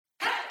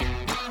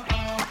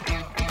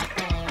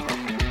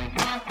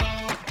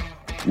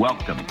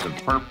Welcome to the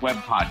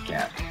PerfWeb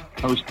podcast,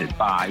 hosted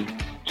by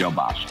Joe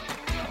Basha.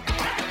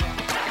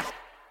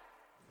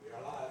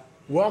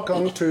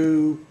 Welcome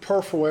to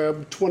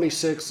PerfWeb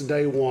 26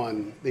 Day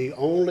 1, the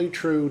only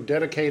true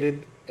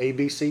dedicated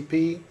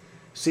ABCP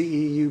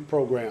CEU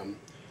program.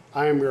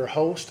 I am your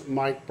host,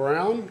 Mike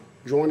Brown.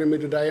 Joining me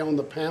today on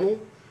the panel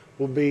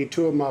will be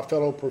two of my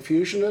fellow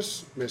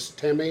perfusionists, Ms.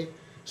 Tammy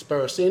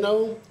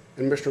Sparacino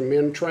and Mr.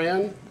 Min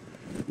Tran.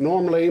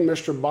 Normally,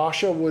 Mr.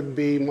 Basha would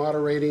be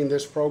moderating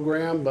this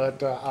program,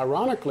 but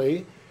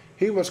ironically,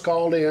 he was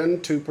called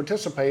in to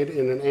participate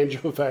in an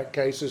Angiovac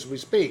case as we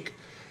speak.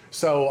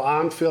 So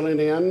I'm filling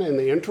in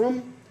the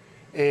interim,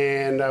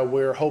 and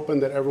we're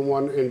hoping that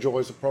everyone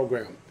enjoys the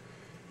program.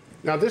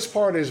 Now, this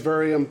part is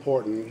very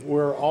important.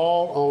 We're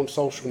all on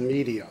social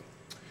media.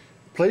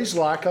 Please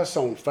like us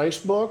on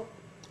Facebook,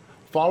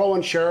 follow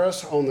and share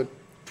us on the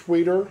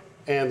Twitter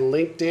and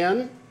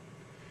LinkedIn,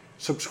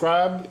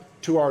 subscribe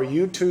to our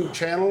YouTube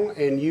channel,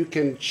 and you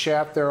can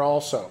chat there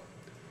also.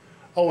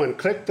 Oh, and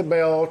click the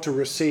bell to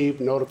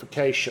receive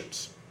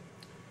notifications.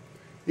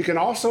 You can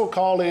also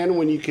call in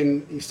when you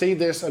see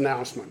this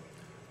announcement.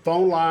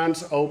 Phone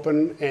lines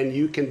open and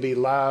you can be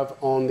live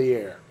on the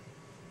air.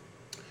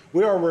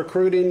 We are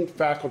recruiting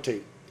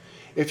faculty.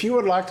 If you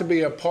would like to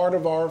be a part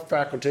of our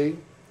faculty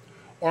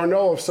or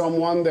know of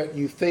someone that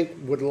you think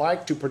would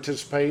like to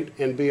participate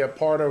and be a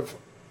part of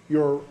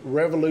your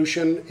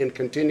revolution in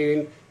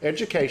continuing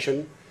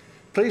education,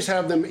 please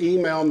have them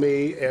email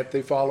me at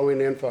the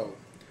following info.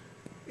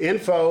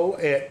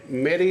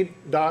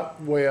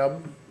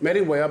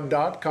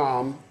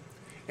 info@mediweb.com,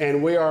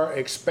 and we are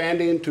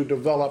expanding to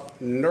develop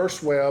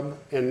NurseWeb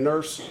and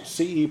Nurse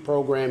CE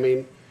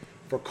programming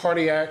for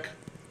cardiac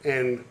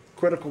and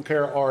critical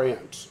care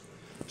RNs.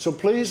 So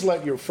please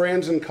let your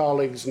friends and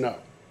colleagues know.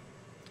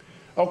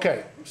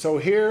 Okay, so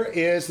here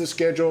is the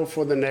schedule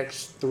for the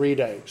next 3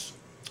 days.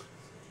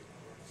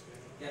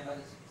 Yeah, but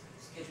the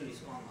schedule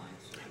is online.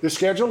 The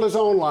schedule is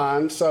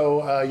online,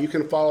 so you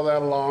can follow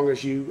that along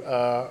as you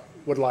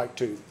would like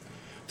to.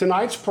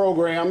 Tonight's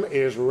program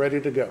is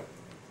ready to go.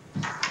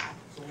 So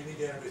we need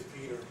to have Ms.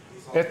 Peter.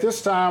 At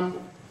this time,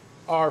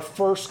 our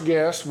first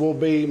guest will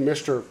be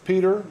Mr.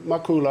 Peter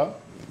Makula.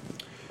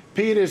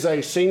 Pete is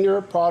a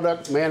senior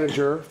product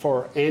manager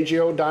for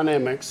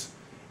Angiodynamics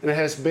and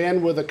has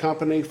been with the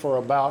company for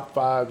about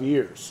 5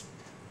 years,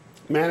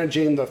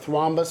 managing the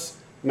thrombus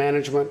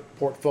management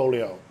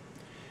portfolio.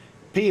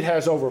 Pete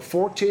has over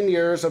 14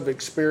 years of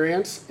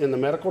experience in the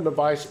medical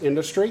device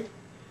industry,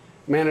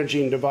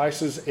 managing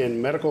devices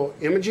in medical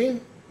imaging,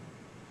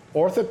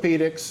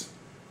 orthopedics,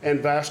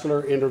 and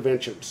vascular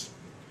interventions.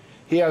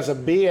 He has a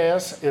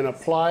BS in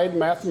applied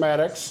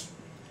mathematics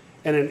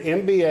and an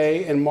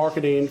MBA in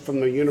marketing from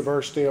the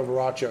University of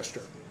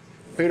Rochester.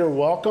 Peter,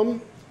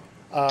 welcome.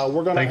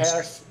 We're going to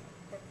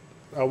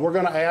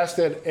ask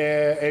that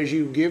as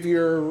you give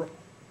your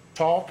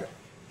talk,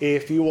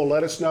 if you will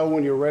let us know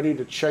when you're ready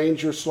to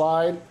change your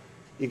slide.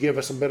 You give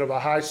us a bit of a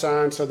high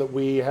sign so that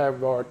we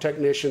have our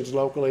technicians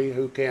locally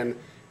who can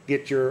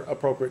get your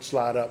appropriate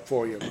slide up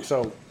for you.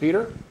 So,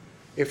 Peter,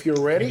 if you're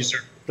ready, Thank you,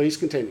 sir. Please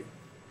continue.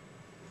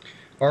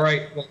 All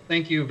right. Well,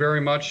 thank you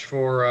very much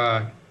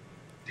for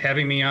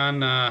having me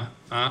on the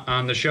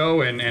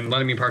show and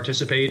letting me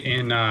participate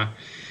in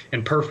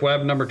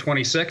PerfWeb number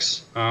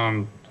 26.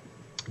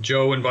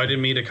 Joe invited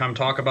me to come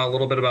talk about a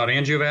little bit about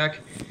Angiovac,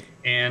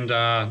 and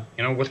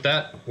with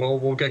that,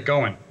 we'll get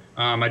going.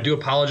 I do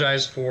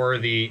apologize for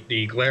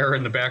the glare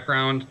in the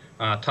background.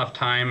 Tough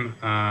time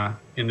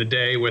in the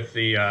day with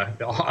the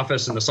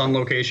office and the sun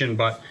location,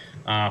 but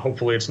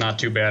hopefully it's not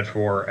too bad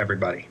for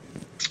everybody.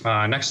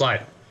 Next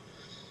slide.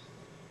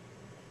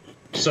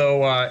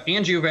 So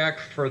Angiovac,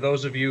 for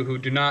those of you who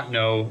do not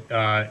know,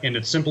 in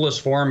its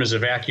simplest form is a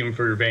vacuum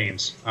for your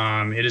veins.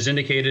 It is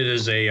indicated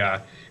as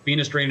a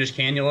venous drainage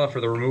cannula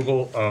for the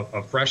removal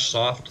of fresh,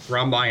 soft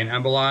thrombi and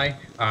emboli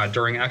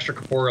during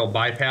extracorporeal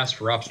bypass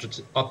for up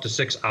to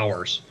 6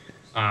 hours.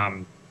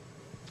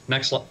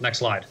 Next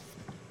slide.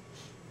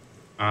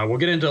 We'll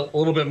get into a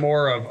little bit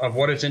more of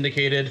what it's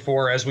indicated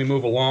for as we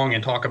move along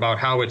and talk about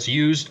how it's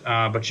used.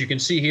 But you can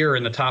see here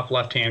in the top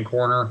left-hand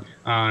corner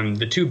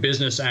the two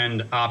business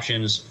end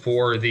options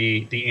for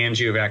the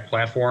Angiovac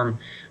platform.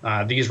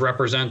 These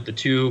represent the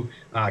two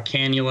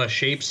cannula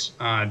shapes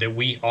that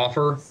we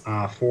offer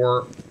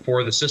for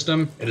the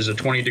system. It is a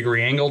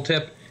 20-degree angle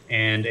tip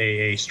and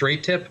a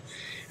straight tip.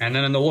 And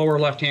then in the lower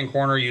left-hand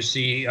corner, you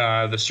see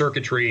the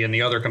circuitry and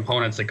the other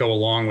components that go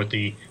along with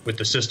the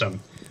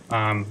system.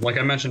 Like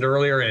I mentioned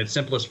earlier, in its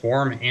simplest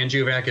form,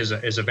 Angiovac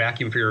is a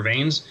vacuum for your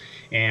veins,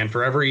 and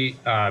for every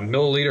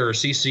milliliter or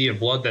cc of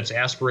blood that's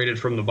aspirated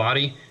from the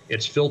body,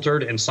 it's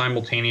filtered and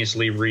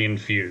simultaneously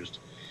reinfused.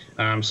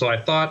 So I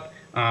thought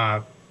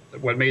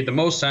what made the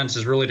most sense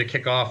is really to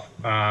kick off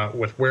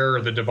with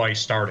where the device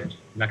started.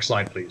 Next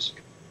slide, please.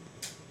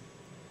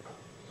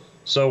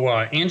 So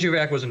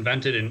Angiovac was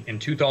invented in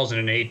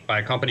 2008 by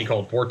a company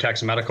called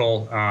Vortex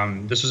Medical.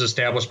 This was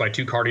established by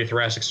two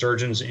cardiothoracic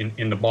surgeons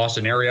in the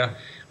Boston area.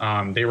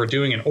 They were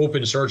doing an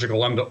open surgical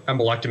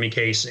embolectomy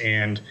case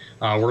and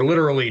were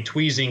literally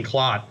tweezing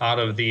clot out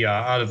of the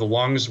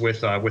lungs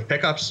with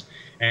pickups.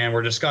 And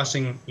we're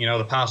discussing,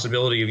 the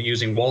possibility of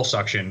using wall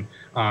suction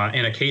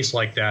in a case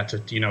like that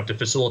to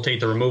facilitate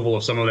the removal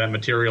of some of that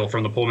material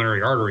from the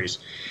pulmonary arteries.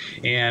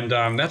 And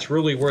that's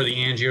really where the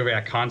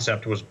Angiovac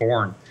concept was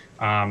born.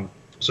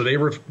 So they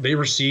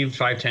received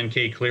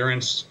 510K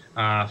clearance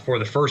for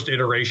the first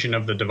iteration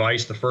of the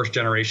device, the first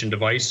generation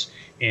device,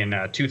 in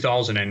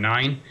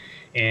 2009,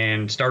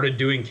 and started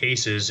doing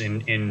cases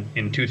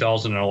in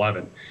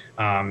 2011.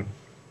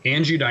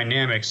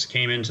 AngioDynamics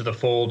came into the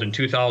fold in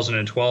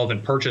 2012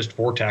 and purchased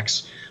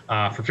Vortex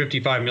for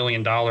 $55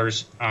 million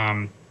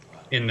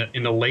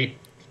in the late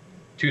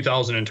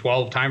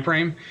 2012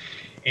 timeframe.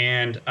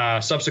 And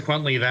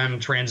subsequently then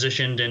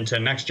transitioned into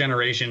next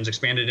generations,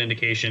 expanded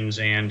indications,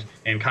 and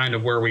kind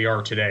of where we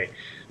are today.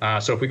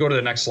 So if we go to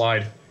the next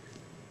slide,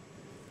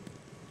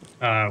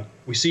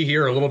 we see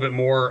here a little bit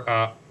more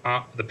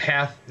the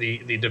path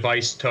the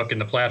device took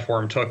and the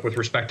platform took with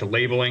respect to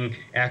labeling,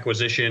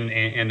 acquisition,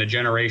 and the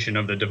generation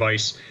of the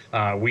device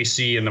we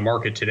see in the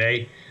market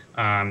today.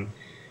 After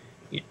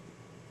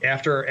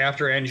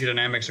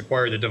AngioDynamics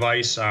acquired the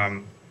device,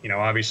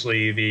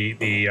 obviously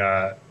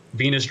the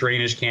venous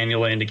drainage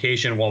cannula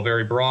indication, while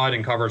very broad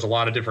and covers a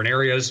lot of different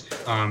areas,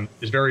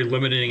 is very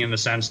limiting in the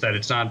sense that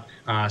it's not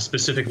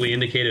specifically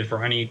indicated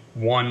for any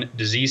one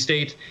disease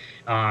state.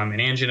 And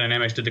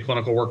AngioDynamics did the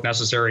clinical work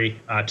necessary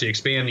to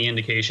expand the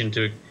indication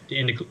to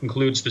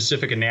include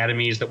specific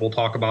anatomies that we'll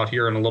talk about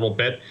here in a little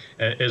bit,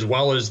 as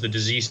well as the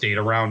disease state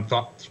around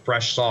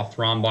fresh soft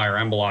thrombi or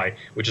emboli,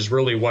 which is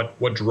really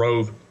what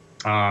drove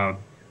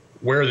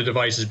where the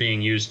device is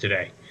being used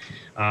today.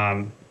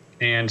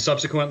 And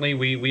subsequently,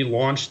 we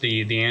launched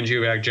the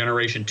Angiovac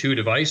Generation 2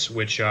 device,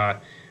 which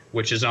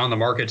is on the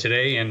market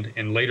today,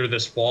 and later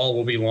this fall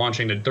we'll be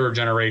launching the third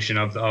generation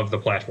of the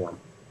platform.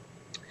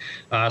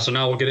 So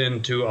now we'll get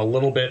into a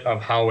little bit of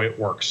how it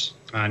works.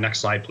 Next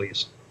slide,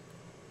 please.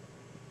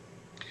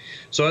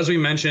 So as we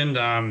mentioned,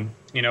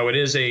 it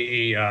is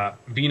a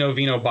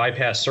veno-veno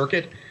bypass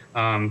circuit,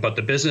 but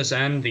the business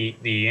end, the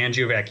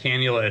Angiovac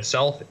cannula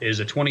itself,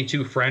 is a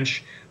 22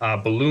 French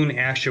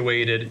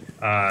balloon-actuated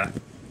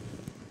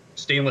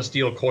stainless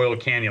steel coiled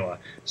cannula.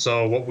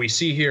 So what we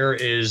see here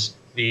is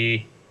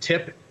the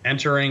tip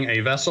entering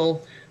a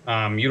vessel,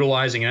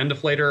 utilizing an end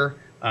deflator,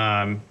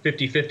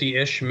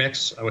 50-50-ish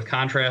mix with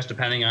contrast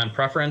depending on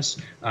preference,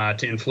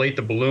 to inflate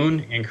the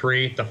balloon and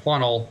create the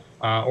funnel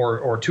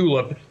or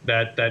tulip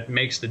that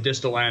makes the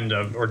distal end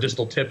or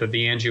distal tip of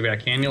the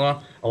Angiovac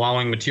cannula,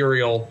 allowing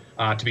material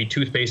to be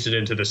toothpasted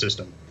into the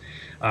system.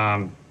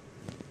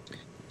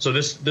 So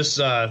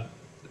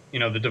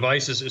the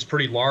device is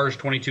pretty large,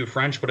 22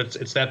 French, but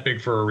it's that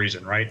big for a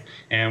reason, right?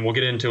 And we'll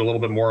get into a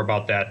little bit more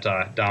about that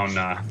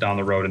down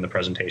the road in the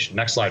presentation.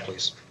 Next slide,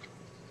 please.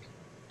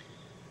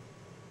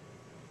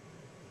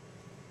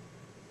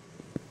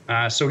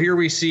 So here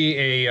we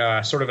see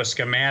a sort of a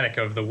schematic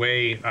of the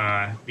way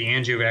the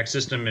Angiovac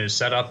system is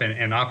set up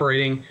and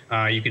operating.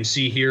 You can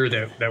see here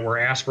that we're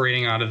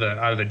aspirating out of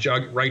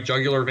the right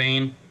jugular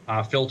vein,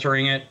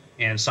 filtering it,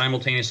 and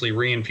simultaneously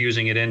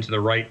reinfusing it into the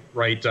right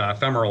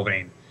femoral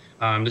vein.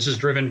 This is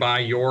driven by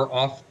your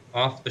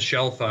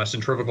off-the-shelf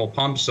centrifugal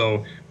pump.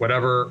 So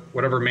whatever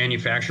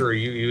manufacturer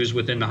you use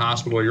within the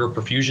hospital or your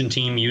perfusion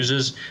team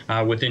uses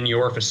within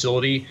your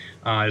facility,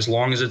 as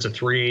long as it's a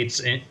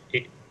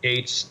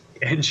 3/8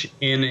 inch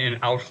in and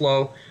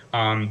outflow,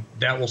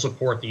 that will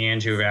support the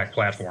Angiovac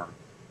platform.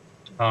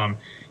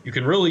 You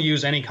can really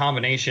use any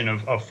combination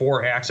of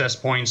 4 access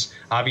points.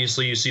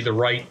 Obviously, you see the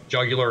right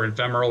jugular and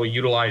femoral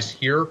utilized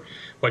here,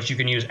 but you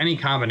can use any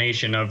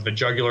combination of the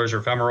jugulars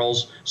or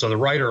femorals, so the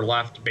right or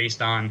left,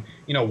 based on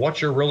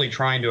what you're really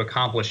trying to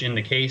accomplish in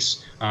the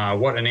case,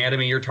 what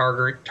anatomy you're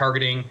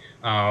targeting,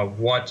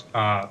 what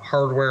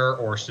hardware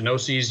or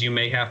stenoses you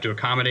may have to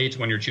accommodate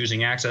when you're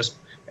choosing access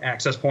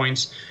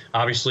points.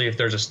 Obviously, if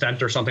there's a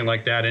stent or something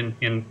like that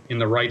in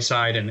the right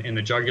side and in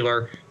the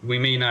jugular, we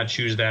may not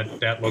choose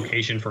that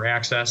location for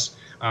access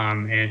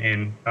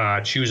and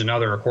choose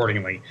another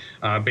accordingly.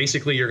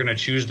 Basically, you're going to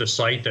choose the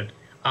site that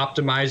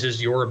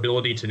optimizes your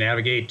ability to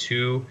navigate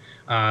to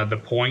the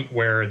point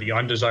where the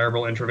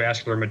undesirable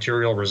intravascular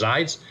material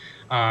resides,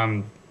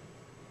 and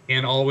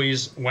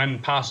always, when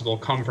possible,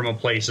 come from a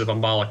place of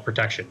embolic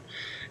protection.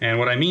 And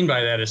what I mean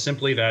by that is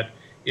simply that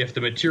if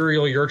the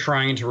material you're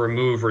trying to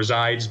remove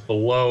resides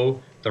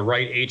below the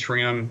right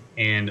atrium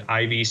and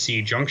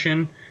IVC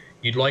junction,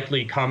 you'd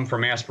likely come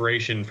from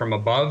aspiration from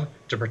above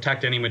to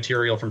protect any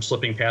material from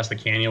slipping past the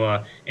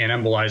cannula and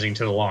embolizing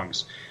to the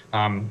lungs.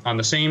 On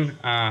the same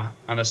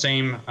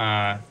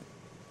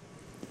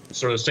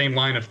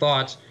line of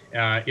thought,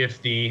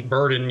 if the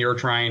burden you're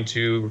trying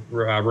to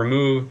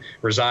remove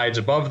resides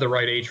above the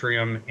right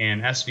atrium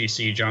and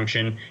SVC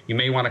junction, you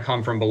may want to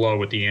come from below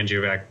with the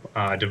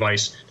Angiovac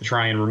device to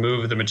try and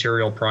remove the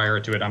material prior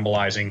to it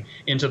embolizing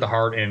into the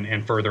heart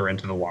and further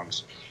into the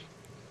lungs.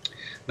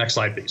 Next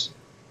slide, please.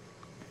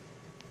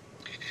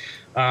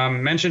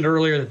 Mentioned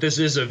earlier that this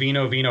is a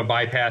veno-veno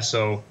bypass,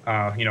 so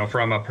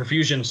from a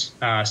perfusion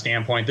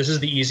standpoint, this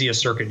is the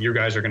easiest circuit you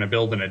guys are going to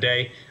build in a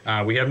day.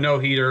 We have no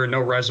heater,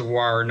 no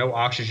reservoir, no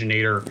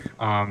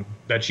oxygenator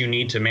that you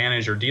need to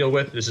manage or deal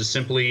with. This is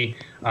simply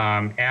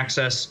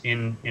access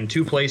in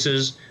two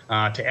places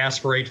to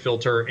aspirate,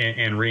 filter,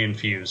 and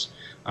reinfuse.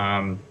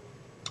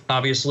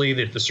 Obviously,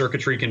 the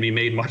circuitry can be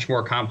made much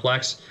more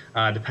complex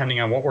depending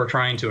on what we're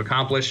trying to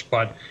accomplish,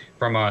 but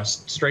from a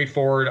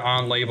straightforward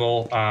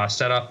on-label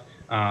setup,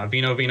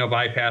 veno-veno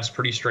bypass,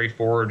 pretty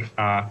straightforward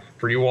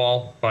for you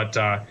all, but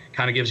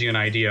kind of gives you an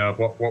idea of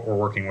what we're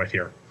working with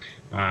here.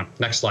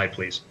 Next slide,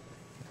 please.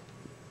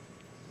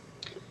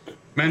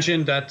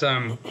 Mentioned that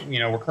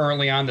we're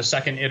currently on the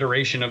second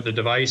iteration of the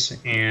device,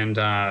 and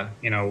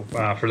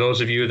for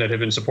those of you that have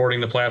been supporting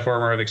the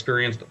platform or have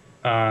experienced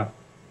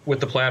with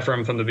the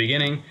platform from the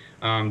beginning,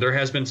 there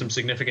has been some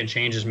significant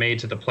changes made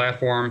to the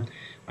platform,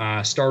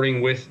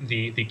 starting with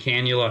the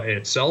cannula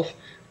itself.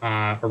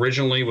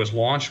 Originally was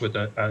launched with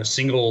a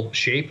single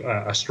shape,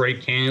 a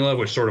straight cannula,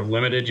 which sort of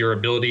limited your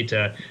ability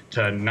to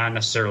not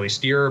necessarily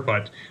steer,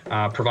 but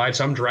provide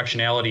some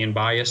directionality and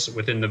bias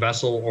within the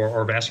vessel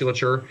or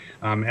vasculature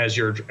as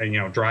you're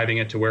driving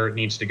it to where it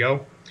needs to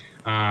go.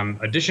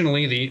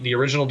 Additionally, the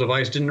original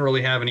device didn't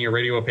really have any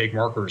radiopaque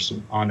markers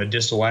on the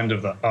distal end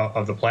of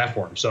the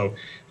platform. So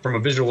from a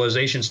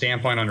visualization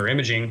standpoint under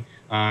imaging,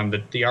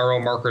 the RO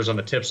markers on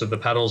the tips of the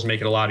pedals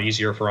make it a lot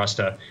easier for us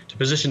to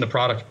position the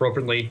product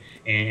appropriately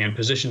and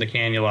position the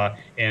cannula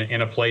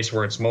in a place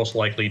where it's most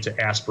likely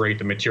to aspirate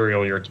the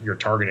material you're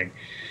targeting.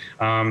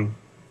 And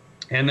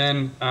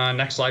then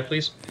next slide,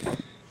 please.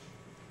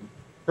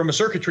 From a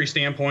circuitry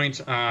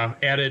standpoint,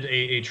 added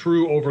a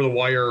true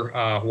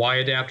over-the-wire Y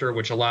adapter,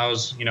 which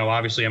allows,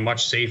 obviously a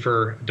much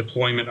safer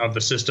deployment of the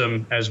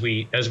system as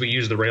we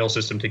use the rail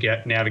system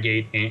to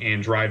navigate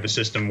and drive the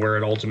system where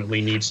it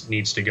ultimately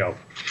needs to go.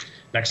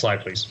 Next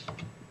slide, please.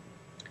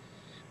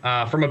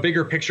 From a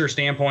bigger picture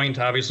standpoint,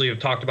 obviously we've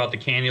talked about the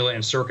cannula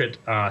and circuit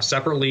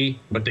separately,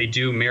 but they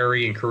do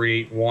marry and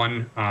create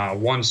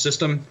one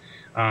system.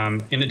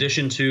 In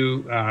addition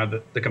to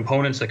the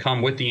components that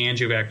come with the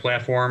Angiovac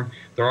platform,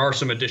 there are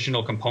some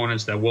additional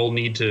components that will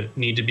need to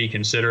be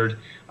considered.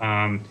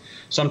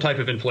 Some type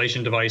of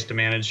inflation device to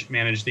manage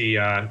the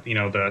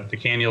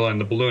cannula and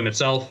the balloon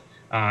itself.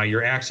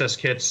 Your access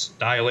kits,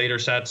 dilator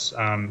sets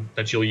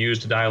that you'll use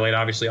to dilate,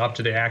 obviously up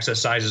to the access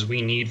sizes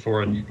we need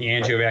for the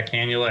Angiovac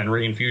cannula and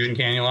reinfusion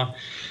cannula.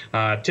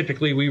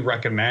 Typically, we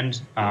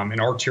recommend an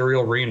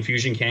arterial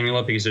reinfusion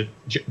cannula because it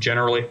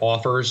generally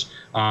offers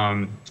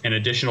an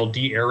additional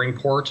de-airing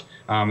port,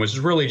 which is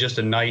really just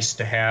a nice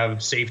to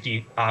have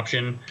safety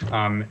option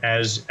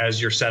as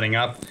you're setting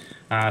up.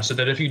 So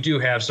that if you do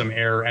have some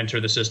air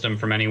enter the system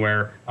from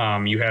anywhere,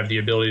 you have the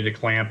ability to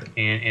clamp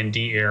and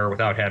de-air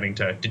without having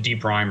to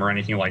deprime or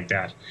anything like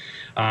that.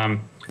 And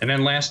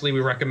then lastly,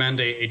 we recommend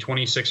a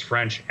 26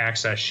 French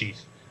access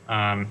sheath.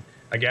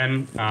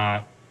 Again,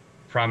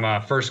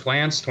 from first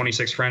glance,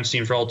 26 French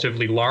seems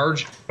relatively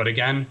large, but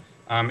again,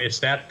 it's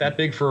that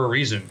big for a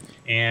reason.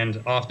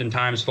 And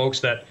oftentimes, folks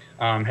that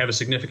have a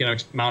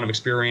significant amount of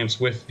experience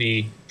with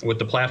the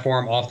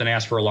platform often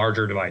ask for a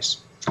larger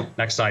device.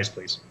 Next size,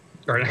 please.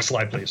 Or next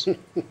slide, please.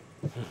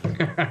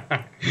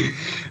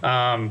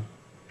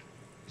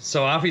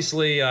 So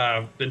obviously,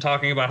 been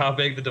talking about how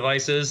big the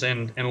device is,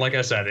 and like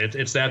I said,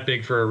 it's that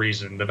big for a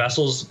reason. The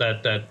vessels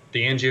that the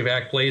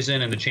Angiovac plays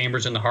in and the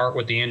chambers in the heart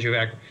what the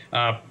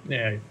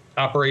Angiovac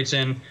operates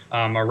in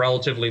are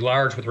relatively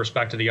large with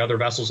respect to the other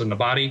vessels in the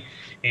body,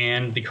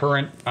 and the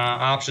current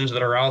options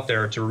that are out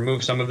there to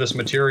remove some of this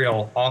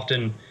material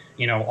often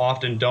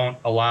don't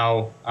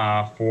allow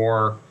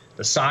for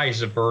the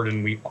size of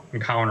burden we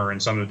encounter in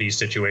some of these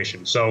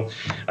situations. So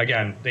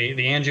again, the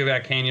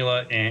Angiovac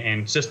cannula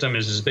and system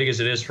is as big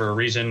as it is for a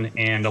reason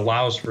and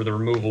allows for the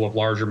removal of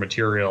larger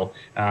material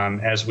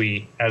as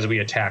we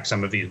attack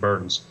some of these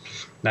burdens.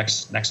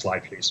 Next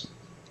slide, please.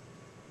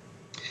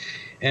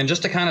 And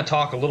just to kind of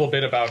talk a little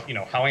bit about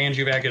how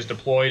Angiovac is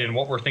deployed and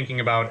what we're thinking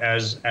about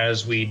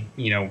as we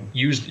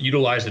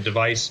utilize the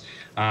device.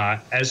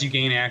 As you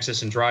gain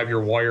access and drive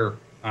your wire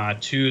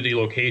to the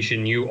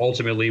location you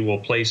ultimately will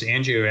place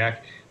Angiovac,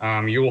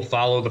 you will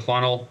follow the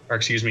funnel,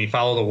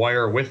 follow the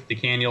wire with the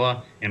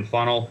cannula and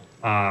funnel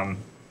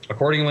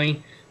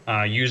accordingly.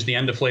 Use the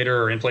end deflator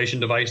or inflation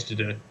device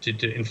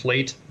to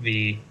inflate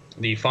the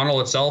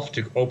funnel itself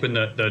to open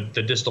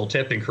the distal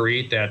tip and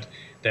create that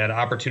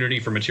opportunity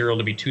for material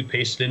to be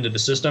toothpasted into the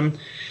system.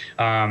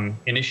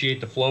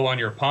 Initiate the flow on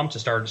your pump to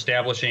start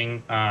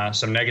establishing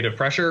some negative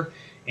pressure,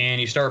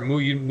 and you start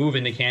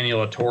moving the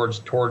cannula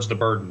towards the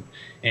burden.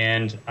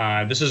 And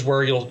this is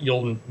where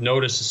you'll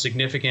notice a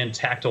significant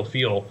tactile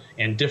feel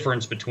and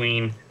difference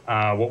between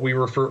what we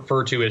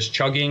refer to as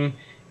chugging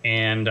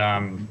And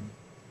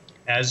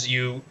as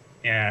you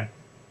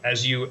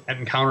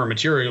encounter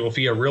material, you'll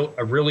feel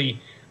a really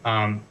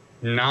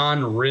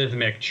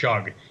non-rhythmic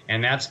chug,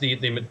 and that's the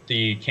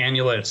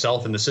cannula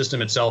itself and the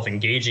system itself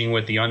engaging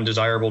with the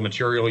undesirable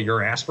material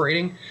you're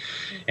aspirating.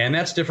 And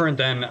that's different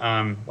than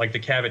like the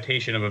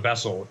cavitation of a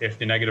vessel if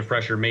the negative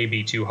pressure may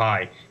be too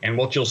high. And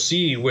what you'll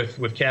see with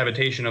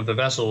cavitation of the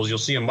vessels, you'll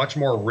see a much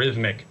more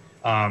rhythmic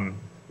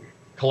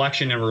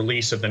collection and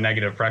release of the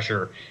negative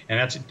pressure, and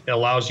that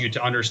allows you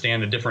to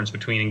understand the difference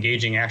between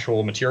engaging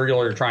actual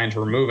material you're trying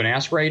to remove and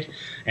aspirate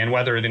and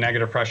whether the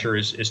negative pressure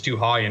is too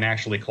high and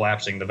actually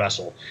collapsing the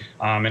vessel.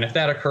 And if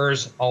that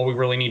occurs, all we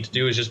really need to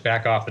do is just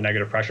back off the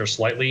negative pressure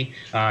slightly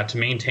to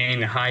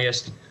maintain the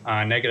highest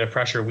negative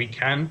pressure we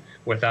can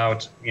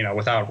without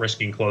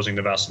risking closing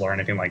the vessel or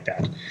anything like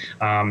that.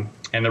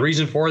 And the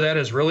reason for that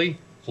is really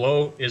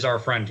flow is our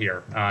friend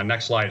here.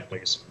 Next slide,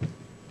 please.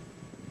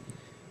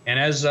 And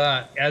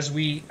as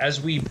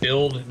we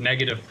build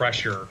negative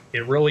pressure,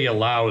 it really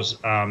allows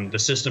the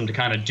system to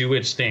kind of do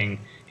its thing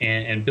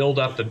and build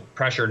up the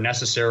pressure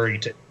necessary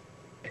to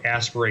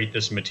aspirate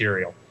this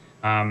material.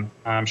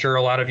 I'm sure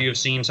a lot of you have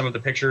seen some of the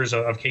pictures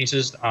of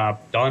cases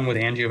done with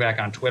Angiovac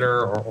on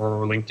Twitter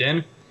or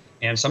LinkedIn,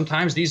 and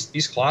sometimes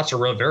these clots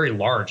are very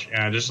large,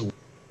 just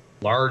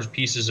large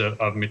pieces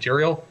of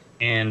material,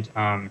 and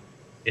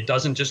it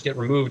doesn't just get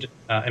removed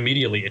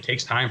immediately. It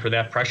takes time for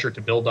that pressure to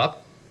build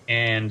up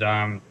and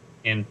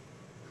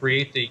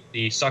create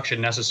the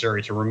suction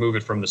necessary to remove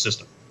it from the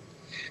system.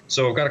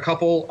 So I've got a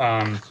couple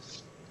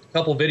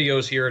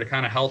videos here to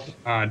kind of help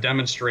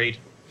demonstrate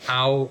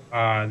how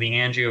the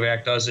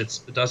Angiovac does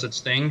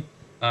its thing.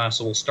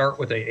 So we'll start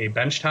with a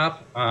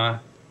benchtop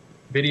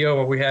video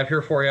what we have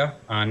here for you.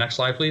 Next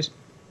slide, please.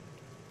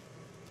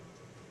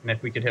 And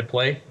if we could hit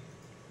play.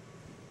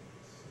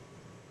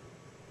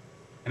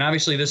 And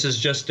obviously, this is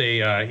just a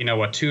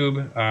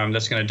tube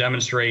that's going to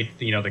demonstrate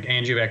the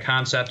Angiovac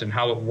concept and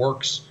how it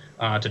works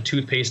to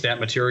toothpaste that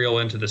material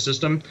into the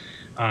system,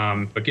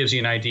 but gives you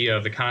an idea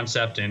of the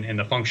concept and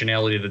the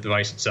functionality of the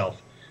device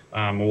itself.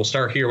 We'll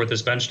start here with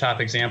this benchtop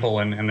example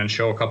and then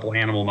show a couple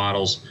animal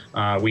models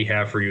we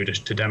have for you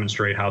to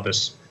demonstrate how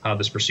this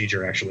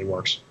procedure actually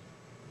works.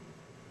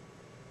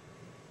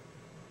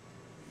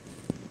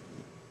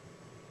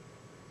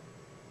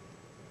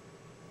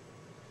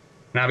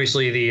 And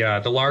obviously,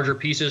 the larger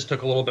pieces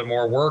took a little bit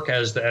more work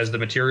as the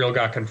material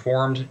got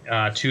conformed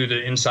to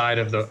the inside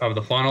of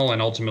the funnel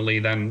and ultimately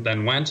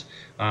then went.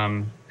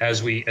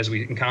 As we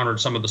encountered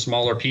some of the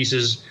smaller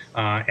pieces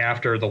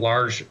after the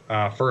large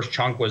first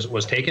chunk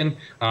was taken,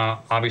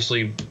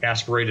 obviously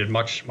aspirated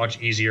much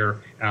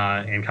easier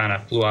and kind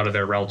of flew out of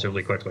there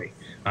relatively quickly.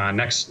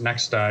 Next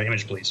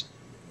image, please.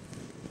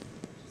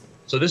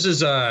 So this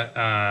is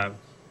a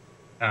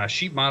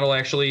sheep model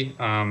actually.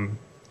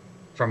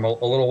 From a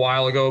little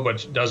while ago,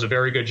 but does a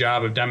very good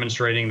job of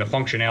demonstrating the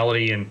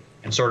functionality and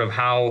sort of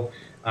how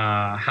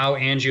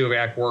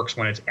Angiovac works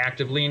when it's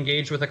actively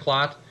engaged with a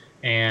clot,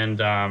 and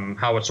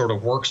how it sort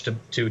of works to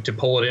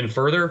pull it in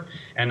further.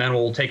 And then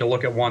we'll take a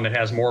look at one that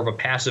has more of a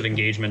passive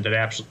engagement that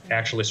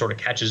actually sort of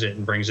catches it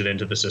and brings it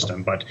into the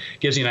system, but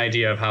gives you an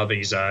idea of how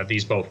these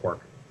both work.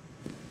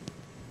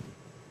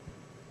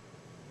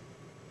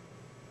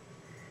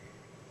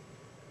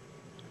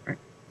 All right.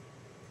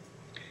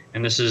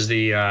 And this is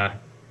the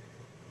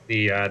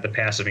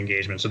passive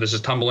engagement. So this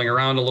is tumbling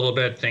around a little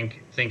bit.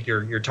 Think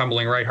you're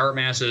tumbling right heart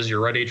masses,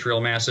 your right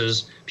atrial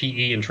masses,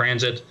 PE in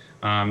transit.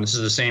 This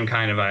is the same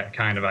kind of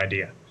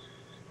idea.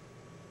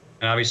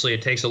 And obviously,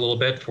 it takes a little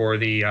bit for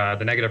the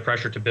negative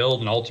pressure to build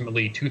and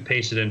ultimately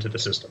toothpaste it into the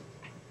system.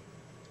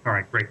 All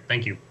right, great,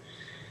 thank you.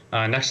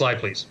 Next slide,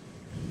 please.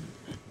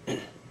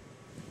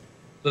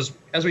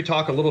 As we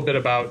talk a little bit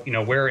about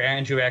where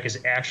Angiovac is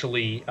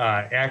actually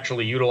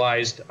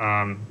utilized,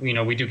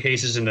 we do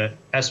cases in the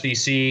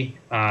SVC,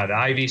 the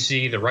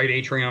IVC, the right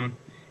atrium,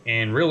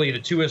 and really the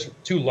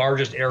two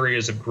largest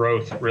areas of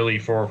growth really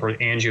for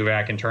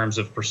Angiovac in terms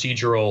of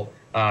procedural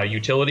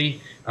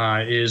utility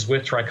is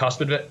with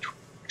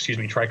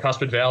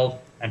tricuspid valve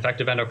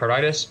infective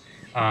endocarditis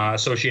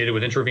associated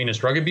with intravenous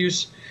drug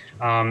abuse,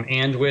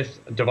 and with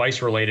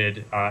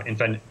device-related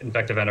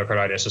infective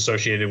endocarditis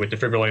associated with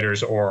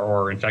defibrillators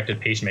or infected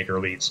pacemaker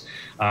leads.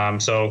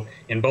 So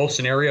in both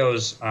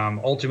scenarios,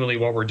 ultimately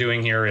what we're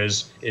doing here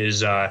is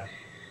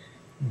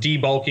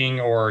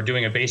debulking or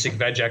doing a basic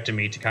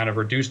vegectomy to kind of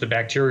reduce the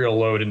bacterial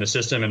load in the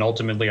system and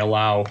ultimately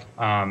allow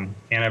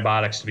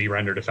antibiotics to be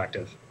rendered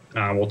effective.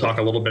 We'll talk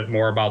a little bit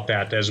more about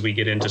that as we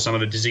get into some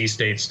of the disease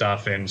state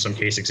stuff and some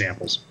case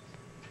examples.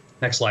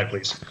 Next slide,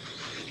 please.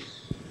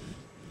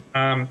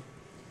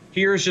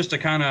 Here's just to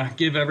kind of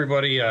give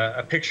everybody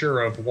a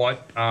picture of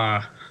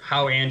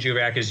how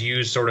Angiovac is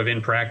used sort of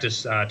in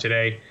practice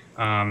today.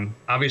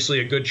 Obviously,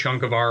 a good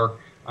chunk of our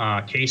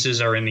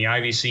cases are in the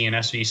IVC and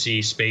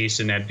SVC space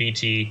in that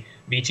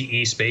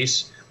VTE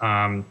space.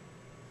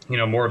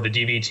 More of the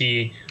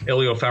DVT,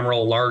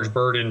 iliofemoral, large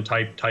burden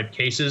type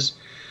cases.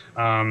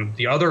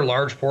 The other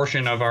large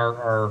portion of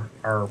our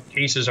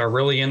cases are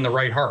really in the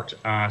right heart.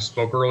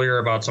 Spoke earlier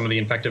about some of the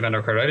infective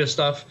endocarditis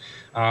stuff.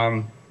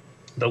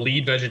 The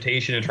lead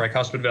vegetation and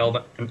tricuspid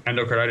valve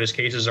endocarditis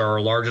cases are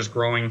our largest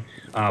growing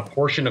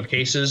portion of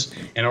cases,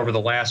 and over the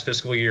last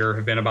fiscal year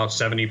have been about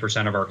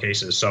 70% of our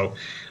cases. So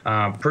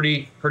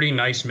pretty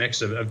nice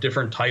mix of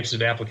different types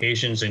of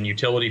applications and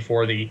utility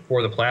for the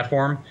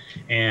platform.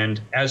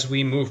 And as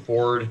we move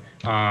forward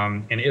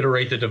and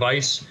iterate the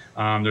device,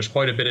 there's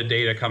quite a bit of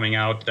data coming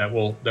out that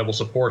will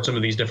support some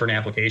of these different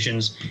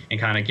applications and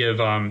kind of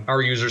give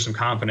our users some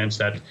confidence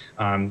that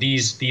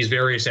these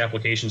various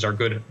applications are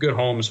good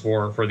homes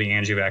for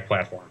the Angiovac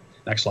platform.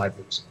 Next slide,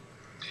 please.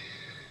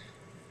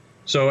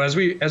 So as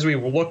we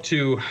look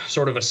to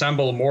sort of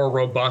assemble more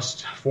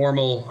robust,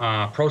 formal,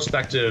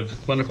 prospective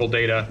clinical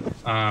data,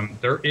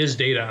 there is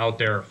data out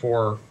there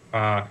for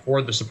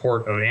the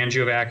support of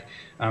Angiovac.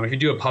 If you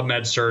do a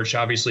PubMed search,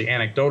 obviously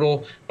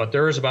anecdotal, but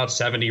there is about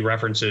 70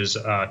 references to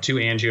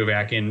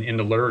Angiovac in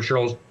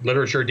the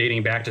literature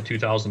dating back to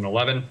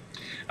 2011.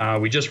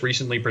 We just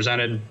recently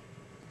presented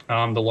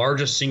the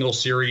largest single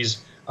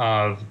series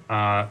of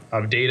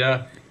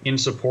data in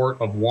support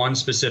of one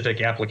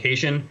specific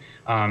application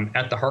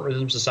at the Heart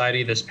Rhythm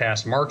Society this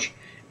past March,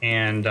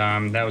 and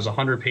that was a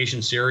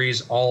 100-patient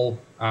series, all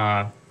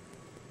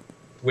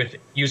with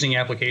using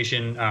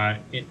application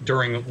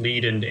during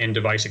lead and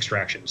device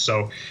extraction.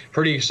 So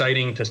pretty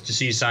exciting to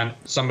see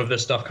some of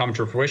this stuff come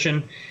to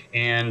fruition.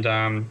 And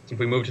if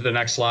we move to the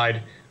next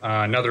slide,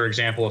 another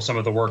example of some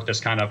of the work that's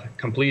kind of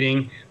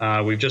completing.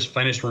 We've just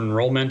finished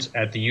enrollment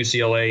at the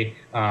UCLA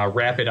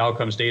Rapid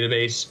Outcomes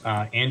Database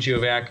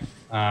Angiovac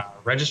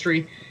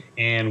registry,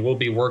 and we'll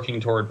be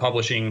working toward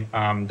publishing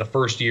the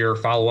first year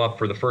follow-up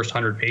for the first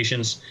 100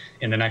 patients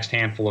in the next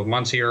handful of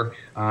months here.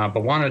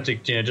 But wanted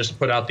to just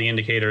put out the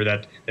indicator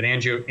that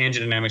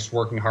AngioDynamics is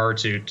working hard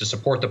to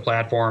support the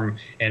platform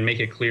and make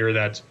it clear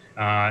that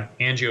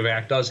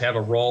Angiovac does have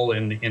a role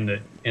in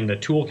the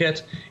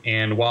toolkit.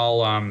 And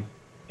while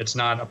it's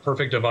not a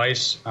perfect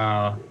device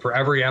for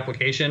every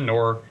application,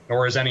 nor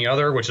is any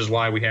other, which is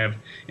why we have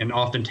and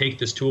often take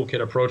this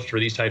toolkit approach for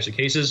these types of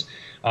cases.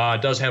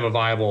 It does have a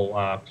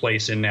viable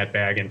place in that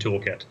bag and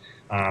toolkit.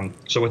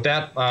 So with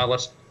that,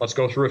 let's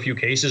go through a few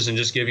cases and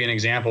just give you an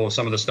example of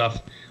some of the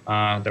stuff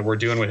that we're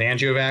doing with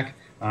Angiovac.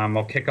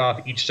 I'll kick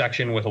off each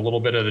section with a little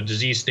bit of the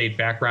disease state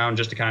background,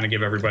 just to kind of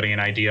give everybody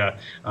an idea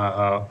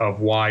of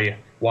why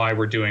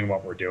we're doing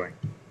what we're doing.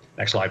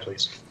 Next slide,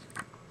 please.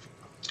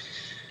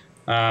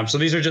 So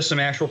these are just some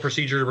actual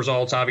procedure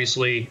results,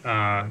 obviously,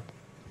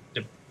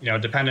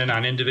 dependent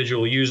on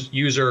individual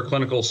user,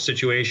 clinical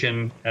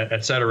situation,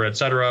 et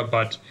cetera,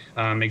 but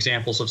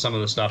examples of some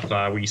of the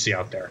stuff we see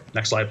out there.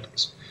 Next slide,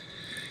 please.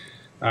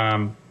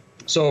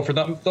 So for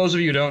those of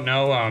you who don't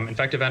know,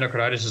 infective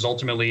endocarditis is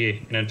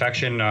ultimately an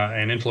infection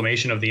and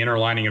inflammation of the inner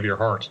lining of your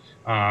heart.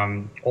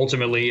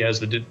 Ultimately, as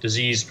the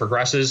disease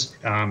progresses,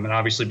 it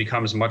obviously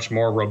becomes much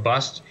more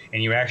robust,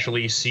 and you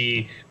actually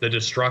see the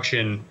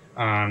destruction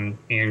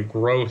and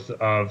growth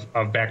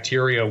of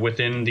bacteria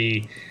within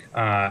the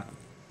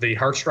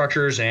heart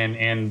structures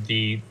and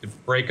the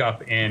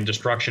breakup and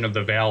destruction of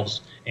the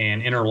valves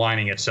and inner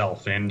lining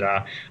itself. And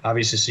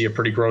obviously see a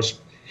pretty gross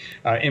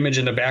image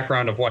in the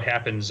background of what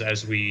happens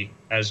as we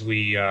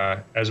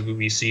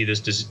see this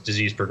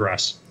disease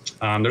progress.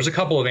 There's a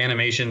couple of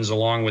animations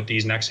along with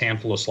these next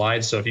handful of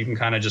slides, so if you can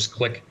kind of just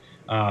click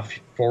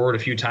forward a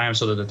few times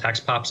so that the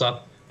text pops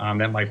up,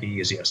 that might be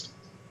easiest.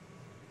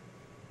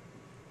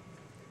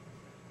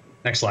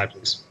 Next slide,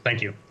 please.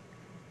 Thank you.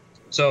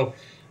 So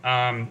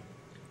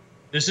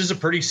this is a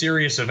pretty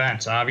serious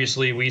event.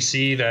 Obviously, we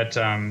see that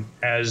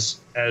as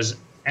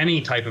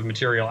any type of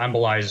material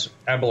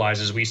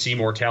embolizes, we see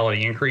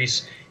mortality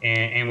increase,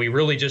 and we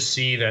really just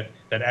see that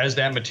as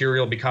that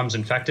material becomes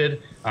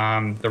infected,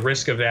 the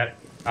risk of that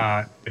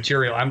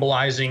material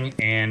embolizing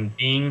and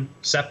being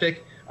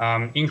septic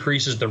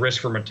increases the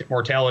risk for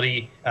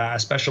mortality,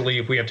 especially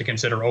if we have to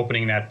consider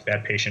opening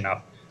that patient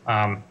up.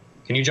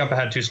 Can you jump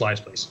ahead 2 slides,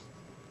 please?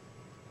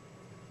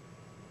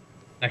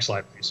 Next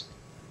slide, please.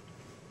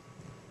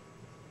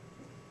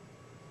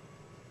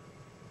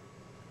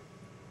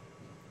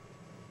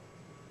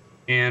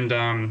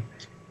 And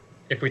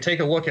if we take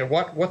a look at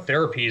what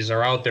therapies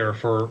are out there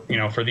for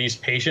these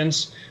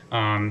patients,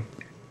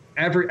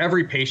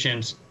 every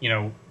patient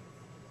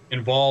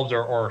involved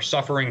or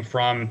suffering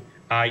from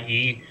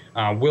IE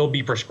will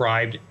be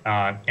prescribed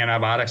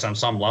antibiotics on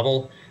some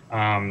level.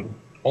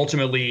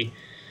 Ultimately,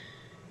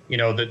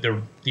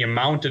 the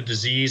amount of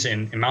disease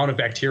and amount of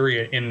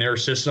bacteria in their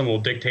system will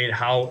dictate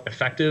how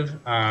effective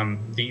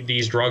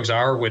these drugs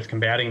are with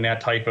combating that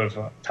type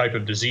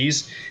of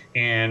disease.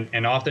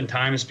 And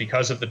oftentimes,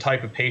 because of the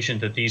type of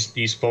patient that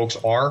these folks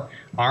aren't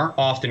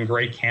often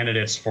great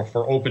candidates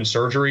for open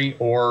surgery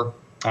or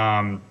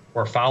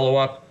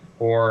follow-up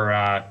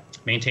or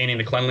maintaining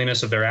the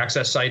cleanliness of their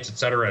access sites, et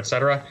cetera, et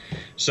cetera.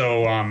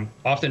 So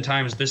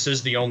oftentimes, this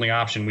is the only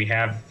option we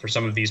have for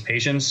some of these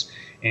patients.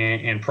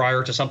 And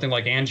prior to something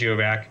like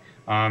Angiovac,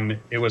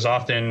 it was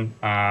often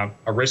a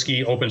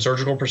risky open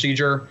surgical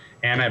procedure,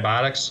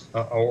 antibiotics,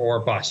 or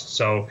bust.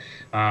 So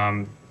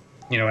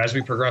as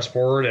we progress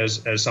forward,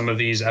 as some of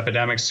these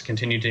epidemics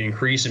continue to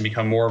increase and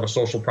become more of a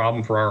social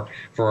problem for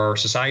our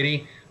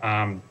society,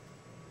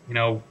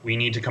 we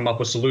need to come up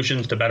with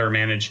solutions to better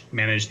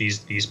manage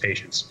these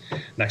patients.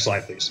 Next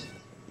slide, please.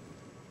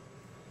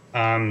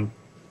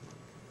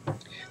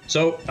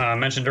 So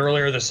mentioned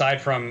earlier,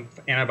 aside from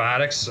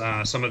antibiotics,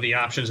 some of the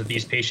options that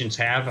these patients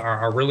have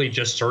are really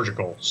just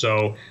surgical.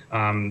 So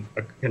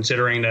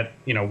considering that,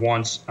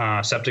 once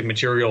septic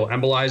material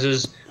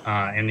embolizes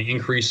and the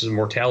increase in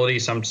mortality,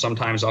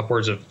 sometimes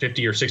upwards of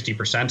 50 or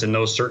 60% in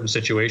those certain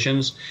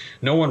situations,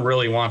 no one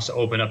really wants to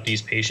open up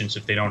these patients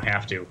if they don't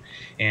have to.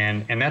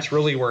 And that's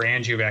really where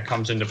Angiovac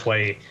comes into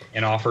play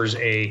and offers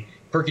a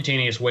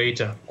percutaneous way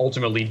to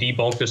ultimately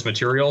debulk this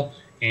material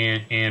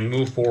and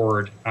move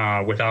forward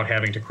without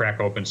having to crack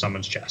open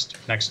someone's chest.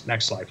 Next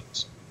slide,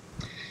 please.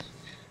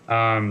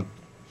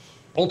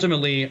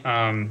 Ultimately,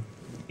 the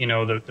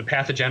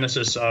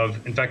pathogenesis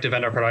of infective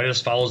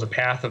endocarditis follows the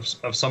path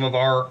of some of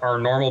our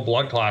normal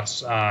blood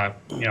clots,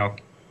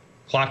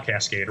 clot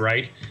cascade,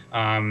 right?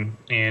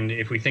 And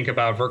if we think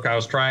about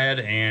Virchow's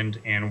triad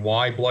and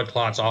why blood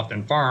clots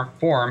often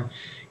form,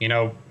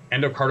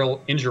 endocardial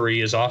injury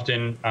is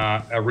often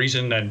a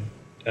reason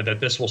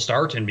that this will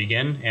start and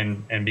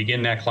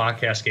begin that clot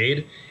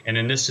cascade. And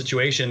in this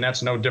situation,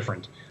 that's no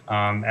different.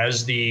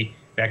 As the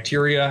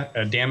bacteria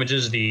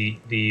damages the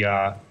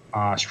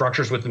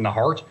structures within the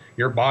heart,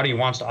 your body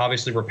wants to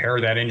obviously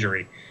repair that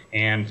injury.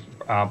 And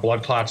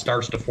blood clot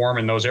starts to form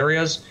in those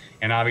areas.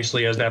 And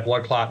obviously, as that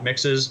blood clot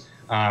mixes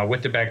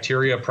with the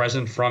bacteria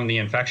present from the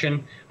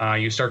infection,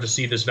 you start to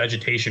see this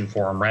vegetation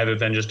form rather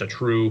than just a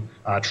true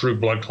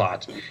blood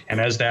clot.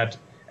 And as that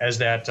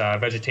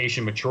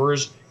vegetation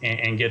matures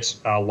and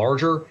gets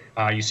larger,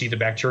 you see the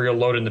bacterial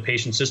load in the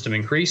patient's system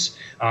increase,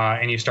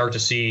 and you start to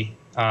see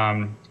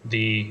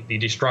the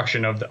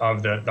destruction of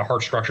the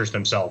heart structures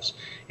themselves.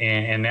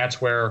 And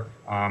that's where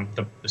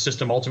the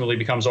system ultimately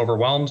becomes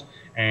overwhelmed,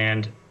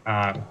 and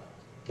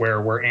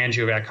where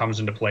Angiovac comes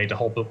into play to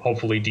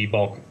hopefully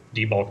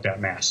debulk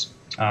that mass.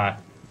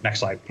 Next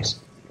slide, please.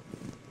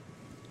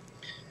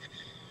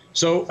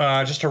 So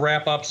just to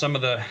wrap up some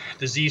of the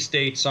disease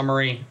state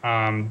summary,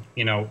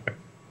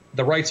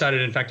 the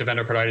right-sided infective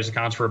endocarditis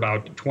accounts for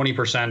about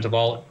 20% of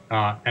all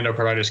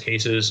endocarditis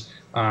cases.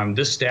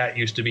 This stat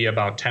used to be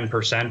about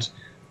 10%,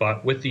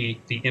 but with the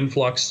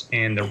influx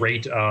and the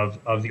rate of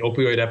the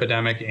opioid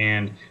epidemic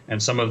and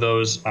some of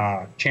those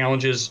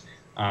challenges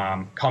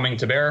coming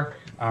to bear,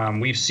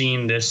 we've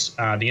seen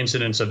the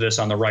incidence of this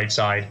on the right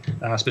side,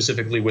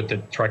 specifically with the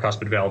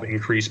tricuspid valve,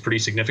 increase pretty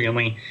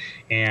significantly.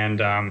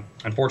 And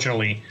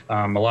unfortunately,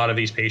 a lot of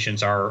these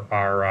patients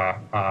are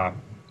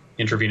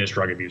intravenous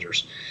drug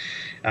abusers.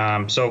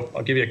 So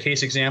I'll give you a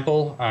case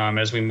example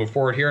as we move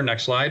forward here.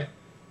 Next slide.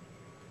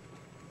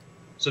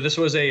 So this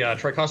was a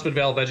tricuspid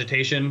valve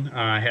vegetation.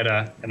 Had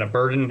a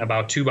burden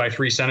about 2 by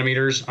 3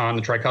 centimeters on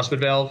the tricuspid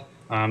valve.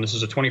 This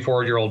is a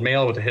 24-year-old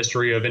male with a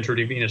history of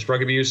intravenous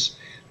drug abuse.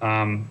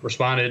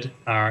 Presented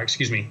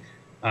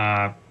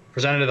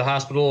to the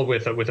hospital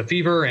with a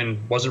fever and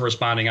wasn't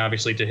responding,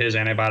 obviously, to his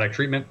antibiotic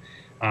treatment.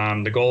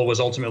 The goal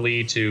was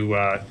ultimately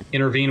to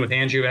intervene with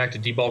Angiovac to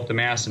debulk the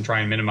mass and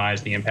try and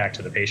minimize the impact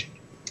to the patient.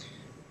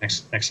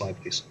 Next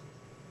slide, please.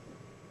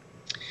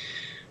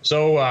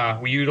 So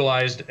we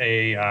utilized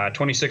a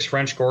 26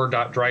 French gourd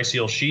dry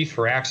seal sheath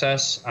for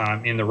access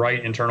in the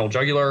right internal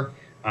jugular.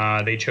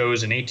 They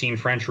chose an 18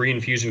 French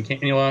reinfusion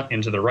cannula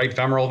into the right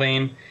femoral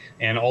vein,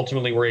 and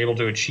ultimately were able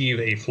to achieve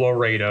a flow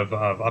rate of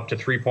up to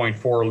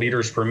 3.4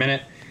 liters per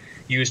minute.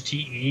 Use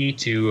TE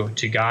to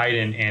guide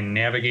and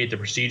navigate the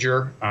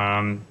procedure,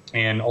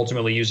 and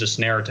ultimately use a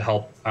snare to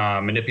help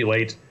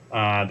manipulate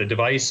the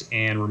device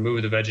and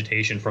remove the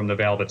vegetation from the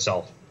valve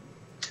itself.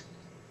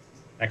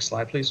 Next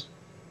slide, please.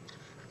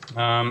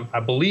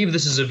 I believe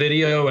this is a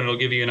video, and it'll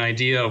give you an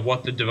idea of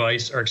what the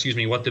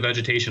what the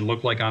vegetation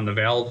looked like on the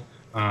valve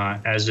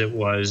as it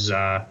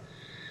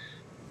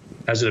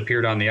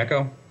appeared on the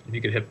echo. If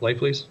you could hit play,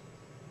 please.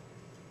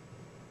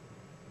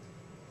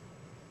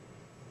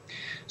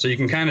 So you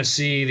can kind of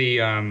see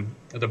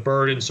the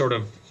burden sort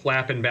of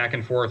flapping back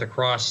and forth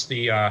across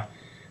the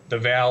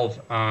valve,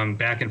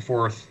 back and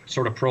forth,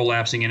 sort of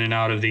prolapsing in and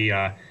out of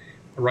the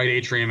right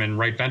atrium and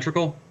right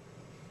ventricle.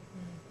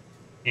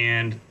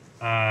 And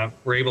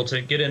we're able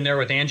to get in there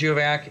with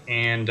Angiovac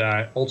and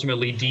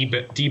ultimately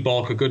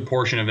debulk a good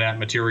portion of that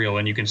material.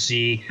 And you can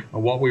see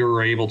what we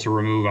were able to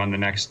remove on the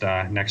next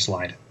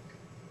slide.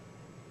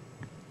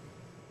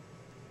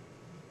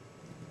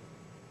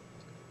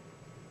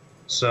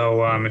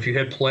 So if you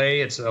hit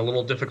play, it's a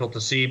little difficult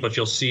to see, but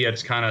you'll see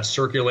it's kind of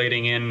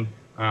circulating in,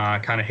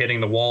 kind of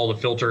hitting the wall, the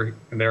filter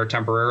there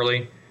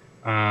temporarily.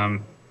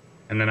 And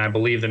then I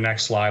believe the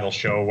next slide will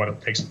show what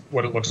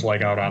it looks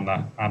like out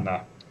on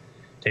the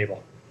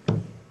table.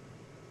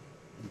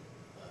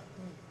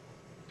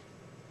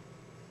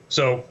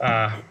 So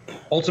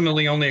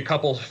ultimately only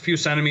a few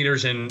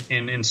centimeters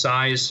in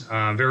size,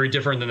 very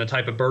different than the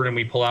type of burden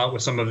we pull out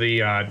with some of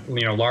the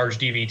large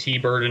DVT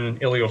burden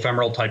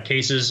iliofemoral type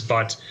cases,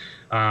 but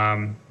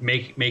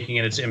making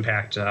it its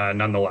impact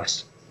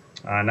nonetheless.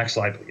 Next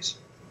slide, please.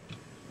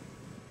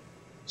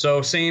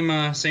 So same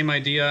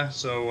idea.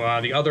 So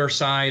the other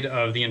side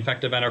of the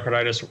infective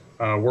endocarditis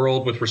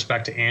world with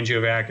respect to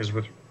Angiovac is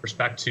with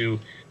respect to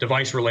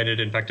device-related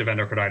infective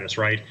endocarditis,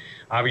 right?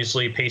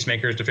 Obviously,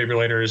 pacemakers,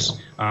 defibrillators,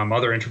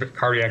 other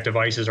cardiac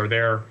devices are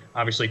there,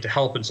 obviously, to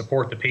help and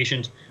support the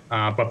patient.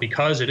 But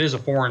because it is a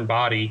foreign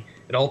body,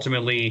 it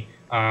ultimately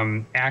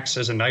acts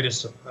as a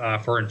nidus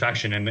for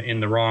infection in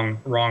the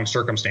wrong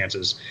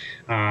circumstances.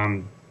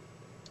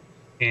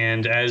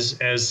 And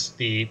as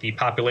the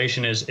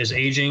population is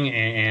aging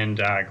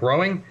and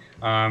growing,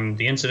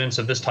 the incidence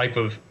of this type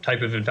of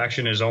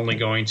infection is only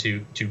going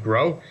to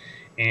grow,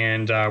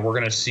 and we're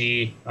going to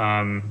see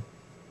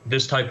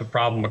this type of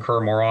problem occur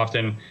more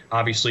often.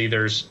 Obviously,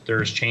 there's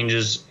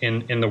changes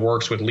in the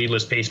works with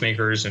leadless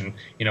pacemakers, and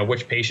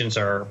which patients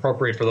are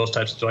appropriate for those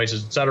types of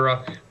devices, et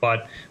cetera.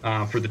 But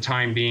for the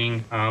time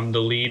being, the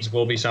leads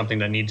will be something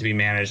that need to be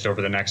managed over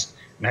the next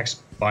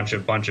bunch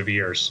of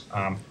years.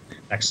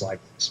 Next slide,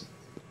 please.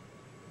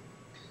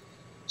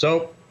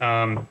 So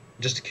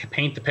just to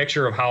paint the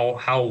picture of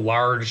how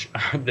large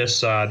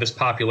this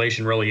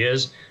population really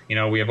is,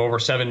 we have over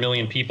 7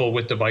 million people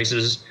with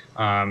devices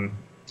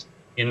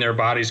in their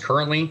bodies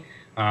currently,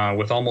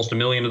 with almost 1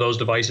 million of those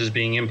devices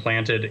being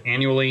implanted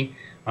annually.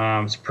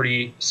 It's a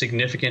pretty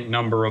significant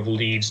number of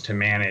leads to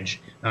manage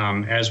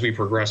as we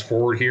progress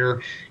forward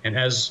here, and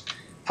as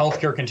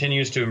healthcare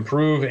continues to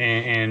improve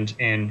and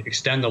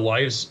extend the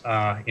lives,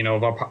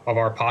 of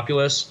our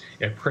populace.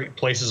 It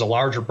places a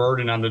larger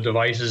burden on the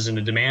devices and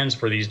the demands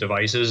for these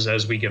devices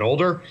as we get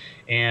older,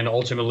 and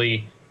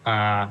ultimately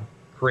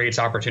creates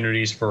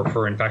opportunities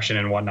for infection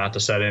and whatnot to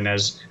set in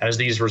as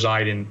these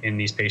reside in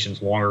these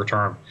patients longer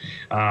term.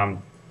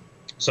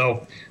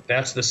 So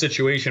that's the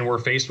situation we're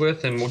faced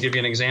with, and we'll give you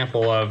an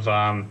example of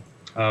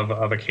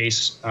a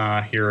case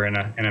here in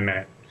a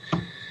minute.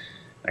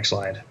 Next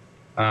slide.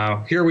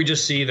 Here we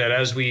just see that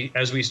as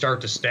we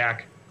start to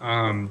stack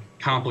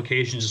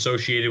complications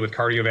associated with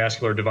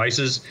cardiovascular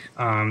devices,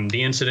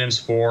 the incidence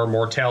for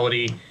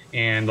mortality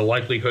and the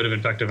likelihood of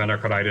infective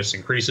endocarditis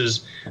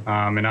increases.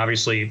 And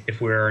obviously, if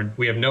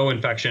we have no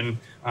infection,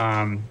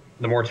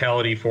 the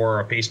mortality for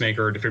a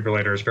pacemaker or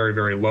defibrillator is very,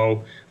 very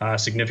low,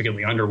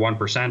 significantly under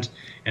 1%.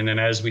 And then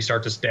as we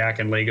start to stack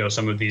and Lego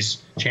some of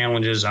these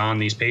challenges on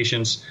these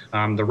patients,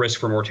 the risk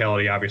for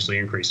mortality obviously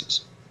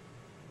increases.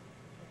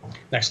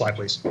 Next slide,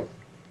 please.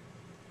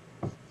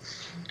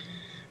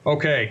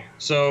 Okay,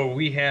 so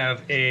we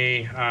have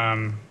a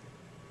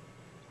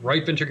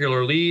right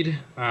ventricular lead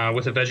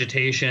with a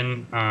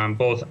vegetation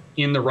both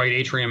in the right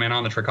atrium and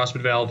on the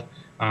tricuspid valve.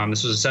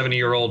 This is a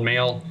 70-year-old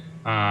male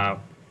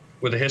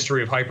with a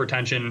history of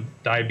hypertension,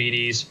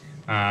 diabetes,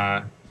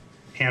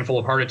 handful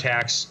of heart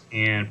attacks,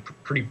 and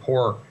pretty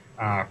poor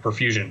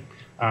perfusion.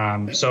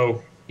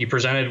 So he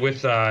presented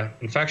with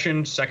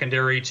infection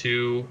secondary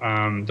to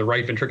the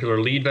right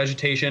ventricular lead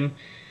vegetation.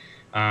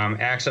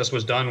 Access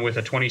was done with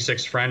a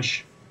 26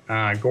 French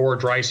Gore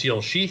dry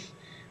seal sheath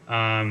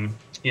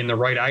in the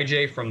right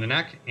IJ from the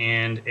neck,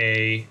 and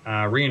a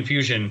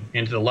reinfusion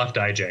into the left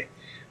IJ.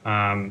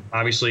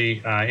 Obviously,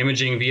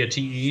 imaging via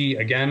TEE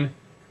again,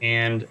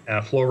 and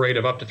a flow rate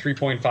of up to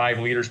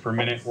 3.5 liters per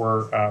minute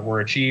were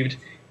achieved,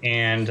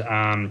 and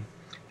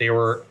they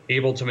were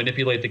able to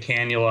manipulate the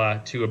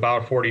cannula to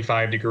about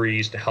 45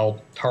 degrees to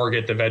help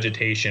target the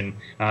vegetation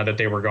that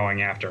they were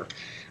going after.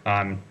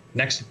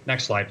 Next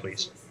slide,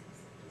 please.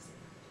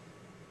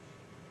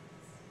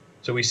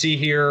 So we see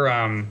here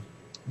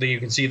you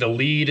can see the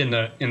lead in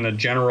the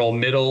general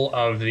middle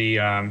of the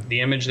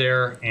image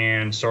there,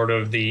 and sort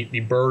of the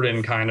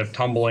burden kind of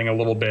tumbling a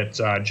little bit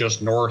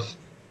just north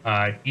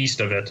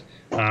east of it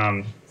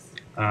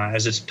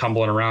as it's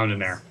tumbling around in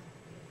there.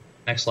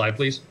 Next slide,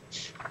 please.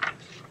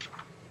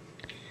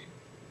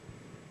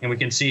 And we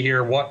can see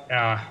here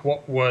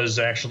what was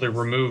actually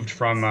removed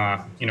from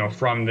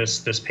from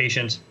this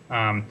patient.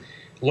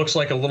 Looks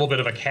like a little bit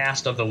of a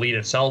cast of the lead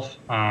itself.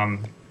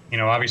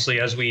 Obviously,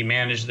 as we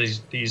manage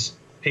these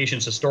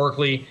patients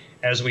historically,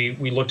 as we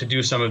look to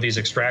do some of these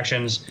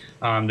extractions,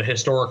 the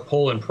historic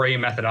pull and pray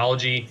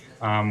methodology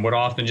would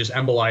often just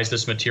embolize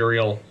this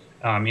material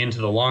into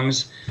the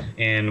lungs.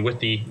 And with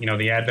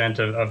the advent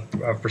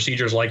of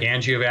procedures like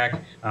Angiovac,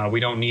 we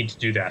don't need to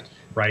do that,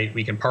 right?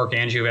 We can park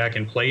Angiovac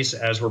in place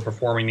as we're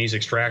performing these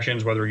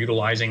extractions, whether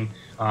utilizing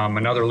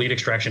another lead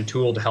extraction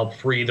tool to help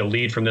free the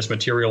lead from this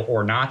material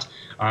or not.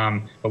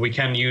 But we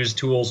can use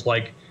tools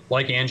like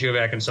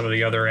Angiovac and some of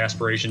the other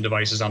aspiration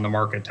devices on the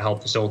market to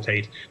help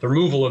facilitate the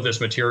removal of this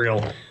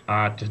material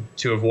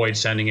to avoid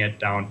sending it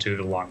down to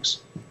the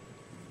lungs.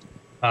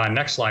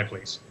 Next slide,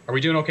 please. Are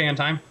we doing okay on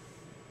time?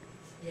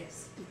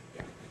 Yes.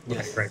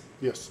 Okay, great.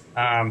 Yes.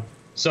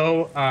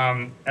 So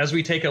as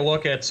we take a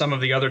look at some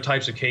of the other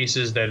types of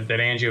cases that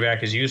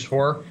Angiovac is used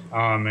for,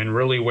 and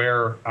really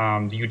where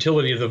the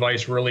utility of the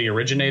device really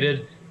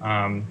originated,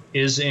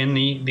 is in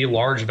the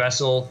large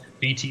vessel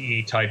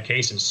VTE type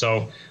cases.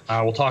 So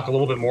we'll talk a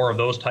little bit more of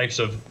those types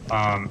of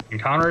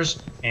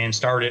encounters and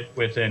start it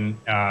with an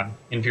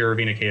inferior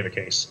vena cava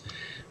case.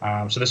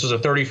 So this was a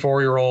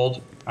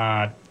 34-year-old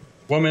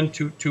woman,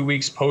 two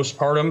weeks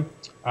postpartum.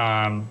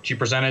 She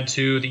presented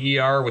to the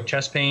ER with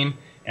chest pain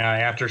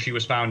after she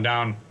was found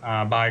down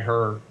by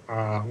her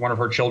one of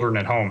her children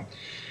at home.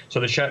 So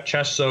the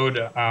chest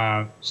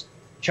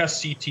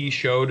CT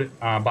showed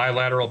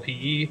bilateral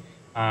PE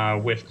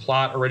with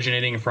clot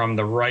originating from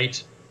the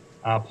right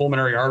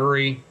pulmonary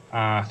artery,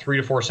 3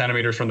 to 4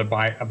 centimeters from the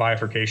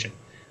bifurcation.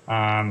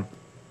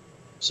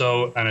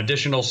 So an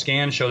additional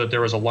scan showed that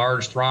there was a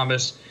large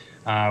thrombus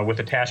with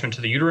attachment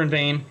to the uterine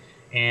vein,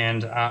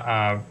 and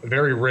a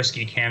very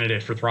risky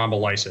candidate for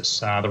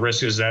thrombolysis. The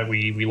risk is that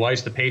we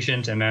lyse the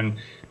patient, and then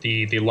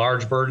the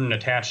large burden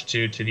attached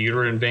to the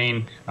uterine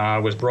vein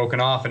was broken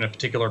off in a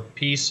particular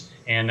piece,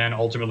 and then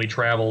ultimately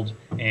traveled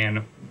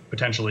and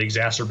potentially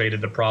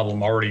exacerbated the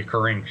problem already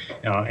occurring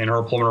in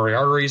her pulmonary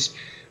arteries.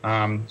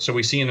 So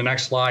we see in the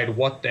next slide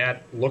what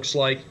that looks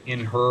like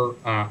in her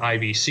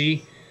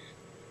IVC.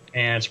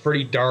 And it's a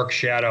pretty dark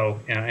shadow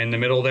in the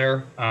middle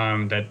there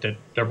that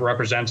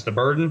represents the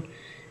burden.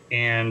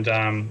 And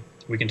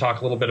we can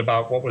talk a little bit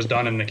about what was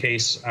done in the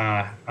case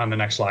on the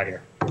next slide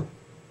here.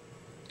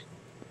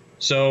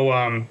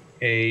 So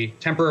a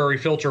temporary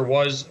filter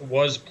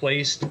was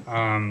placed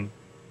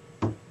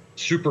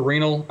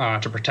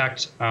suprarenal to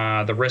protect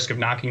the risk of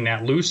knocking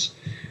that loose.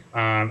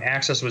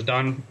 Access was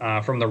done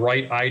from the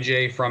right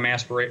IJ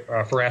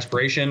for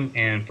aspiration,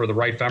 and for the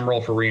right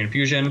femoral for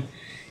reinfusion,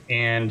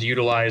 and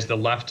utilized the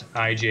left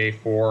IJ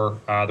for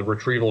the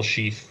retrieval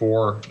sheath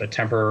for the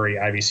temporary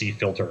IVC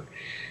filter.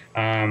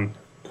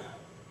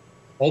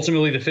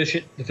 Ultimately, the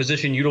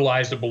physician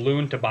utilized a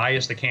balloon to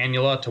bias the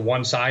cannula to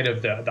one side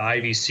of the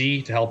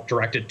IVC to help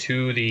direct it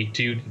to the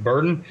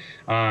burden.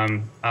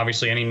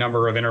 Obviously, any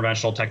number of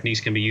interventional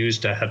techniques can be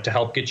used to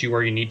help get you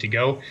where you need to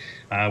go.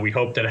 We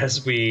hope that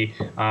as we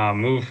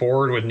move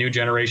forward with new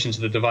generations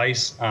of the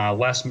device,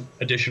 less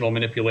additional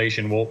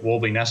manipulation will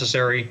be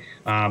necessary.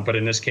 But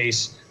in this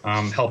case,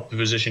 help the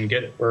physician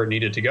get where it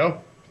needed to go.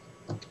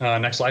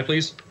 Next slide,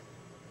 please.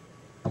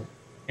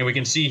 And we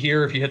can see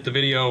here, if you hit the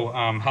video,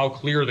 how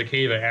clear the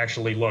cava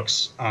actually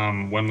looks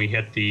when we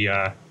hit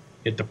the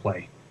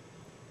play.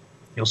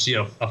 You'll see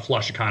a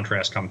flush of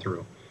contrast come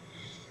through.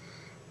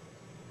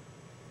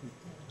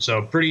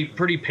 So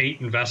pretty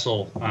patent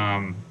vessel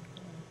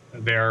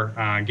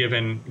there,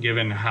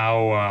 given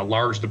how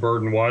large the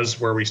burden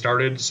was where we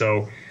started.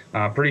 So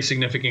pretty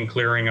significant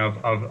clearing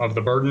of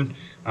the burden.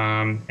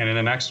 And in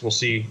the next, we'll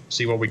see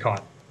what we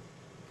caught.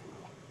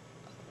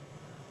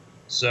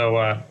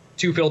 So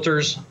 2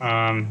 filters,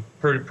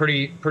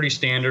 pretty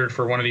standard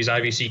for one of these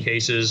IVC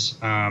cases.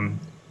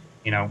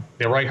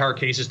 The right heart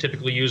cases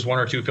typically use 1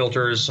 or 2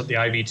 filters. The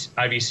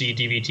IVC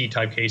DVT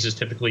type cases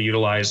typically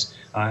utilize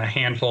a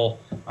handful.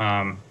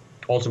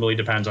 Ultimately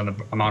depends on the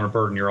amount of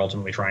burden you're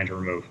ultimately trying to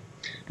remove.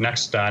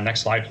 Next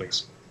slide,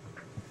 please.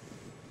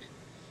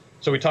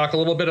 So we talked a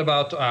little bit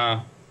about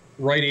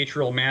right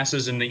atrial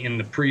masses in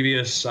the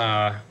previous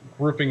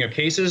grouping of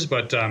cases,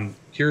 but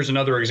here's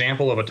another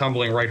example of a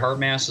tumbling right heart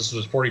mass. This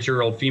was a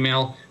 42-year-old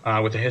female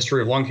with a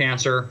history of lung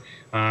cancer.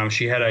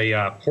 She had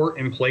a port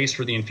in place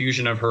for the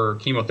infusion of her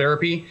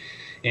chemotherapy,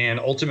 and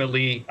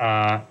ultimately,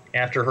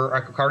 after her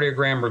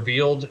echocardiogram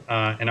revealed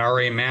an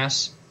RA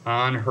mass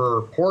on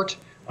her port,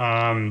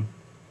 a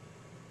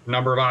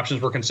number of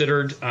options were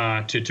considered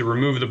to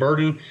remove the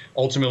burden.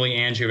 Ultimately,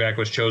 Angiovac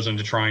was chosen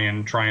to try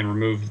and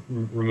remove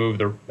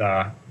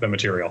the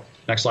material.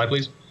 Next slide,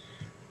 please.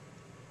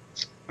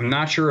 I'm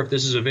not sure if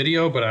this is a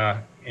video,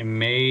 but it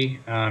may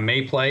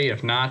play.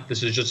 If not,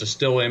 this is just a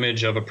still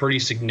image of a pretty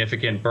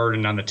significant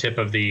burden on the tip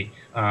of the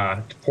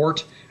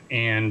port,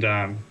 and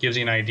gives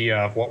you an idea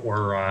of what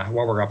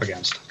we're up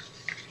against,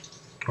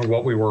 or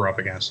what we were up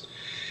against.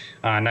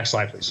 Next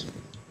slide, please.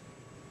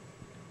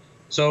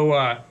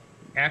 So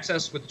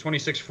access with the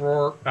 26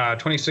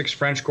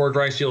 French core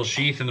dry seal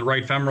sheath in the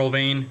right femoral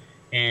vein,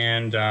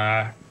 and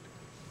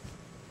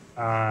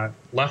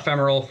left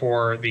femoral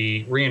for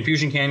the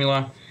reinfusion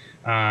cannula.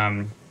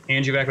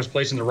 Angiovac was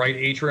placed in the right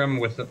atrium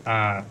with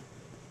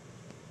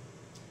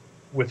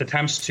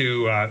attempts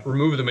to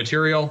remove the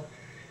material.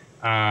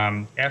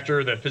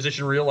 After the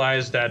physician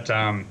realized that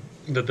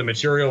the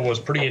material was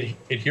pretty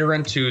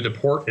adherent to the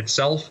port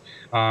itself,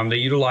 they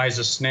utilized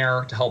a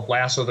snare to help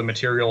lasso the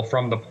material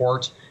from the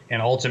port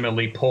and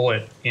ultimately pull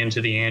it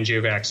into the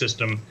Angiovac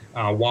system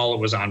while it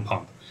was on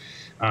pump.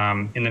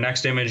 In the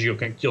next image,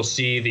 you'll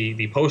see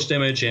the post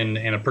image and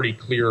a pretty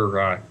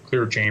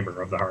clear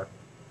chamber of the heart.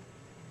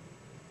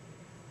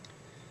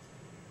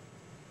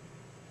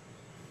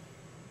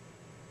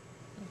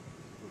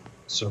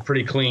 So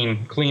pretty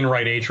clean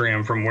right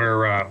atrium from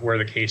where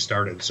the case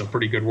started. So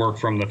pretty good work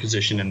from the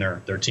physician and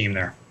their team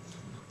there.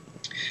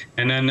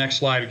 And then next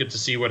slide, we get to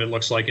see what it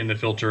looks like in the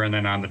filter and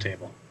then on the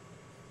table.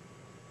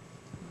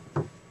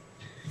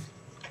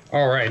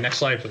 All right, next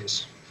slide,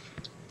 please.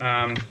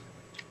 All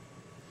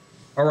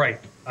right,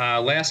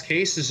 last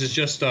case. This is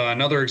just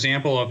another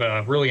example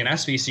of really an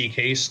SVC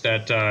case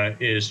that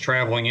is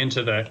traveling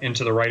into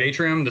the right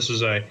atrium. This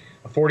was a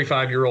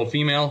 45-year-old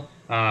female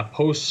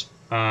post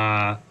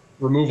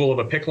removal of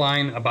a PICC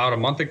line about a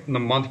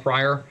month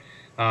prior.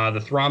 The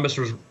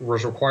thrombus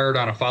was required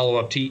on a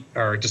follow-up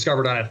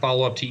discovered on a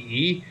follow-up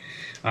TE.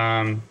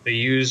 They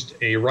used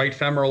a right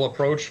femoral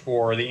approach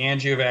for the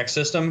Angiovac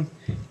system,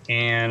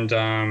 and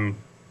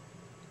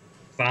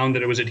found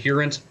that it was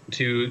adherent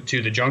to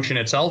the junction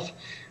itself,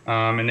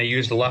 and they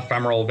used the left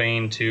femoral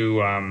vein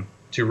to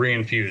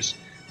reinfuse.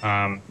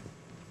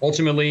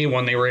 Ultimately,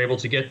 when they were able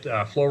to get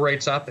flow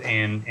rates up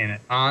and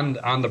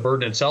on the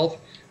burden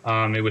itself,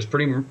 it was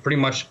pretty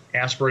much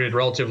aspirated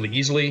relatively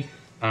easily,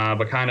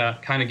 but kind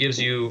of gives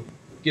you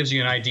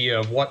an idea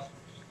of what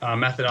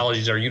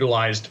methodologies are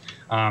utilized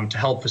to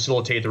help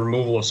facilitate the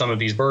removal of some of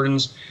these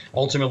burdens.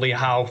 Ultimately,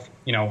 how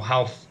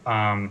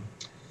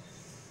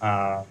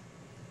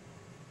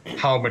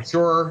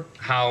mature,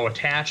 how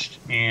attached,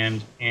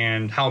 and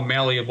how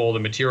malleable the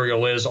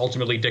material is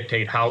ultimately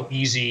dictate how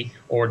easy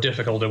or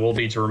difficult it will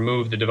be to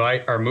remove the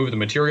device or remove the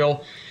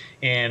material,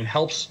 and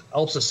helps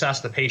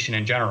assess the patient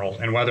in general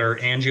and whether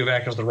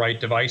Angiovac is the right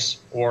device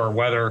or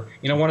whether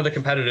one of the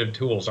competitive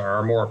tools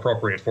are more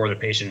appropriate for the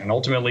patient. And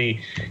ultimately,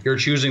 you're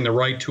choosing the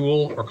right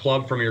tool or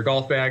club from your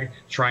golf bag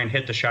to try and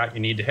hit the shot you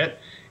need to hit.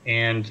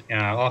 And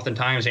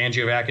oftentimes,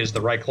 Angiovac is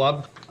the right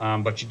club,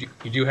 but you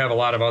do have a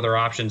lot of other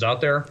options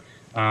out there.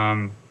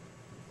 If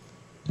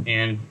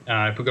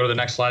we go to the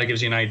next slide, it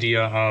gives you an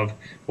idea of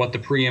what the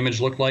pre-image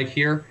looked like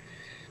here.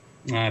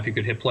 If you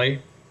could hit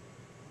play.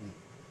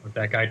 With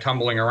that guy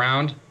tumbling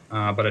around,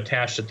 but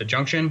attached at the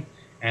junction.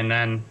 And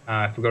then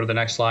if we go to the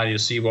next slide, you'll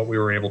see what we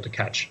were able to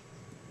catch.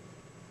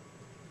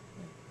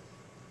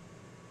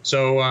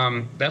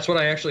 So that's what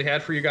I actually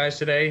had for you guys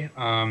today.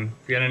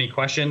 If you had any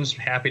questions,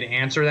 happy to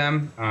answer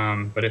them.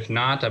 But if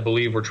not, I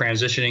believe we're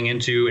transitioning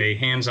into a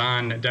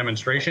hands-on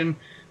demonstration.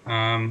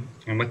 And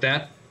with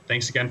that,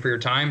 thanks again for your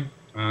time.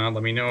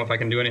 Let me know if I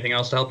can do anything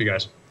else to help you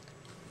guys.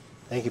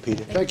 Thank you,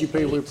 Peter. Thank you,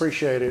 Pete. We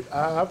appreciate it.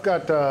 I've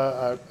got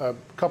a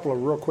couple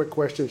of real quick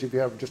questions if you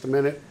have just a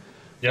minute.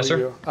 Yes,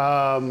 sir.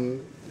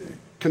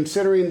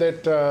 Considering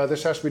that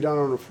this has to be done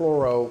on a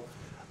fluoro,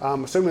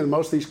 I'm assuming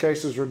most of these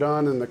cases are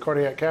done in the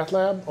cardiac cath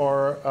lab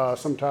or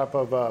some type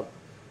of a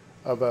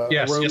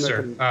yes, room. Yes,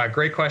 sir.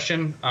 Great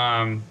question.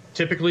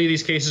 Typically,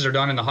 these cases are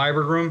done in the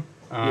hybrid room.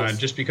 Yes.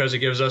 Just because it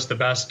gives us the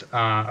best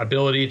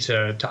ability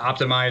to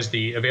optimize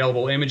the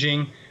available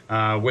imaging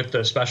with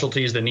the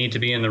specialties that need to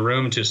be in the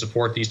room to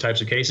support these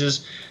types of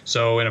cases.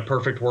 So in a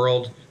perfect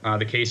world,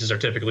 the cases are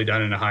typically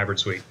done in a hybrid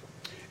suite.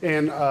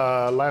 And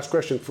last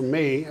question from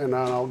me, and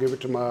I'll give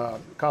it to my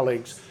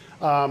colleagues.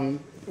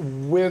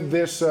 With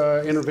this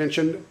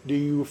intervention,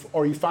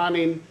 are you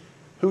finding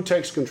who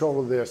takes control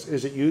of this?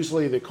 Is it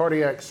usually the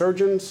cardiac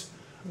surgeons,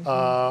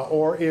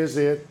 or is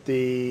it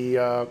the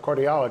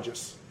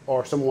cardiologists,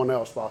 or someone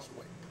else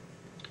possibly?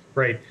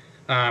 Great.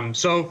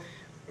 So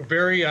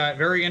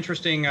very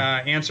interesting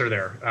answer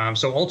there.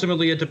 So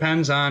ultimately, it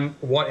depends on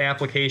what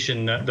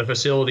application the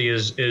facility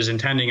is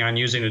intending on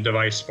using the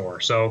device for.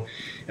 So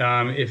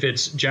if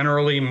it's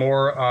generally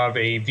more of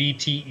a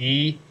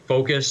VTE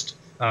focused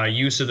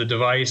use of the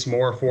device,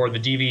 more for the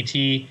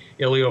DVT,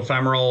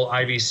 iliofemoral,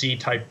 IVC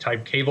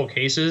type cable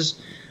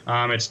cases,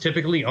 it's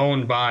typically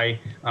owned by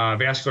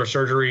vascular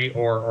surgery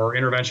or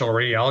interventional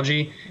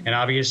radiology, and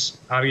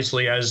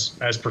obviously as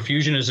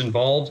perfusion is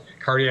involved,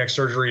 cardiac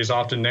surgery is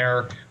often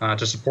there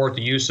to support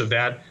the use of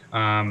that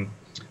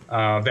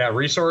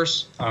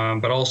resource,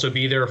 but also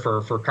be there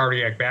for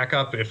cardiac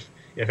backup if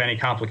any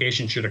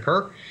complication should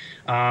occur.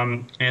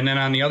 And then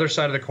on the other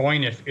side of the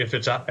coin, if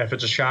it's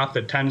a shop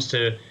that tends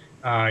to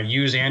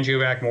use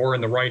Angiovac more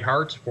in the right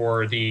heart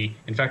for the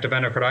infective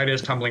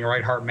endocarditis, tumbling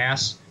right heart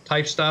mass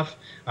type stuff,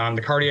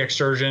 the cardiac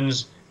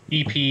surgeons,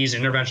 EPs,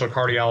 interventional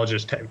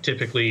cardiologists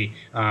typically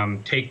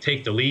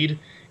take the lead.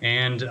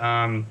 And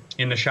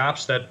in the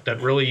shops that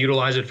really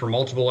utilize it for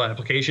multiple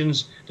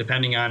applications,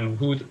 depending on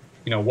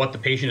what the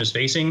patient is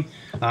facing,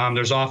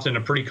 there's often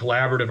a pretty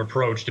collaborative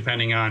approach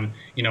depending on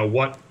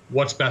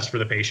what's best for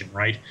the patient,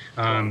 right?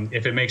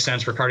 If it makes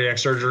sense for cardiac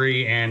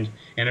surgery and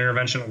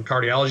interventional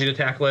cardiology to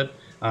tackle it,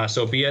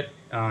 so be it.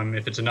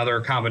 If it's another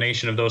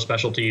combination of those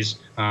specialties,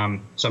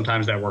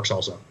 sometimes that works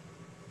also.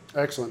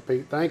 Excellent,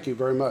 Pete. Thank you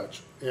very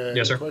much.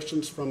 Yes, sir. Any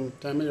questions from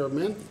Tammy or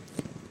Min?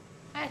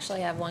 I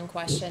actually have one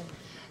question.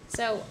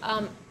 So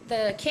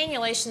the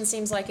cannulation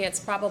seems like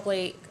it's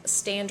probably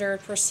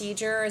standard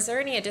procedure. Is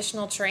there any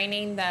additional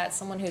training that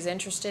someone who's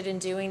interested in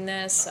doing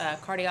this, a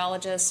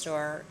cardiologist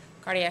or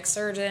cardiac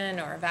surgeon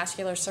or a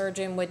vascular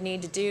surgeon would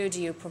need to do?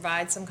 Do you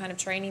provide some kind of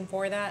training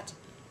for that?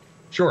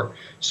 Sure.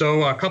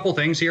 So a couple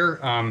things here.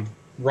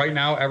 Right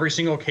now, every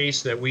single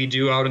case that we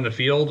do out in the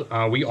field,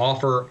 we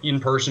offer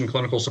in-person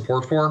clinical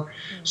support for.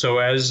 So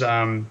as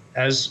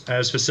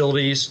as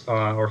facilities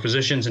or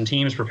physicians and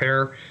teams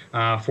prepare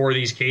for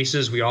these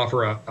cases, we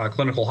offer a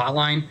clinical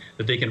hotline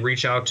that they can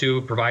reach out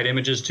to, provide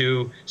images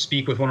to,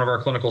 speak with one of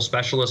our clinical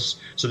specialists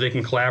so they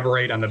can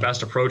collaborate on the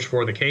best approach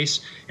for the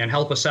case and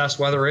help assess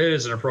whether it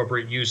is an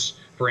appropriate use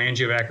for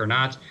Angiovac or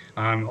not.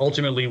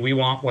 Ultimately, we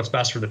want what's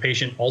best for the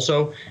patient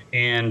also,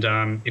 and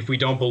if we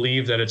don't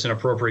believe that it's an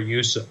appropriate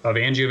use of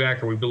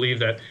Angiovac, or we believe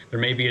that there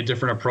may be a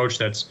different approach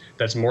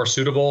that's more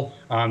suitable,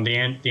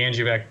 the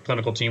Angiovac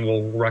clinical team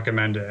will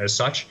recommend as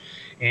such.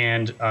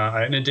 And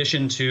in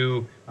addition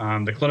to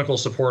the clinical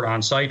support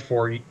on site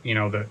for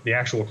the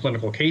actual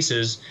clinical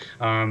cases,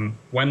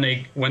 when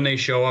they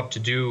show up to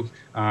do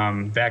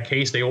that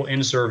case, they will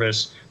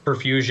in-service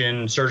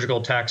perfusion,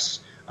 surgical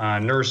techs,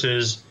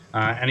 nurses,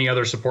 any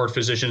other support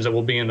physicians that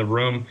will be in the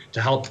room to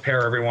help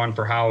prepare everyone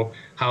for how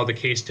the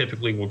case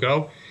typically will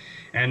go.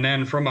 And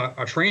then from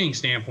a training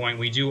standpoint,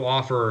 we do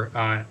offer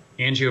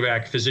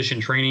Angiovac physician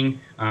training.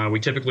 We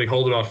typically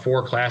hold about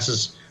 4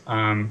 classes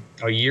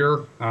a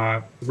year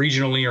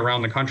regionally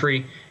around the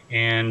country.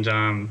 And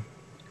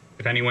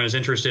if anyone is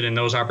interested in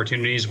those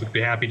opportunities, we'd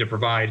be happy to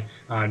provide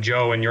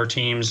Joe and your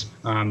teams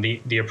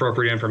the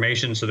appropriate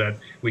information so that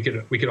we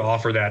could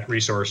offer that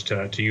resource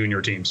to you and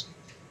your teams.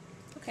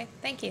 Okay,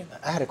 thank you.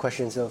 I had a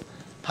question. So,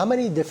 how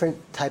many different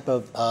type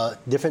of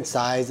different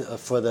size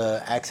for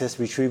the access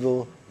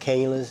retrieval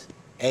cannulas,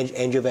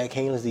 Angiovac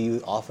cannulas, do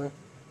you offer?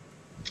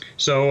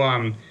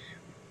 So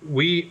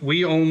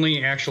we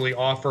only actually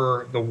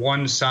offer the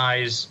one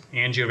size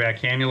Angiovac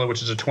cannula,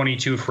 which is a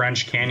 22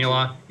 French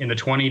cannula in the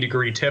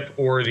 20-degree tip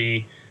or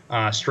the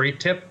straight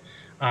tip.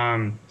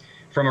 From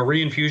a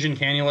reinfusion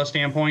cannula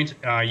standpoint,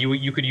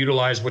 you could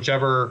utilize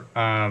whichever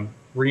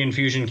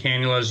reinfusion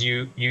cannulas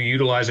you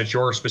utilize at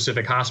your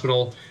specific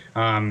hospital.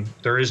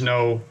 There is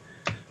no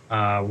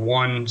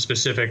one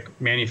specific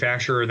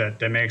manufacturer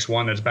that makes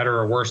one that's better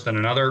or worse than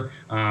another.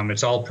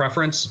 It's all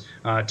preference.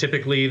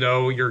 Typically,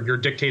 though, you're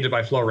dictated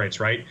by flow rates,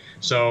 right?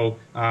 So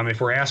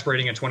if we're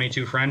aspirating at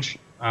 22 French,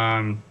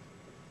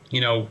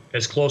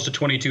 as close to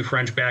 22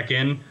 French back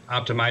in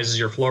optimizes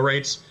your flow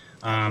rates.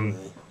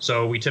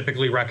 So we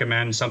typically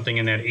recommend something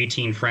in that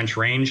 18 French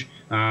range,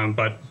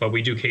 but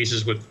we do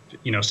cases with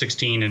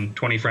 16 and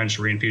 20 French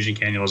reinfusion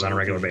cannulas on a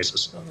regular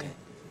basis. Okay.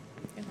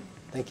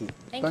 Thank you.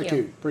 Thank you.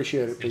 you.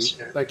 Appreciate it,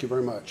 Pete. Thank you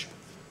very much.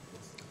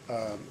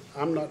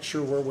 I'm not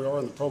sure where we are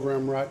in the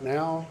program right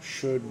now.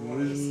 Should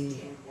we?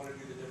 Want to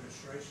do the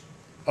demonstration?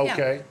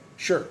 Okay,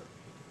 sure.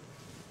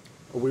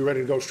 Are we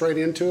ready to go straight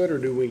into it, or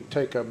do we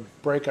take a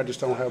break? I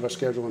just don't have a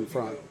schedule in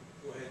front.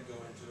 Go ahead and go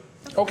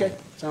into it. Okay,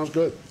 sounds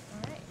good.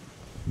 All right.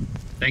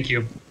 Thank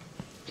you.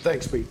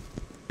 Thanks, Pete.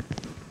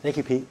 Thank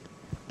you, Pete.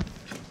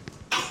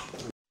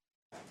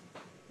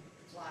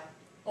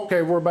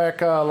 Okay, we're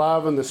back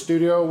live in the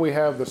studio. We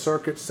have the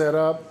circuit set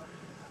up.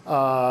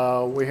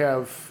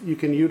 You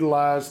can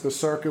utilize the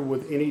circuit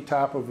with any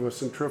type of a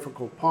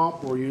centrifugal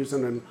pump. We're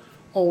using an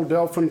old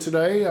Delphin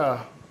today,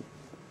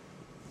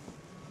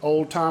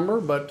 old timer,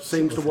 but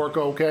seems to work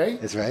okay.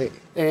 That's right.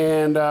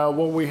 And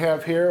what we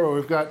have here,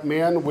 we've got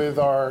men with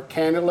our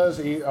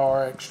cannulas,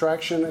 our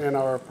extraction and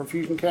our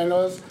perfusion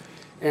cannulas.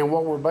 And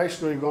what we're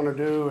basically going to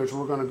do is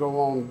we're going to go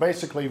on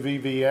basically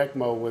VV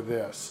ECMO with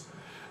this.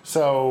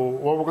 So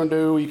what we're going to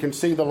do, you can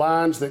see the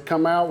lines that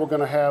come out. We're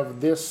going to have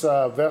this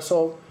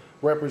vessel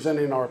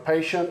representing our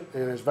patient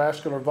and his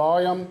vascular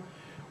volume.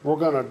 We're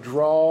going to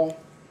draw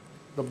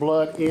the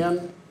blood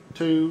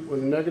with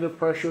negative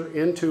pressure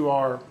into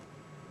our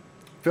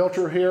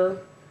filter here.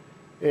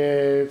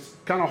 It's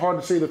kind of hard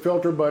to see the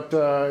filter, but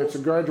it's a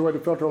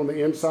graduated filter on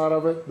the inside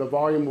of it. The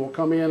volume will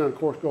come in and, of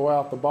course, go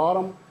out the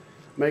bottom,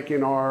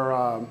 making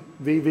our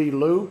VV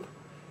loop.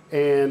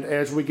 And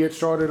as we get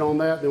started on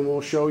that, then we'll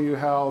show you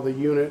how the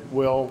unit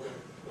will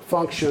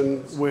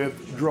function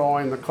with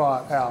drawing the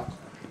clot out.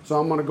 So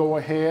I'm going to go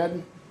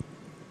ahead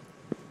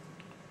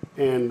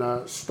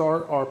and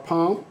start our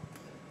pump.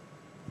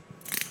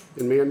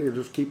 And man, you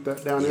just keep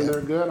that down in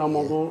there good. I'm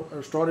going to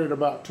go start at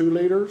about 2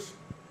 liters.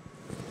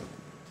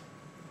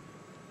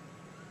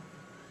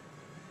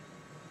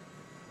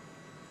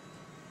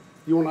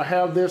 You want to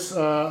have this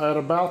at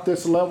about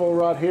this level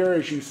right here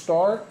as you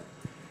start.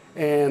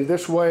 And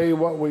this way,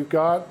 what we've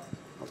got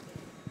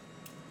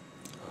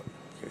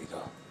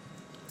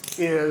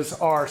is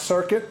our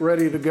circuit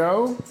ready to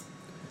go.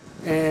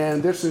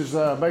 And this is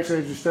basically,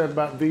 as you said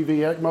about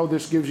VV ECMO,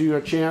 this gives you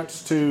a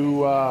chance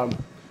to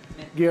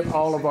get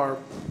all of our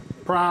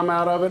prime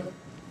out of it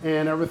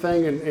and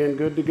everything and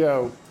good to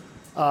go.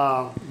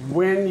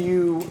 When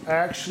you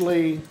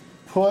actually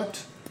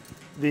put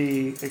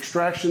the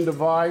extraction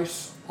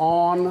device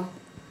on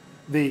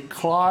the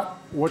clot,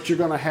 what you're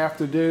going to have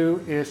to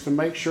do is to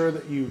make sure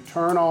that you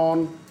turn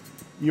on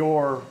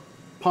your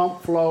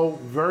pump flow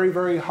very,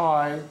 very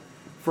high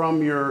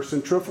from your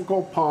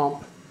centrifugal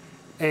pump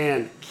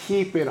and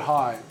keep it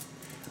high.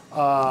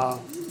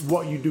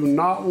 What you do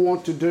not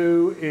want to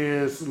do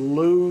is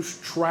lose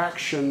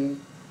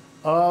traction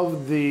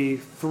of the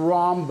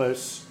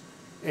thrombus,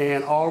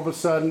 and all of a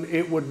sudden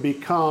it would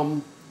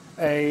become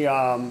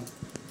a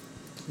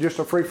just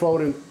a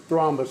free-floating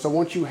thrombus. So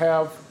once you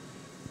have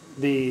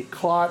the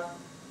clot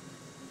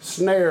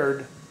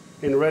snared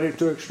and ready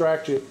to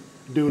extract it,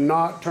 do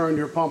not turn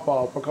your pump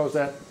off, because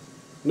that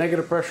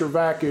negative pressure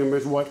vacuum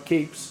is what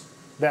keeps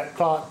that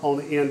clot on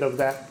the end of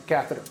that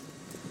catheter.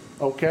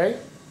 Okay?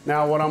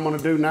 Now what I'm going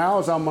to do now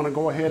is I'm going to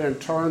go ahead and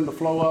turn the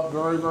flow up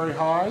very, very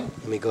high.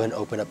 Let me go ahead and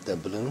open up the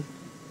balloon.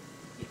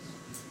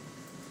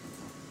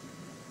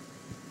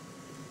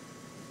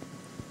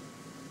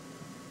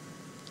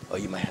 Oh,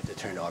 you might have to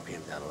turn the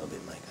RPM down a little bit,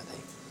 Mike, I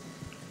think.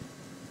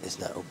 It's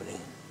not opening.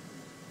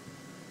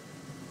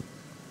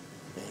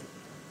 Man.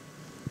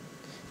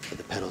 But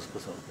the pedal's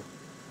supposed to open.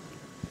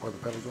 Are the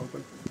pedals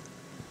open?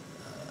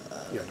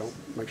 Yeah, don't,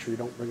 make sure you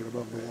don't bring it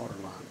above the water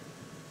line.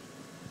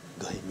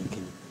 Go ahead,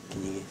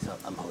 can you, so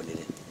I'm holding it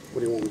in.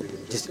 What do you want me to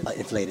do? Just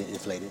inflate it, and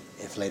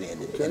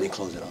then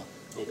close it off.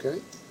 Okay. There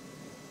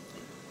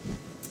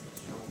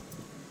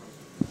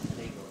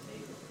you go, there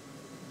you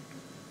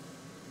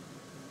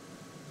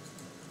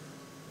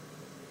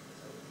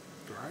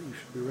go. All right, you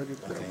should be ready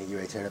to go. Okay, you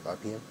ready to turn up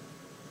RPM?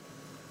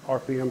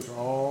 RPMs are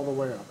all the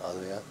way up. All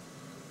the way up?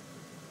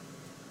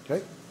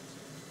 Okay?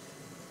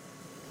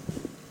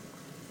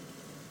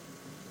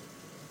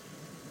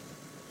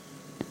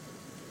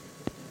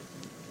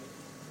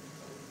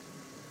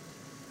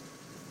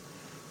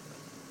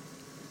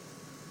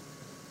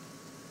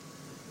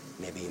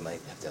 Maybe you might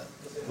have to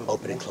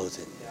open and close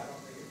it.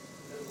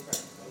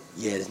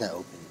 Yeah, it's not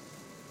open.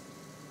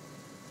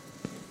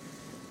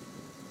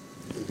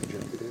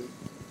 Inject it in.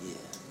 Yeah.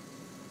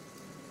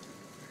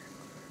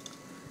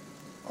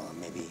 Or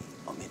maybe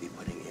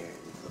putting air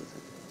and close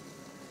it.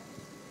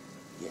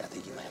 Yeah, I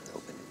think you might have to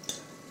open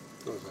it.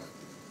 What was that?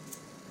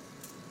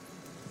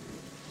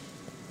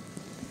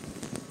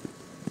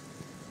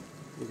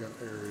 We got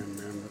air in,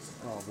 man. That's the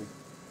problem.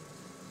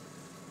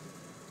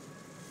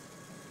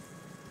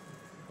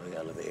 Oh, we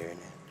got a little bit of air in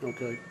there.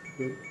 Okay,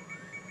 good.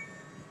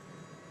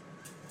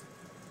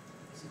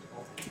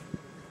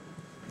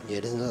 Yeah,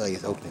 it doesn't look like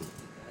it's open.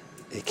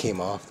 It came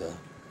off though.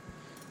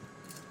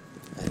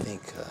 I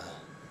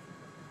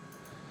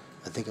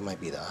think it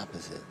might be the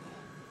opposite.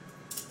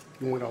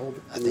 You want to hold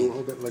it? I You think.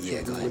 want to hold it? Let Yeah,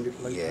 you go ahead.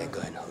 manipulate Yeah, that? go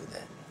ahead and hold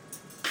that.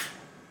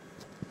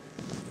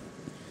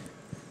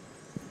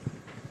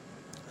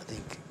 I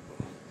think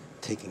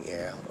taking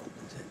air out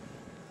opens it.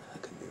 I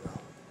could be wrong.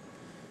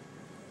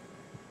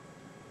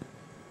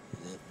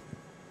 Is it?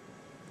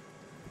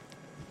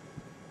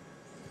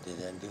 Did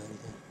that do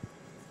anything?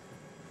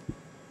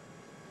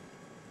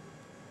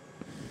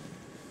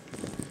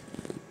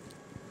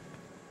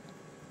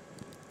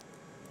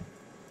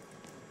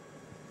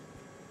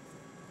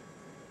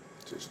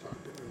 Just not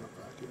getting enough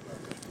vacuum back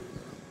up through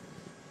there.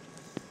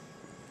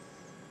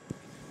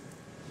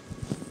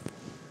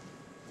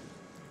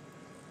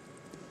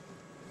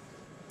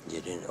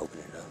 You didn't open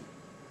it up.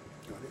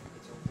 Got it?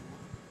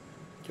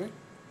 Okay.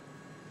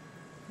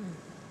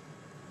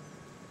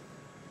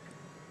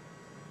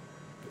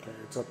 Okay,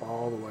 it's up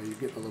all the way. You're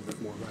getting a little bit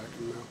more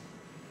vacuum now.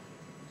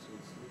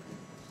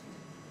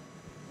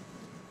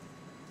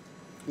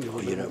 Oh,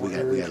 you know, we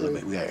got a little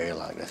bit. We got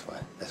airlock. That's why.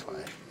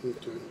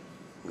 Okay.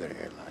 We got an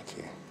airlock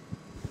here.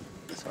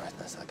 That's why it's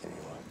not sucking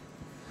anymore.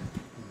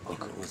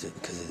 Okay, was it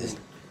because of this?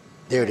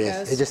 There it There it is.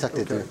 goes. It just sucked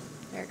it Okay. through.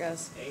 There it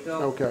goes. There you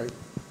go. Okay, There you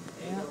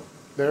Yeah. go.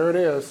 there it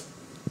is.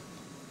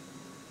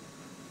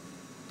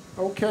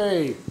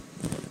 Okay.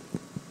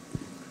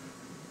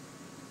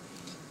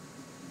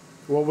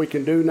 What we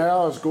can do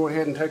now is go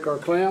ahead and take our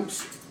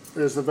clamps,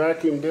 as the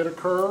vacuum did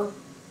occur,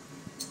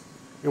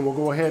 and we'll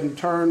go ahead and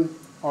turn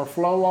our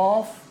flow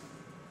off,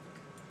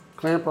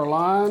 clamp our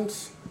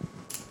lines.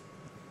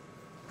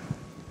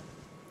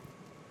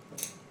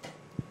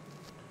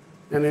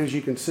 And as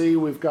you can see,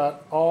 we've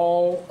got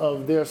all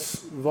of this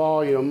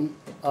volume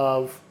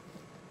of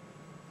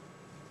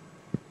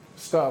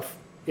stuff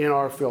in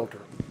our filter.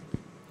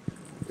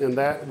 And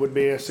that would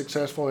be a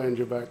successful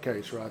Angiovac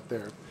case right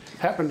there.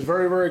 Happens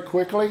very, very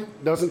quickly.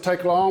 Doesn't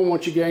take long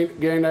once you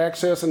gain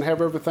access and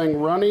have everything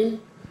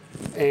running.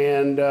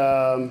 And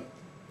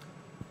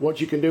what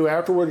you can do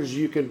afterward is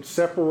you can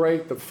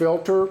separate the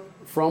filter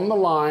from the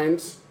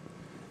lines,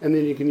 and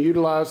then you can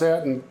utilize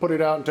that and put it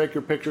out and take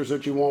your pictures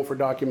that you want for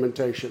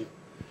documentation.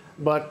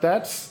 But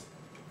that's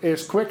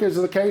as quick as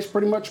the case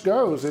pretty much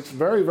goes. It's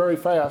very, very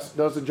fast.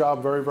 Does the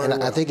job very, very And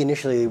well. I think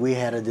initially we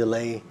had a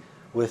delay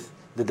with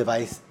the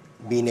device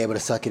being able to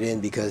suck it in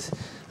because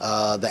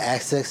the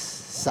access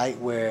site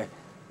where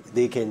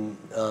they can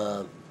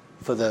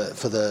for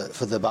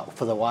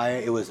the wire,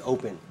 it was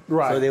open.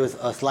 Right. So there was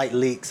a slight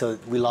leak, so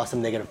we lost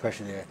some negative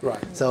pressure there.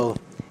 Right. So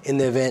in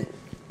the event,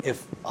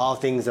 if all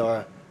things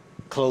are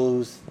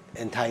closed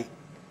and tight,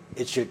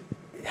 it should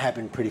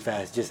happen pretty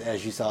fast, just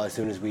as you saw as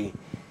soon as we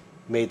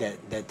made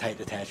that tight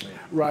attachment.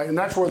 Right, and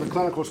that's where the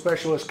clinical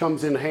specialist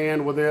comes in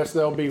hand with this.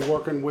 They'll be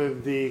working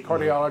with the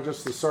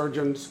cardiologists, the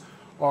surgeons,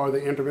 or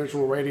the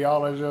interventional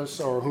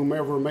radiologists, or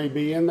whomever may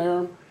be in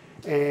there.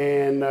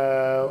 And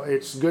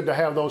it's good to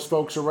have those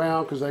folks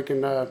around because they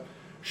can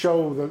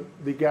show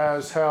the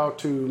guys how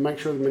to make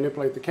sure they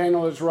manipulate the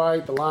cannulas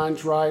right, the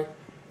lines right,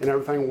 and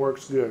everything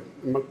works good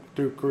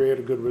to create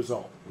a good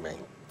result. Right.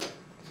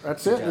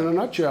 That's it in a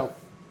nutshell.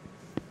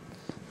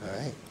 All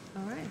right.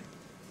 All right.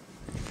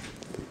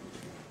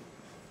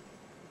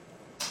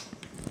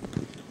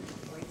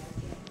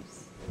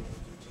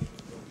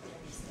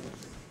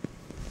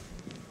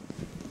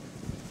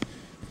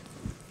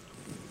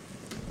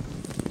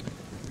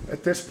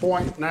 At this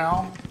point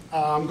now,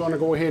 I'm going to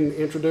go ahead and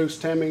introduce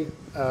Tammy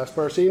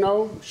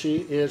Sparacino.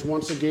 She is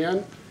once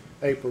again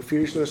a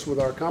perfusionist with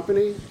our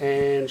company,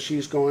 and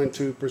she's going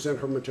to present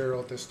her material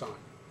at this time.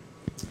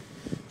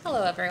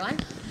 Hello, everyone.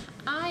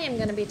 I am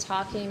going to be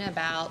talking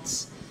about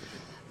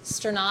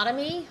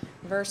sternotomy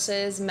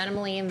versus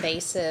minimally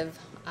invasive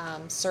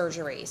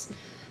surgeries.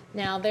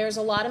 Now, there's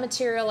a lot of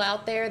material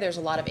out there. There's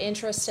a lot of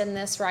interest in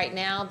this right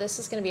now. This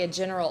is going to be a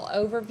general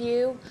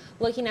overview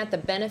looking at the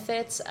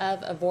benefits of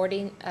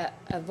avoiding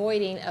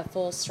a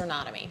full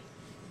sternotomy.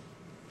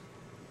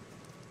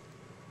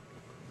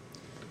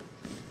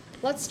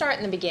 Let's start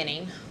in the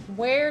beginning.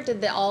 Where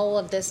did all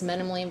of this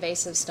minimally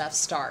invasive stuff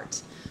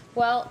start?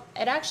 Well,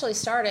 it actually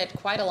started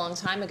quite a long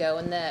time ago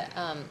in the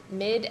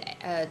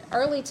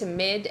early to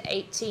mid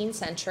 18th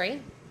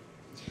century,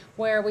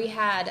 where we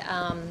had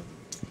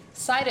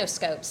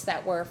cytoscopes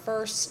that were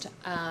first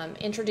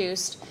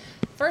introduced.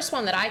 First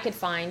one that I could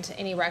find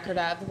any record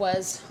of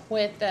was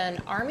with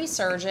an army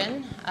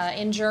surgeon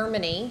in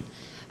Germany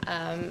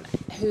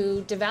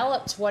who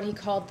developed what he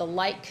called the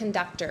light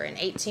conductor in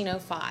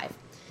 1805.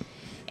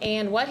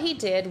 And what he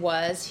did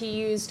was he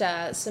used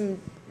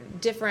some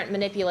different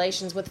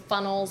manipulations with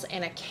funnels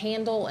and a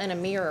candle and a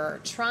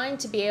mirror, trying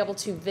to be able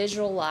to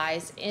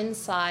visualize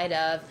inside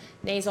of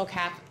nasal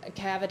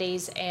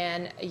cavities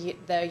and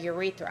the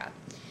urethra.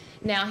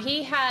 Now,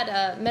 he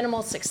had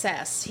minimal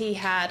success. He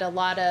had a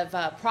lot of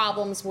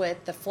problems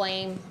with the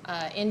flame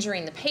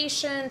injuring the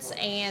patients,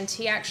 and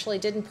he actually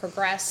didn't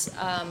progress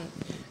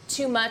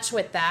too much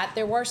with that.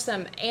 There were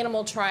some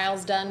animal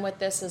trials done with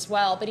this as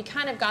well, but he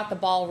kind of got the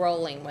ball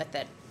rolling with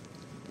it.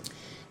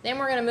 Then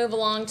we're going to move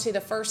along to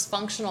the first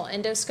functional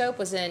endoscope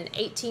was in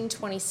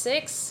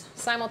 1826.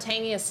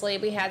 Simultaneously,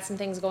 we had some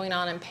things going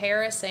on in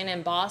Paris and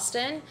in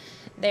Boston.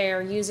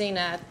 They're using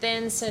a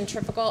thin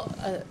cylindrical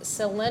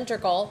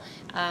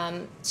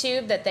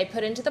tube that they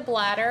put into the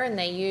bladder, and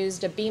they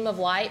used a beam of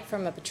light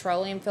from a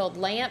petroleum-filled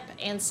lamp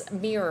and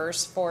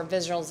mirrors for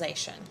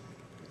visualization.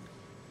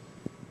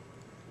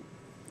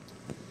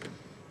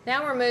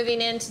 Now we're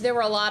moving into, there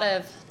were a lot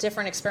of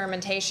different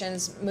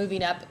experimentations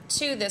moving up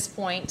to this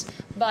point,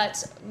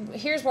 but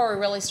here's where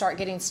we really start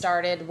getting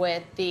started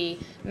with the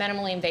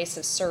minimally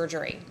invasive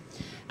surgery.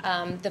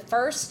 The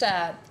first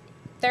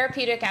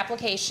therapeutic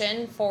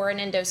application for an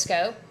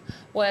endoscope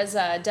was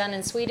done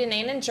in Sweden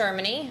and in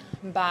Germany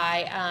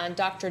by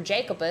Dr.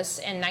 Jacobus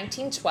in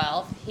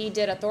 1912. He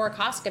did a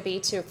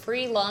thoracoscopy to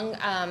free lung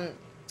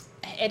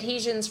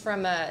adhesions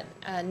from a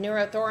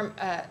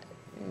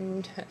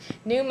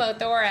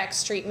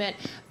pneumothorax treatment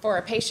for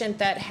a patient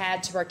that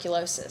had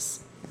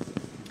tuberculosis.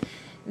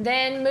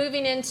 Then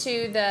moving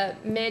into the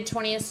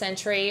mid-20th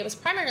century, it was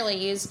primarily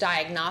used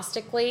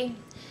diagnostically.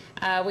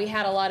 We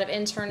had a lot of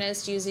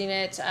internists using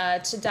it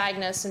to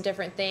diagnose some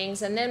different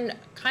things, and then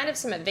kind of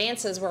some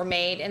advances were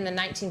made in the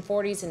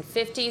 1940s and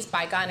 50s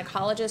by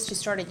gynecologists who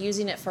started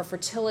using it for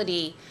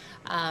fertility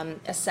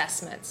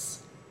assessments.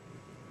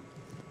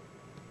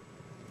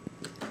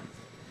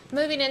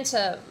 Moving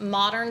into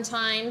modern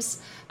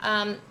times,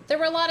 there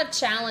were a lot of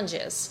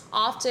challenges.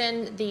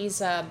 Often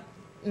these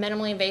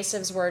minimally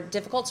invasives were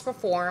difficult to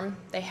perform.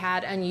 They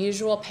had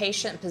unusual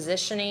patient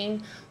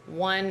positioning.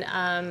 One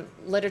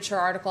literature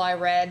article I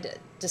read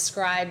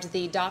described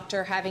the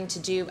doctor having to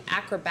do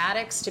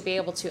acrobatics to be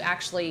able to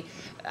actually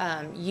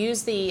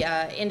use the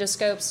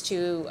endoscopes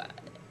to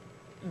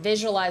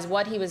visualize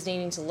what he was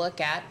needing to look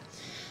at.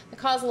 It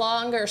caused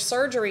longer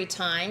surgery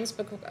times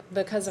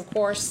because, of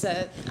course,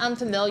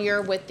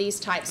 unfamiliar with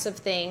these types of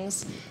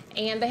things,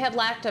 and they had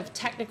lack of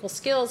technical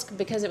skills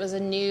because it was a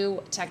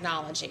new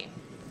technology.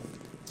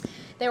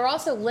 They were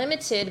also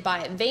limited by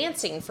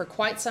advancing for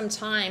quite some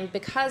time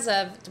because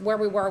of where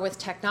we were with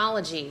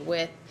technology,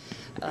 with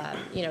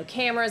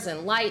cameras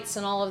and lights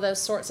and all of those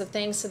sorts of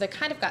things, so they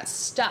kind of got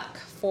stuck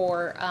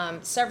for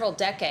several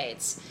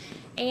decades.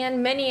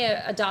 And many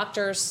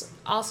doctors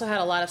also had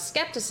a lot of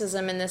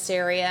skepticism in this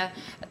area,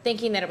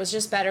 thinking that it was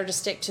just better to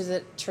stick to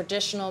the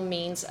traditional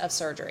means of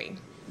surgery.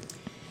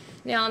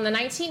 Now, in the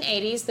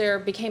 1980s, there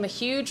became a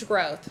huge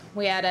growth.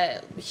 We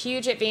had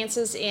huge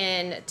advances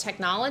in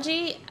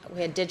technology.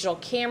 We had digital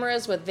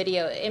cameras with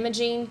video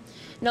imaging.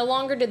 No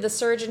longer did the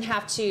surgeon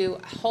have to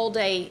hold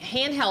a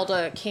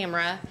handheld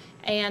camera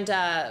and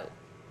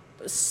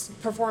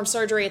perform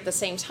surgery at the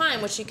same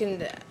time, which you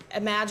can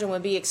imagine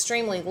would be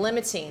extremely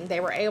limiting. They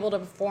were able to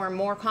perform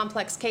more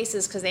complex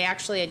cases because they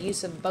actually had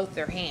use of both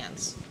their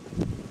hands.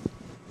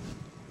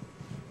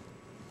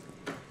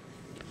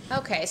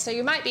 Okay, so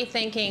you might be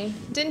thinking,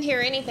 didn't hear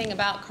anything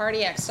about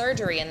cardiac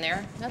surgery in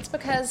there. That's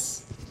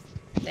because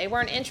they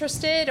weren't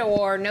interested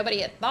or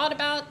nobody had thought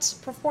about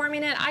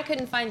performing it. I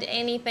couldn't find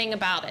anything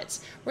about it.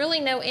 Really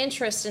no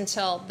interest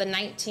until the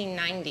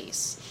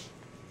 1990s.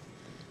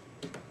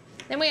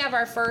 Then we have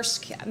our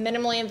first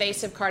minimally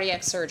invasive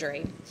cardiac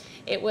surgery.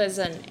 It was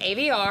an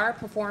AVR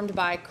performed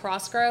by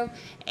Cosgrove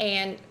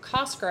and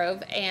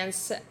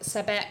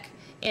Sebeck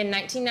in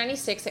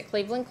 1996 at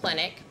Cleveland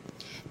Clinic.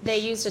 They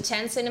used a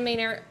 10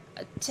 centimeter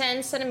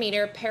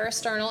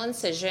parasternal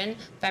incision,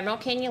 femoral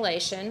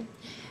cannulation.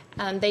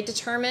 They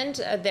determined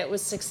that it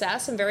was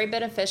success and very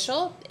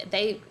beneficial.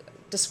 They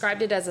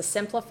described it as a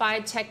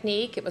simplified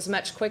technique. It was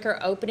much quicker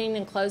opening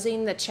and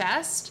closing the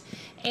chest,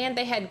 and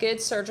they had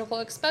good surgical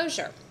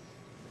exposure.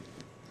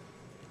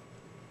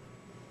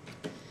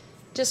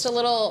 Just a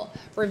little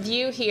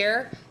review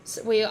here.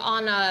 So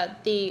on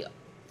the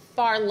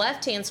far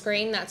left-hand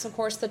screen, that's of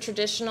course the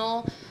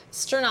traditional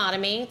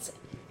sternotomy. It's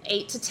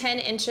 8 to 10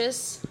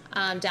 inches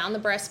down the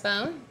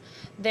breastbone.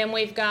 Then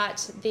we've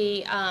got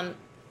the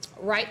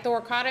right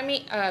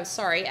thoracotomy,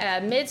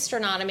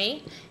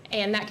 mid-sternotomy,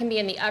 and that can be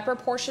in the upper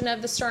portion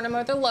of the sternum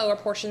or the lower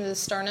portion of the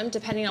sternum,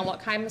 depending on what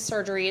kind of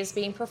surgery is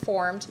being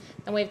performed.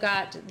 Then we've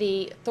got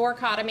the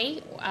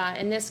thoracotomy.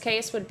 In this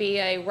case would be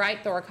a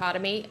right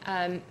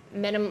thoracotomy,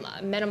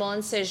 minimal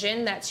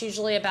incision. That's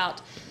usually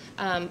about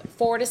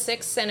 4 to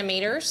 6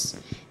 centimeters.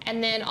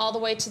 And then all the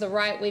way to the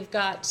right, we've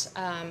got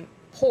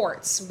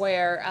ports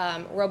where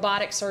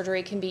robotic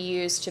surgery can be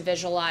used to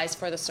visualize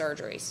for the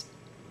surgeries.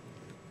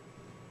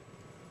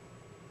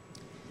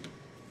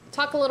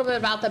 Talk a little bit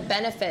about the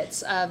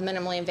benefits of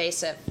minimally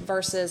invasive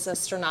versus a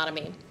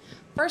sternotomy.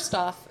 First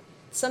off,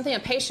 something a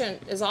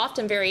patient is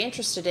often very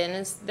interested in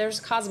is there's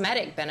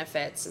cosmetic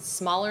benefits. It's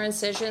smaller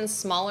incisions,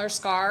 smaller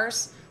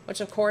scars,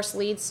 which of course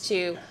leads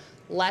to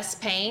less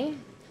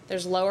pain.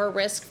 There's lower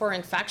risk for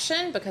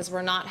infection because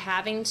we're not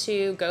having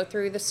to go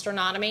through the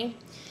sternotomy.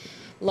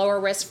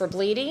 Lower risk for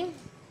bleeding.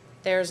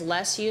 There's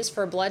less use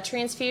for blood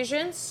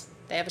transfusions.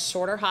 They have a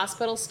shorter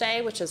hospital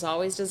stay, which is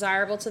always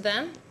desirable to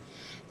them.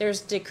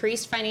 There's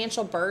decreased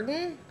financial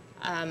burden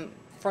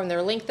from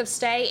their length of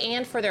stay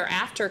and for their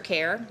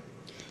aftercare.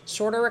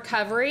 Shorter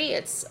recovery,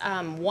 it's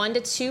 1 to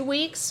 2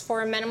 weeks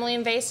for a minimally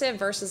invasive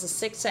versus a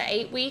 6 to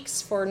 8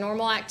 weeks for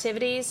normal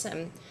activities.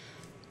 And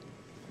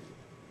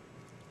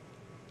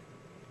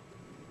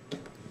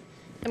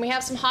we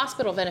have some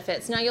hospital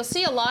benefits. Now you'll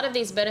see a lot of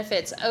these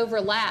benefits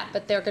overlap,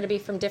 but they're going to be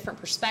from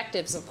different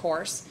perspectives, of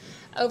course.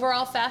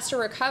 Overall faster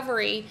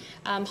recovery,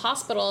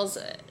 hospitals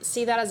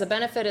see that as a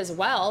benefit as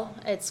well.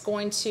 It's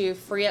going to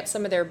free up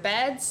some of their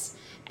beds,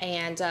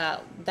 and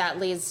that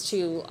leads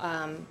to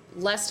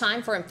less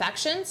time for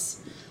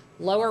infections,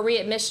 lower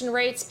readmission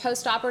rates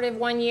post-operative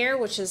 1 year,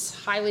 which is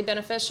highly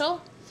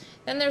beneficial.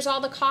 Then there's all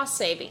the cost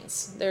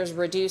savings. There's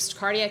reduced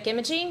cardiac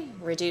imaging,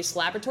 reduced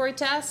laboratory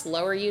tests,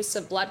 lower use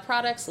of blood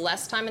products,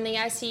 less time in the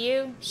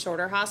ICU,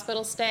 shorter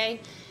hospital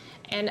stay,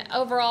 and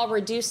overall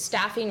reduced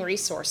staffing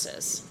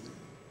resources.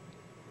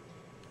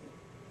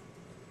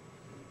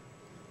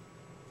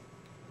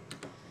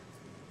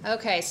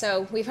 Okay,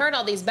 so we've heard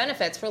all these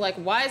benefits. We're like,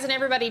 why isn't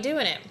everybody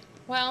doing it?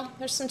 Well,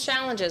 there's some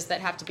challenges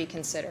that have to be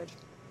considered.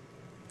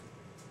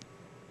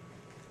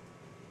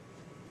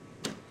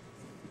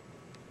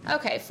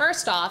 Okay,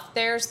 first off,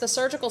 there's the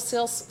surgical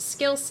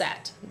skill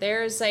set.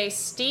 There's a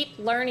steep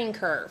learning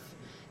curve.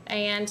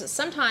 And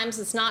sometimes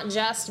it's not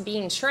just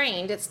being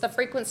trained, it's the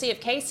frequency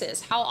of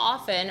cases. How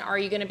often are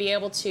you going to be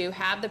able to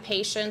have the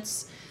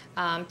patients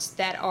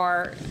that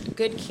are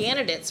good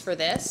candidates for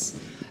this?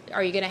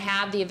 Are you going to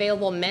have the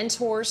available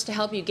mentors to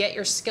help you get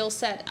your skill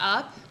set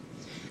up?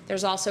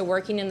 There's also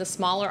working in the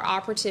smaller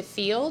operative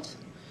field.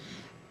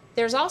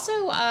 There's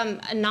also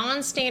a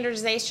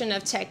non-standardization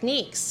of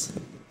techniques.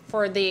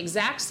 For the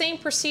exact same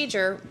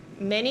procedure,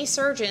 many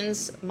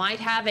surgeons might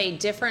have a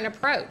different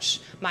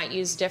approach, might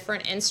use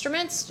different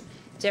instruments,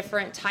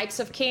 different types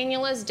of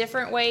cannulas,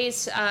 different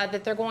ways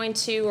that they're going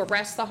to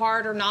arrest the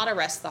heart or not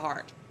arrest the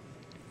heart.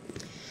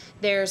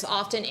 There's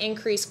often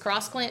increased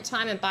cross-clamp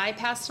time and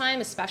bypass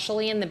time,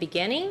 especially in the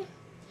beginning.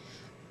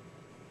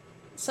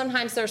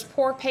 Sometimes there's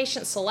poor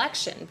patient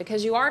selection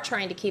because you are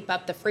trying to keep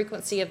up the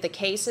frequency of the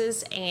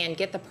cases and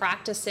get the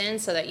practice in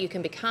so that you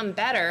can become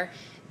better.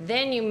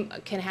 Then you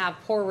can have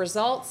poor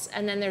results,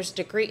 and then there's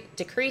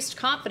decreased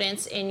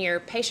confidence in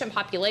your patient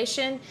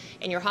population,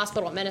 in your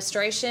hospital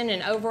administration,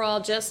 and overall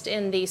just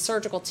in the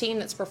surgical team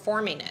that's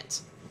performing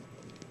it.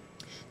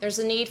 There's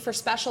a need for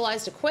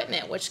specialized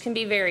equipment, which can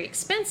be very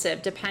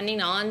expensive depending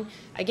on,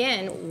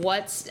 again,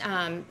 what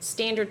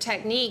standard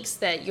techniques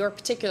that your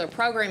particular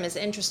program is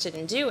interested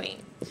in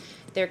doing.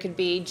 There could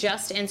be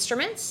just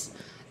instruments.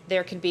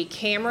 There could be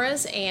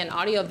cameras and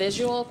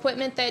audiovisual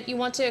equipment that you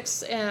want to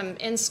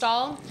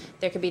install.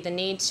 There could be the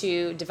need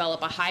to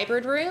develop a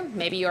hybrid room.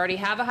 Maybe you already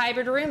have a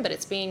hybrid room, but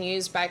it's being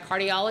used by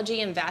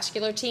cardiology and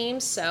vascular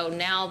teams. So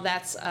now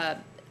that's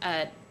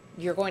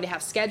you're going to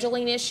have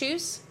scheduling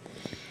issues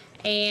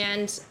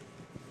and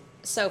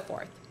so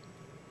forth.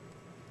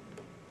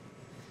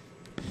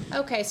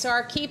 Okay, so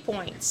our key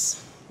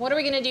points. What are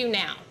we going to do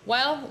now?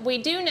 Well, we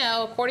do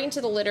know, according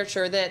to the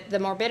literature, that the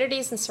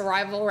morbidities and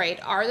survival rate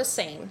are the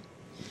same.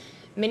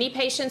 Many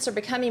patients are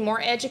becoming more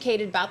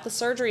educated about the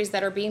surgeries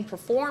that are being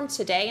performed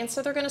today, and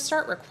so they're going to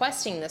start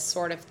requesting this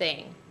sort of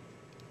thing.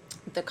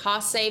 The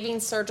cost-saving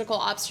surgical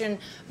option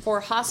for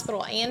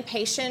hospital and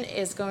patient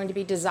is going to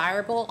be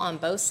desirable on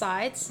both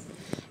sides.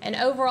 And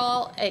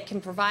overall, it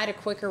can provide a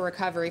quicker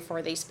recovery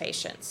for these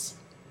patients.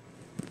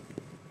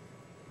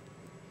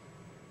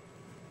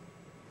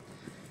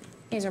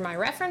 These are my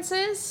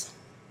references.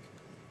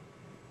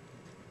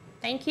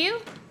 Thank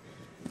you.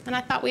 And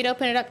I thought we'd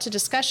open it up to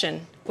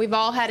discussion. We've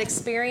all had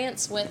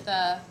experience with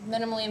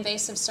minimally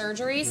invasive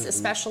surgeries,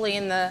 especially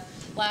in the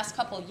last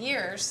couple of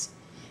years,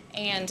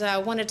 and I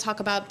want to talk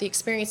about the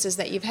experiences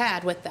that you've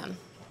had with them.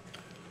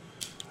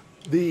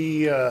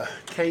 The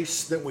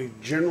case that we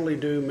generally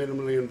do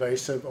minimally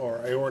invasive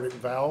are aortic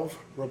valve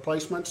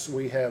replacements.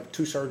 We have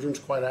 2 surgeons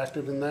quite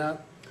active in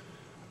that.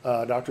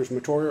 Drs.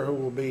 Mettauer, who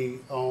will be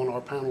on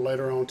our panel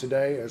later on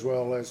today, as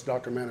well as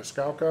Dr.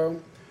 Maniscalco.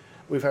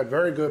 We've had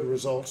very good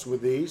results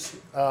with these.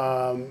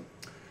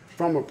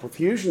 From a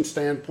perfusion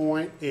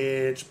standpoint,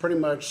 it's pretty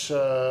much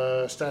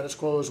status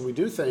quo as we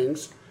do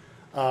things.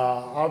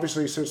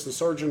 Obviously, since the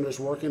surgeon is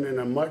working in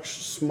a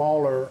much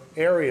smaller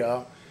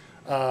area,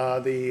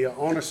 the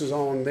onus is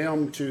on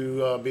them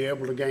to be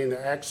able to gain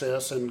the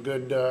access and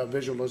good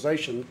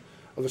visualization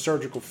of the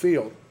surgical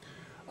field.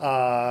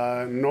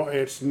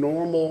 It's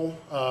normal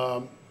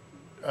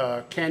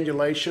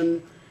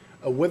cannulation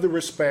with the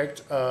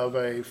respect of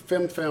a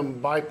fem-fem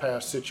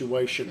bypass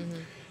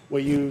situation.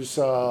 We use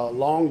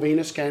long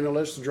venous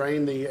cannulas to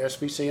drain the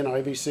SVC and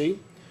IVC,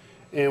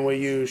 and we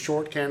use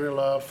short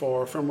cannula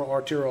for femoral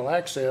arterial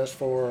access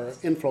for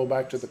inflow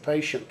back to the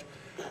patient.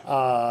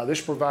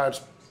 This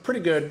provides pretty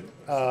good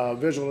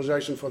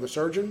visualization for the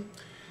surgeon.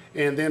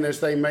 And then as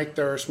they make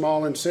their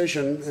small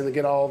incision and they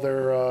get all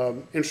their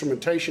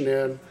instrumentation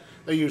in,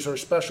 they use our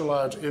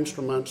specialized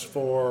instruments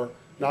for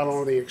not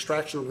only the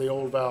extraction of the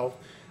old valve,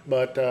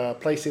 but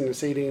placing the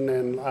seating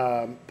and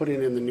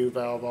putting in the new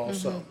valve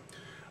also.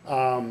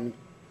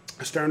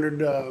 Standard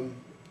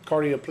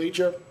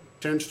cardioplegia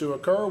tends to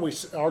occur.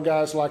 Our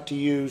guys like to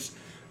use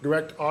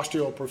direct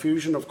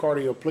osteoperfusion of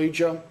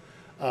cardioplegia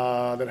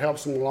that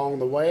helps them along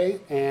the way.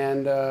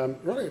 And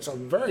really, it's a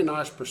very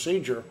nice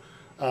procedure.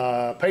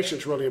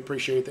 Patients really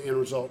appreciate the end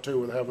result, too,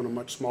 with having a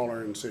much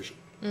smaller incision.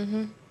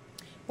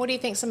 What do you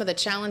think some of the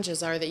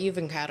challenges are that you've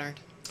encountered?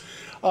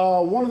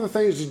 One of the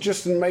things is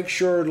just to make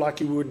sure,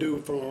 like you would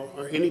do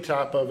for any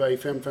type of a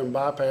fem-fem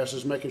bypass,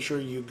 is making sure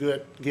you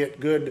get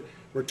good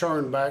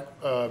return back,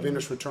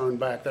 venous return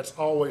back. That's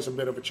always a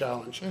bit of a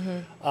challenge.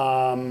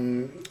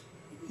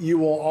 You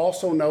will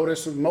also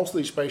notice in most of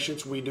these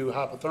patients we do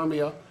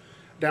hypothermia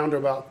down to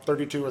about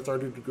 32 or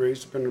 30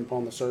 degrees, depending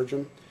upon the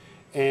surgeon.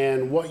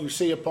 And what you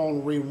see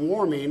upon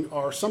rewarming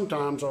are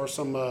sometimes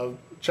some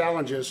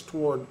challenges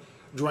toward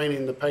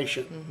draining the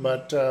patient.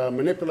 But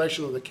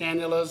manipulation of the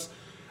cannulas,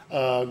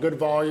 good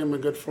volume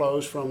and good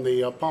flows from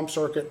the pump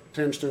circuit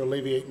tends to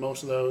alleviate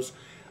most of those.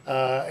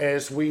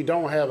 As we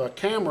don't have a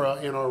camera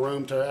in our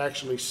room to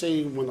actually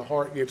see when the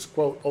heart gets,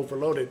 quote,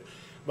 overloaded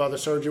by the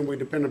surgeon, we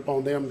depend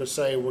upon them to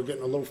say we're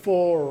getting a little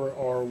full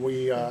or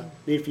we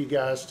need for you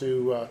guys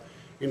to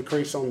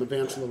increase on the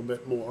vents a little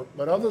bit more.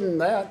 But other than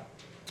that,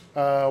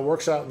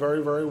 works out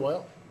very, very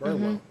well, very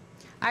well.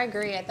 I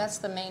agree. That's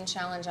the main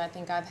challenge I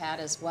think I've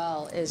had as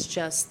well, is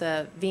just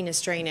the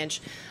venous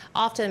drainage.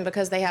 Often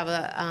because they have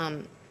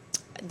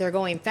they're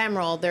going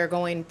femoral, they're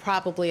going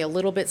probably a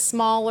little bit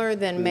smaller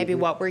than maybe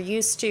what we're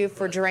used to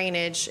for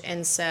drainage,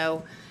 and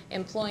so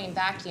employing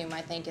vacuum,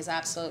 I think, is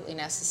absolutely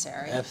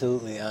necessary.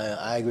 Absolutely,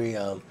 I agree.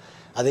 I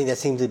think that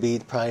seems to be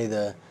probably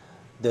the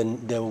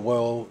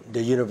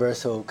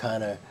universal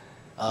kind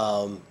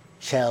of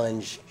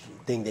challenge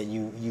thing that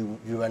you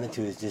run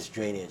into is just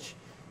drainage.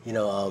 You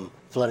know,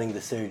 flooding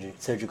the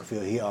surgical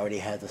field. He already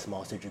has a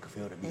small surgical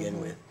field to begin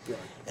with,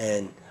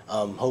 and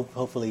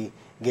hopefully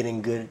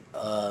getting good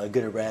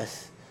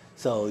arrest,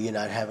 so you're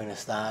not having to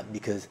stop,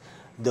 because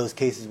those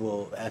cases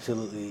will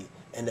absolutely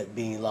end up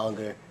being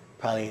longer,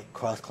 probably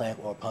cross clamp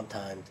or pump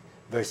times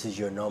versus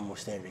your normal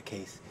standard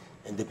case,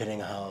 and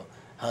depending on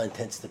how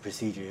intense the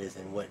procedure is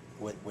and what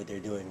they're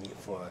doing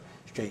for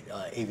straight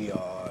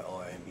AVR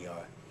or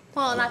MBR.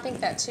 Well, and I think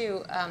that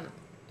too,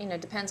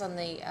 depends on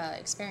the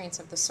experience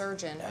of the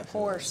surgeon. Absolutely. Of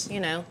course,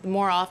 the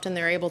more often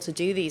they're able to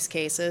do these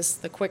cases,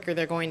 the quicker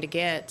they're going to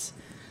get.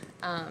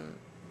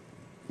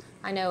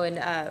 I know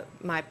in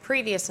my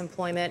previous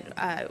employment,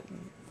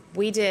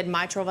 we did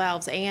mitral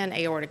valves and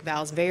aortic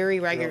valves very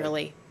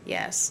regularly,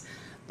 yes.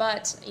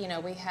 But,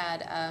 we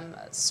had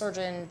a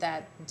surgeon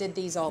that did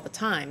these all the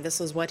time. This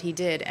was what he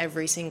did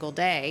every single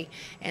day.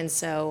 And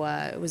so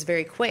it was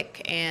very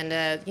quick. And,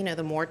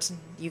 the more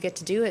you get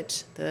to do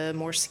it, the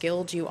more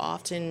skilled you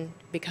often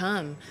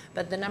become.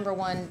 But the number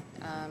one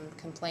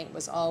complaint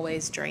was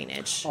always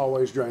drainage.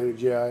 Always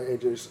drainage, yeah.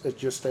 It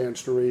just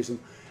stands to reason.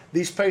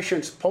 These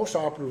patients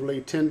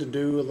post-operatively tend to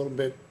do a little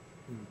bit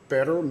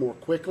better, more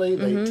quickly.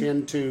 They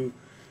tend to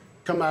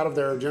come out of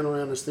their general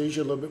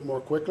anesthesia a little bit more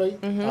quickly.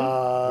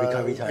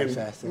 Recovery time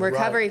faster.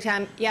 Recovery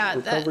time, yeah.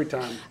 Recovery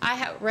time. I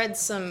have read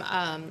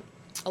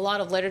a lot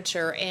of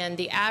literature, and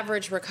the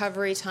average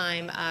recovery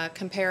time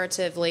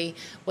comparatively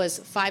was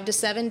 5 to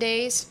 7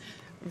 days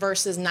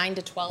versus 9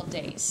 to 12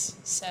 days.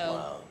 So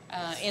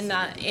Wow. in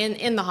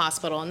the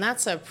hospital, and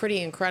that's a pretty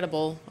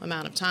incredible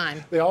amount of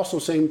time. They also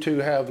seem to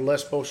have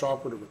less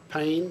postoperative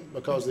pain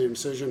because the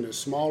incision is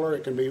smaller.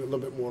 It can be a little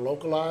bit more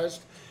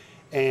localized.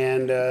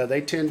 And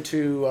they tend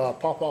to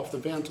pop off the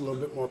vent a little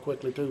bit more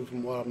quickly too,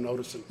 from what I'm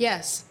noticing.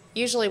 Yes,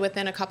 usually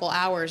within a couple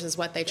hours is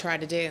what they try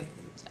to do.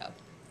 So,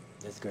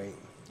 That's great.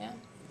 yeah.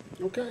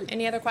 Okay.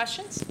 Any other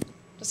questions?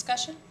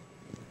 Discussion?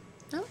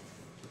 No?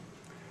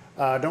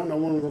 I don't know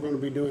when we're going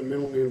to be doing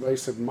minimally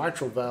invasive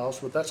mitral valves,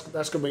 but that's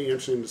going to be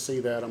interesting to see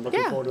that. I'm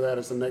looking Yeah. forward to that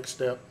as the next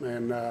step,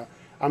 and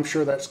I'm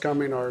sure that's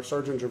coming. Our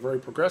surgeons are very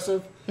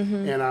progressive,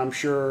 and I'm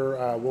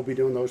sure we'll be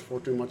doing those for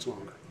 2 months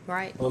longer.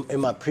 Right. Well,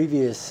 in my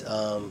previous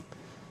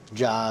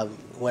job,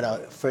 when I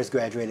first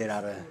graduated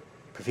out of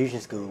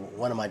perfusion school,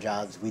 one of my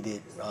jobs, we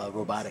did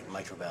robotic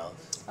mitral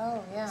valves. Oh,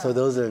 yeah. So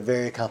those are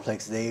very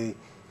complex. They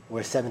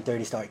were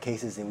 7:30 start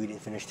cases, and we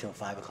didn't finish till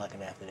 5 o'clock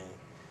in the afternoon.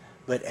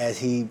 But as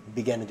he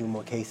began to do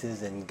more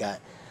cases and got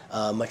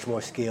much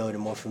more skilled and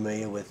more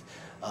familiar with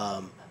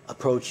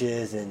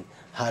approaches and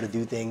how to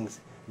do things,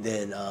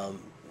 then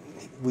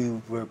we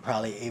were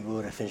probably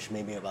able to finish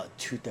maybe about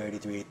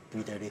 2:30,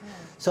 3:30.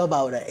 So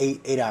about an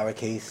 8-hour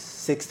case,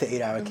 6 to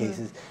 8 hour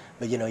cases.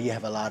 But you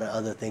have a lot of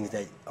other things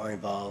that are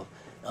involved.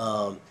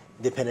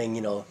 Depending,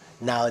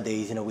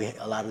 nowadays,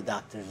 a lot of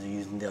doctors are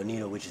using the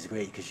needle, which is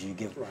great because you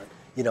give,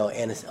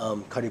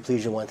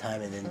 cardioplegia one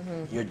time and then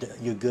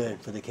you're good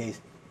for the case.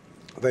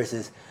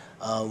 Versus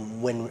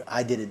when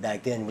I did it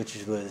back then,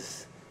 which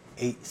was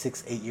 8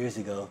 years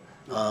ago,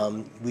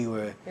 we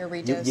were You're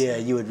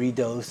redosing. you would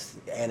redose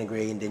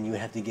antigrade, and then you would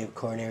have to give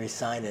coronary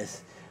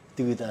sinus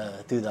through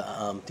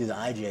the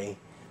IJ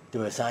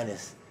through a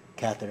sinus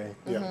catheter,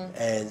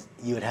 and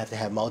you would have to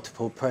have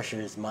multiple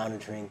pressures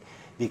monitoring,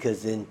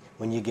 because then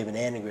when you give an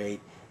antigrade,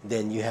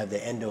 then you have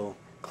the endo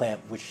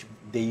clamp, which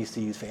they used to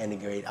use for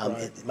antigrade.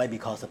 It might be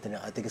called something,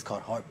 I think it's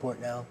called heart port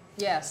now.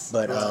 Yes,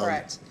 But, that's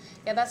correct.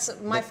 Yeah, that's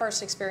my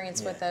first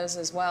experience with those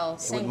as well.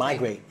 It would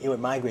migrate. It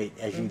would migrate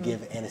as you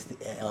give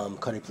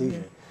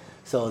cardioplegia.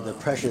 So the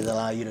pressures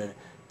allow you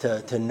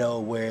to know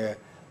where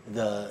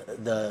the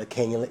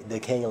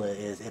cannula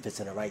is, if it's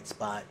in the right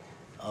spot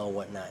or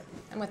whatnot.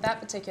 And with that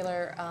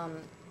particular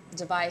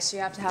device, you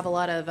have to have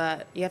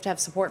you have to have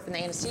support from the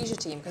anesthesia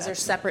team, because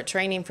there's separate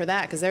training for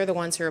that, because they're the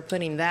ones who are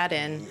putting that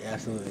in. Yeah,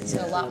 absolutely.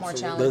 So a lot more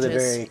challenges. Those are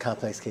very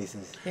complex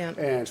cases. Yeah.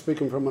 And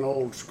speaking from an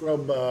old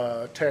scrub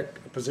tech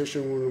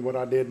position, what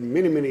I did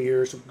many, many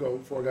years ago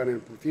before I got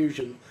into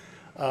perfusion,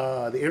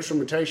 the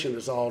instrumentation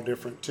is all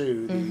different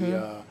too.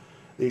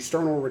 The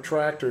sternal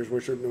retractors,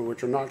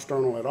 which are not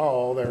sternal at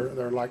all,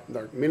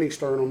 they're mini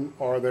sternum,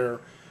 or they're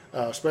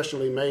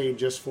specially made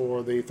just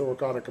for the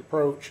thoracotic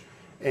approach,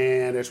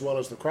 and as well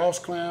as the cross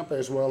clamp,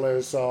 as well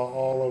as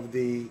all of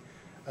the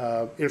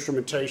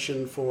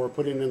instrumentation for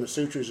putting in the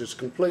sutures is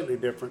completely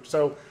different.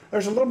 So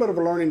there's a little bit of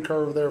a learning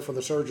curve there for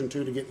the surgeon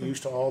too, to get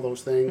used to all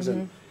those things.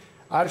 And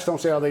I just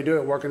don't see how they do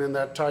it working in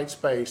that tight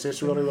space.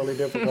 It's really, really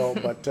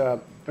difficult, but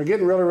they're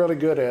getting really, really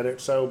good at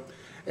it. So,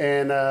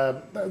 and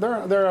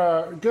they're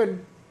a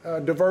good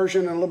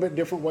diversion and a little bit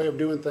different way of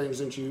doing things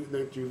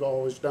that you've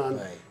always done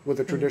with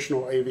the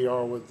traditional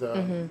AVR with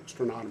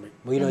sternotomy.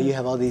 Well, you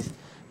have all these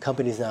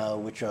companies now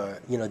which are,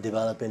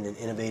 developing and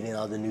innovating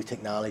all the new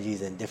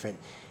technologies and different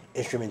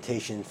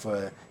instrumentation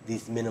for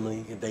these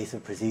minimally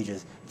invasive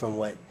procedures, from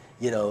what,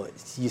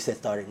 you said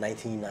started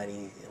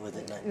 1990, was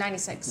it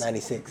 96.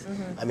 96.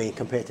 I mean,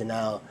 compared to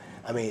now,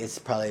 it's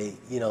probably,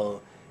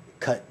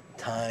 cut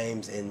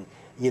times and,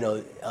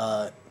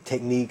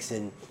 techniques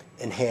and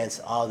enhance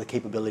all the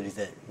capabilities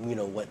that,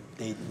 what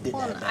they didn't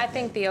have back I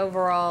think the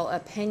overall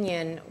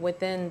opinion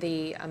within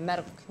the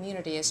medical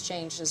community has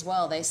changed as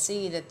well. They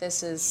see that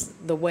this is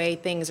the way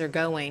things are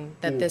going,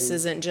 that this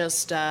isn't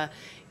just,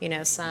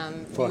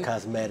 some... for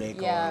cosmetic.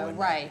 Yeah, or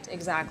right,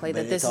 exactly.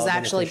 But That this it's is all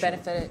actually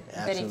beneficial.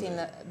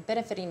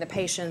 benefiting the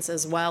patients,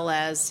 as well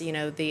as,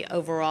 the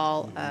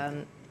overall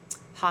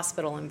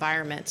hospital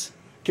environment.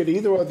 Could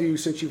either of you,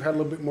 since you've had a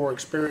little bit more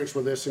experience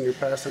with this in your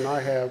past than I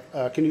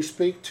have, can you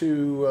speak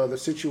to the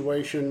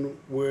situation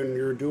when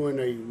you're doing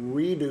a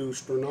redo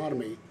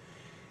sternotomy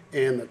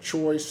and the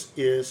choice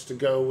is to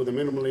go with a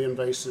minimally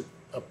invasive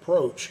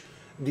approach?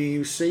 Do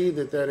you see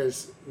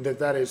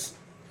that is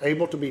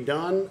able to be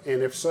done?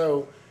 And if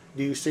so,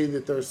 do you see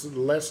that there's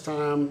less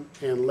time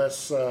and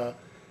less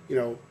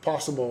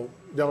possible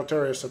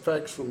deleterious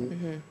effects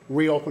from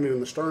reopening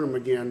the sternum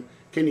again?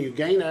 Can you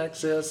gain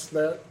access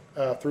that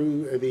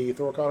through the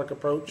thoracotic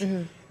approach?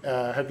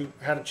 Have you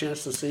had a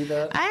chance to see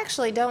that? I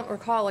actually don't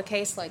recall a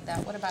case like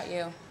that. What about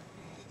you?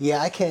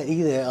 Yeah, I can't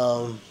either.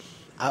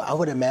 I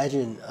would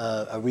imagine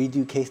a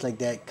redo case like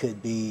that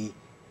could be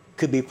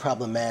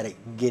problematic,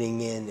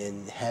 getting in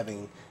and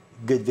having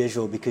good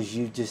visual, because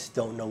you just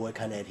don't know what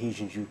kind of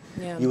adhesions you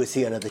would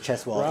see under the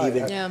chest wall. Right.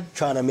 Even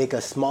trying to make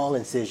a small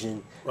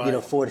incision,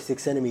 4 to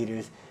 6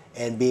 centimeters,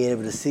 and being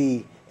able to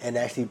see and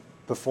actually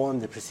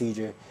perform the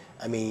procedure.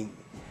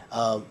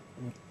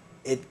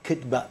 It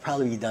could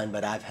probably be done,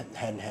 but I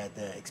hadn't had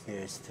the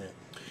experience to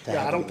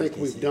Yeah, I don't think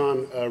we've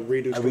done a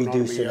reduced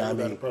sternotomy yet with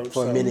that approach.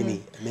 for so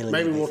minimally.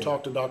 maybe we'll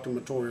talk to Dr.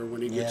 Mettauer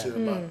when he gets here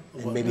about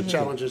what maybe the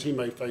challenges he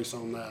may face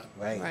on that.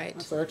 Right. Right.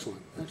 That's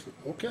excellent. Excellent.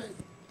 Okay.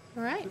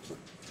 All right.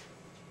 Excellent.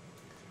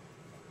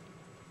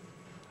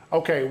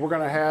 Okay, we're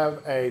going to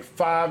have a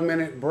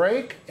 5-minute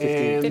break.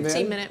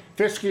 15-minute.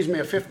 A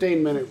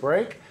 15-minute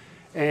break.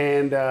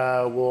 And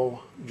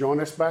we'll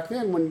join us back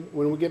then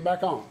when we get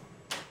back on.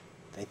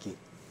 Thank you.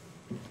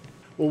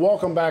 Well,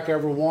 welcome back,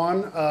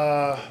 everyone.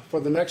 For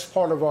the next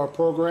part of our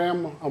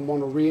program, I'm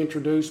going to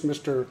reintroduce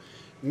Mr.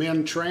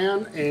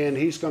 Tran, and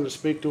he's going to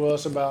speak to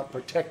us about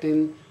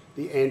protecting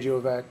the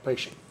Angiovac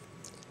patient.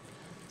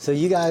 So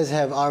you guys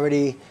have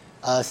already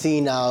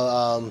seen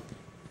our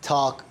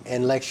talk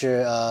and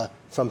lecture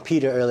from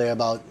Peter earlier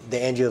about the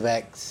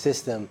Angiovac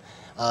system,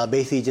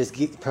 basically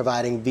just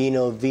providing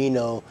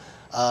veno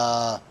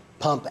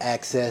pump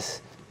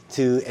access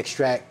to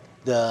extract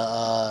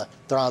the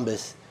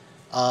thrombus.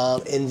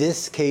 In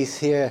this case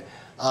here,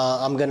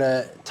 I'm going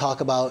to talk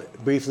about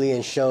briefly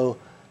and show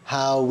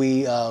how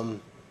we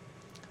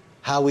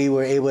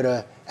were able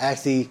to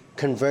actually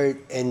convert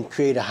and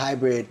create a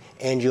hybrid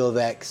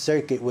Angiovac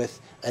circuit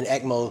with an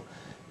ECMO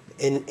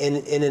in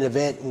an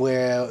event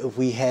where if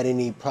we had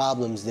any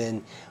problems,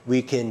 then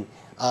we can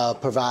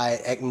provide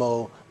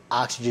ECMO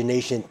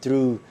oxygenation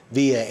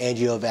via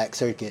Angiovac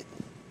circuit.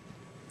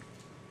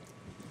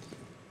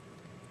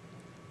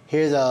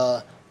 Here's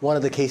one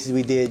of the cases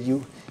we did.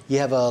 You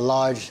have a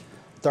large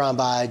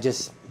thrombi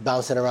just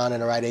bouncing around in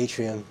the right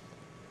atrium.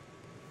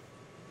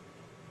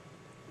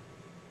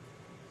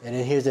 And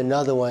then here's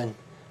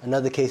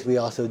another case we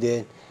also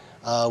did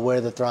where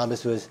the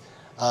thrombus was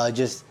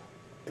just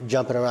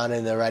jumping around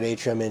in the right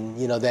atrium, and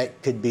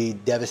that could be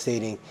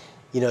devastating,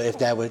 if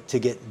that were to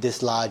get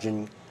dislodged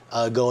and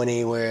going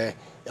anywhere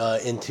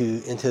into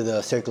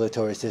the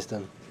circulatory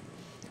system.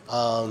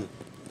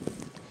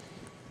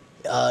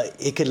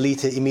 It could lead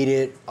to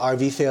immediate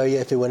RV failure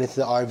if it went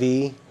into the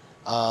RV.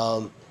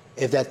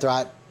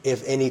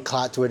 If any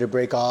clots were to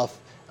break off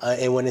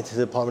and went into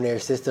the pulmonary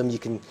system, you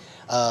can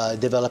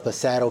develop a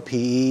saddle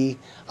PE,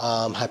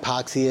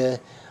 hypoxia,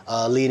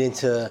 leading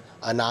to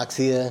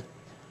anoxia.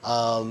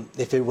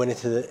 If it went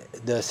into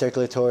the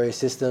circulatory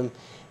system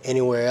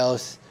anywhere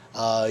else,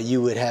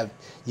 you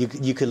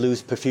could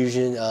lose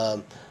perfusion,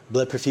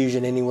 blood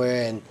perfusion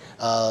anywhere, and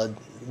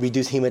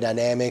reduce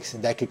hemodynamics,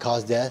 and that could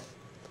cause death.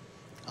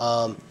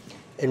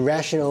 In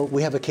rational,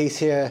 we have a case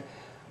here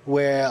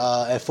where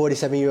a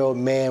 47-year-old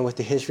man with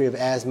a history of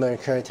asthma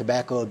and current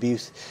tobacco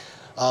abuse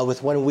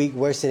with 1 week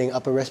worsening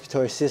upper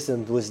respiratory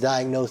system was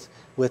diagnosed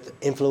with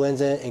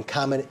influenza and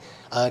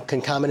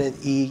concomitant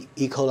E.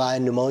 coli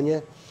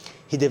pneumonia.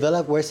 He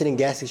developed worsening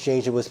gas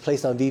exchange and was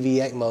placed on VV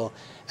ECMO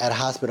at a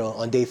hospital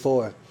on day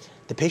 4.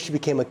 The patient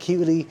became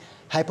acutely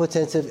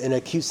hypotensive and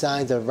acute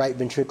signs of right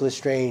ventricular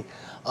strain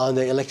on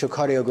the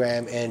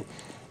electrocardiogram, and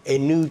a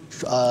new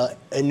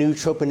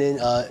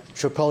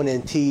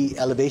troponin T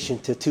elevation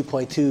to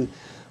 2.2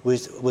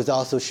 was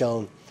also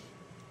shown.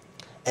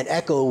 An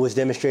echo was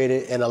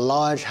demonstrated and a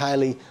large,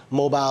 highly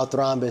mobile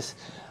thrombus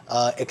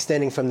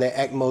extending from the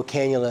ECMO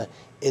cannula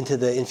into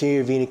the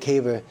inferior vena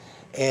cava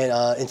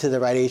and into the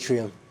right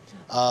atrium.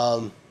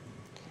 And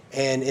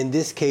in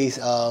this case,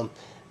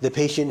 the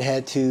patient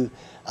had to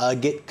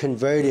get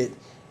converted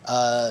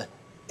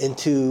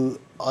onto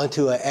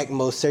an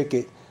ECMO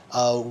circuit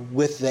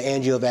with the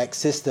Angiovac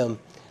system,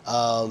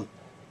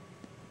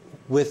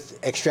 with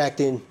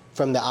extracting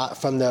from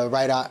the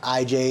right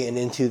IJ and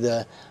into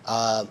the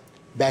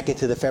back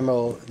into the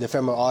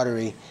femoral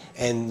artery,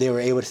 and they were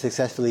able to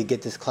successfully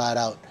get this clot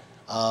out.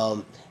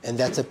 And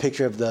that's a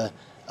picture of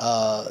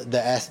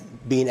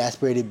being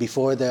aspirated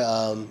before in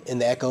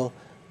the echo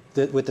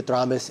with the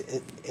thrombus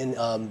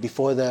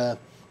before the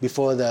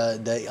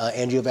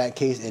Angiovac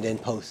case, and then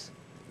post.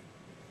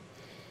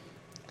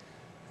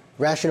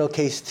 Rational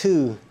case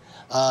 2.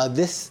 In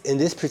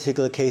this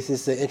particular case,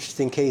 it's an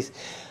interesting case.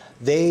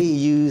 They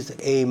used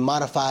a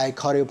modified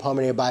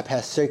cardiopulmonary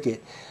bypass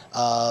circuit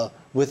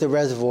with a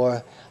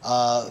reservoir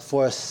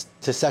to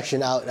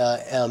suction out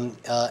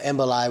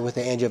emboli with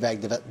the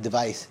Angiovac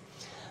device.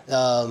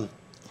 The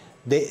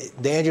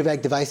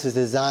Angiovac device was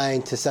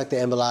designed to suck the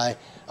emboli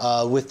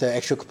with the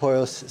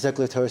extracorporeal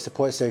circulatory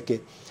support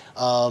circuit.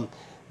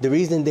 The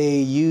reason they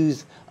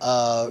used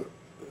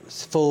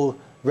full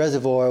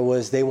reservoir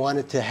was they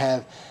wanted to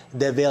have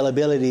the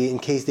availability in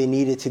case they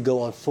needed to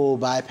go on full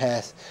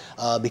bypass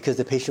because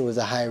the patient was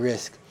a high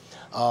risk.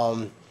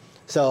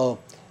 So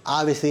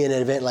obviously in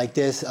an event like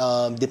this,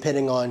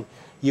 depending on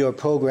your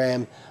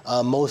program,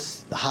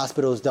 most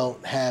hospitals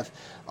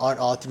aren't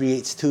all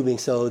 3/8 tubing,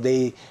 so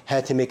they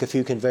had to make a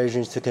few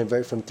conversions to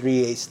convert from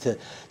 3/8 to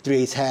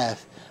 3/8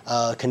 half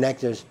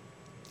connectors.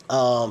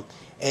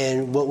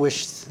 And what we're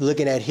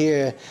looking at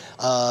here,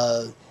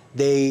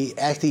 they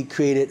actually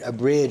created a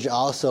bridge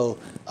also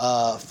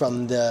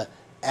from the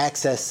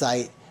access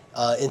site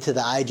into the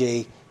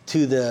IJ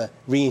to the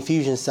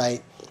reinfusion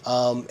site,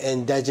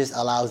 and that just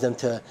allows them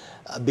to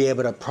be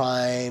able to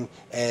prime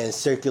and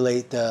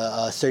circulate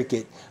the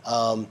circuit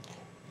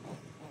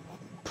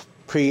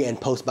pre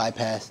and post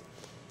bypass.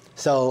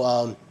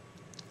 So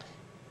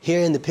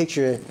here in the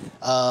picture,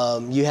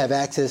 you have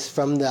access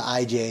from the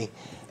IJ,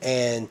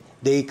 and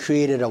they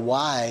created a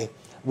Y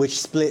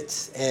which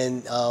splits,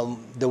 and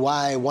the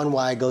one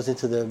Y goes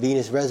into the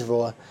venous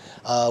reservoir,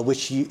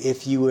 which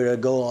if you were to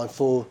go on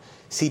full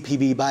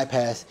CPB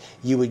bypass,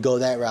 you would go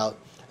that route.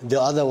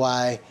 The other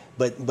Y,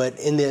 but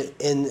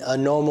in a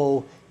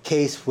normal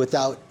case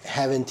without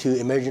having to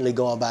emergently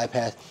go on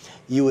bypass,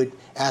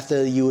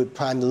 after you would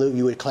prime the loop,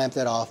 you would clamp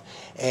that off,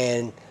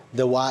 and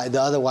the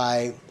other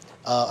Y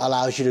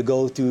allows you to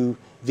go through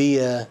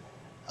via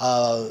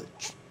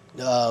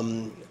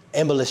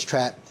embolus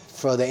trap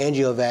for the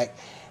Angiovac,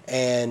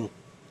 and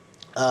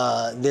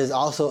there's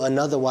also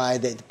another Y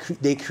that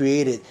they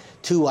created,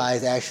 2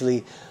 Ys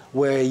actually,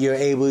 where you're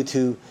able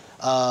to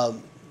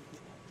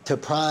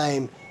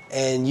prime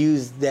and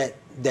use that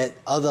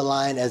other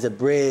line as a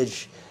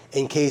bridge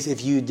in case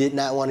if you did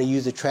not want to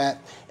use a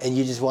trap and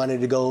you just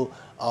wanted to go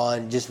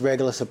on just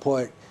regular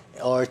support,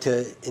 or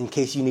in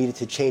case you needed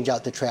to change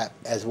out the trap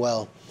as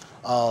well.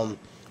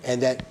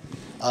 And that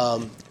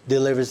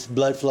delivers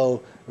blood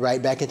flow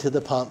right back into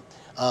the pump,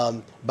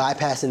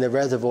 bypassing the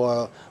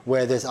reservoir,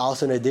 where there's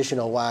also an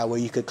additional Y where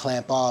you could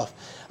clamp off,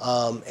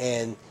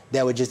 and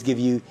that would just give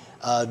you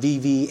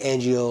VV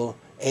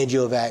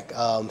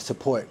Angiovac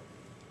support.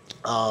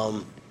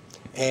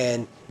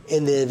 And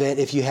in the event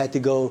if you had to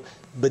go,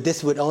 but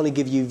this would only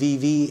give you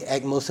VV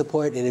ECMO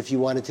support, and if you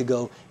wanted to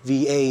go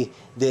VA,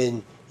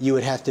 then you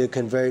would have to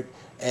convert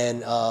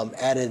and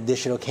add an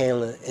additional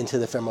cannula into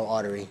the femoral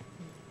artery.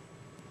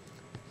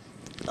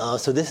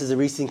 So this is a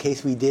recent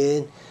case we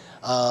did,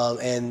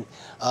 and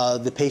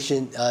the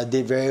patient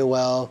did very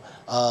well.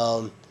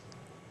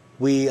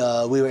 We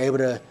were able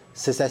to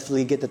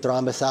successfully get the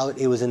thrombus out.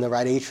 It was in the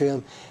right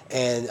atrium,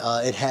 and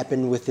it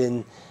happened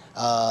within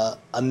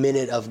a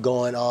minute of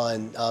going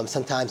on.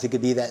 Sometimes it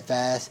could be that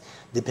fast,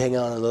 depending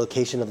on the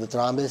location of the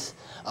thrombus.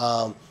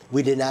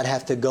 We did not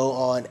have to go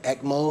on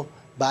ECMO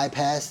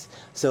bypass,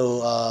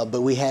 so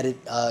but we had it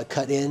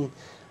cut in.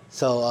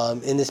 So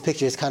in this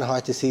picture, it's kind of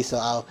hard to see, so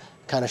I'll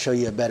kind of show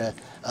you a better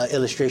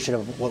illustration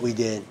of what we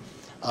did.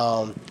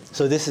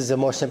 So this is a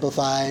more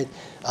simplified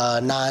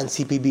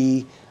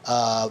non-CPB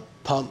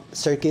pump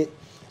circuit.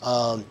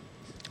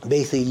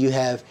 Basically, you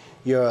have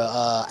your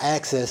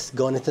access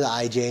going into the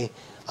IJ,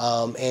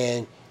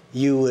 and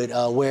you would,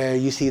 where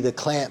you see the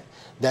clamp,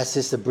 that's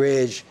just a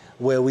bridge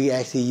where we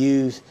actually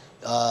use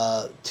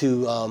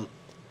to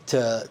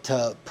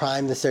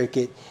prime the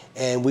circuit,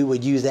 and we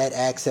would use that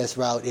access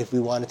route if we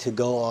wanted to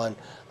go on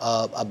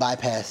a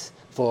bypass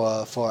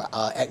for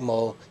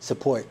ECMO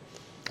support.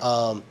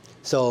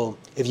 So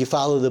if you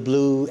follow the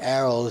blue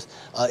arrows,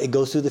 it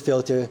goes through the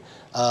filter,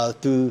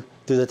 through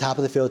the top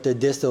of the filter,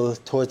 distal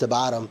towards the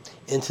bottom,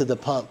 into the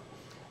pump,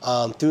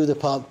 through the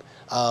pump,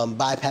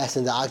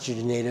 bypassing the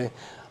oxygenator,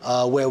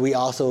 where we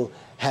also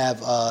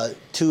have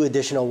 2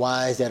 additional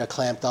Ys that are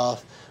clamped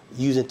off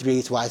using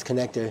 3/8 Ys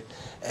connector,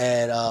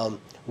 and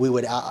we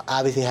would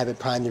obviously have it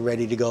primed and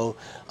ready to go.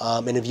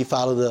 And if you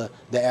follow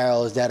the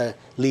arrows, that'll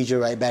lead you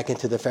right back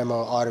into the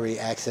femoral artery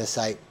access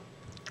site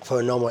for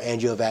a normal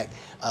Angiovac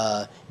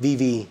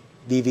VV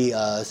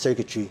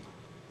circuitry.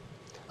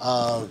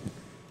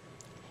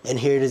 And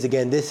here it is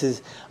again. This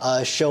is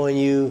showing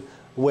you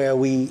where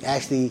we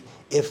actually,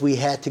 if we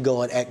had to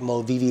go on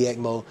ECMO, VV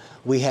ECMO,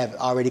 we have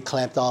already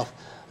clamped off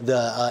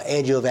the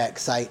Angiovac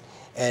site,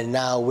 and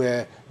now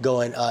we're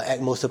going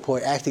ECMO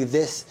support. Actually,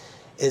 this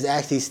is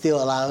actually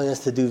still allowing us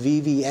to do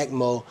VV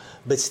ECMO,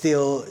 but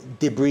still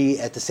debris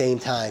at the same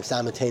time,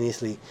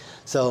 simultaneously.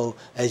 So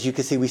as you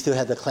can see, we still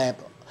have the clamp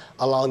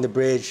along the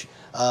bridge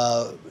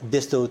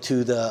distal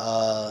to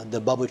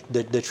the bubble,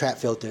 the trap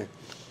filter.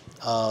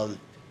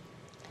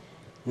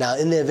 Now,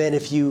 in the event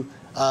if you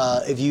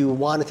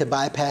wanted to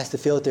bypass the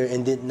filter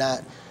and did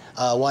not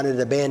wanted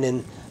to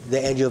abandon the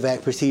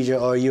Angiovac procedure,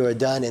 or you were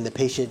done and the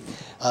patient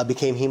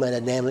became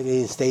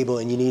hemodynamically unstable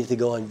and you needed to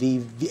go on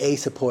VA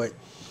support,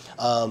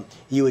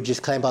 you would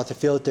just clamp out the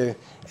filter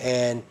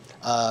and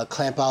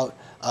clamp out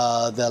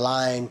the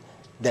line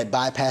that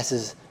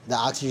bypasses the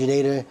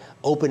oxygenator,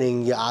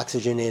 opening your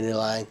oxygenator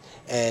line,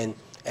 and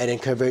then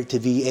convert to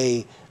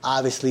VA,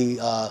 obviously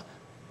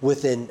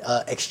with an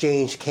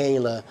exchange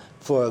cannula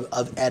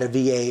at a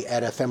VA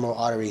at a femoral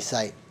artery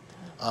site.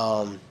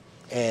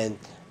 And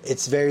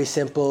it's very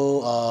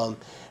simple.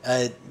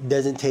 It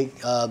doesn't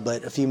take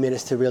but a few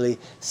minutes to really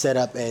set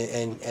up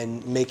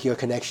and make your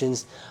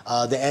connections.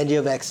 The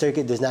Angiovac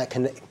circuit does not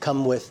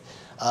come with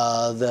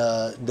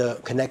the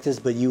connectors,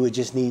 but you would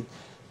just need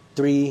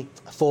 3,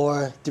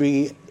 4,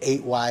 3,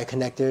 8Y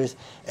connectors,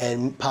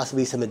 and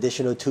possibly some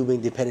additional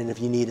tubing depending if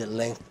you needed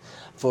length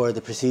for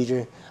the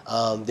procedure,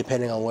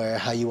 depending on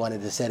how you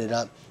wanted to set it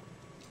up.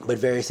 But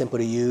very simple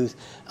to use,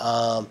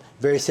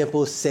 very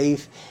simple,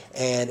 safe,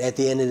 and at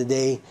the end of the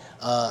day,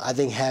 I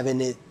think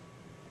having it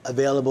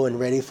available and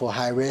ready for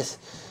high risk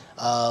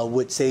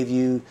would save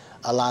you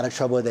a lot of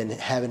trouble than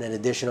having an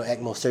additional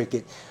ECMO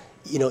circuit,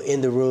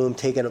 in the room,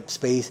 taking up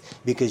space,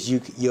 because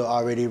you're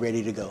already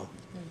ready to go.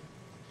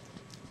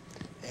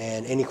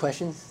 And any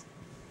questions?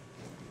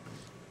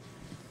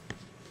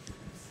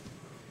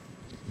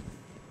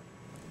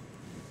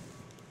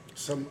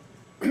 some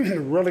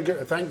really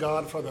good. Thank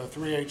God for the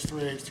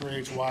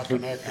 3H Y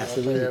connector.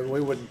 Absolutely.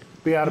 We would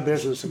be out of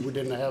business if we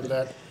didn't have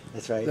that.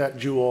 That's right. That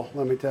jewel.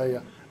 Let me tell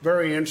you.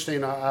 Very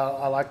interesting.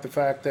 I like the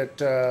fact that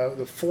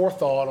the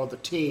forethought of the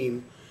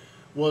team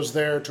was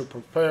there to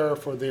prepare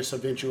for this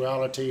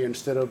eventuality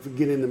instead of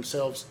getting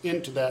themselves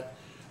into that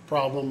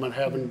problem and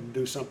having to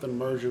do something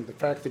emergent. The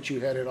fact that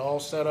you had it all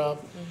set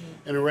up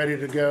and ready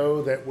to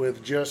go, that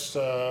with just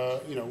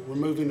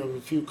removing of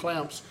a few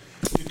clamps,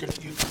 you could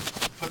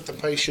put the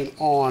patient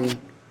on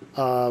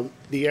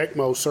the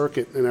ECMO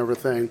circuit and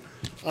everything.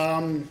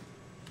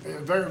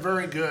 Very,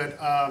 very good.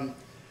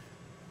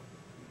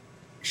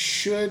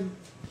 Should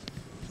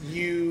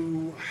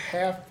you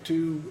have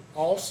to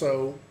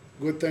also,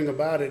 good thing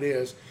about it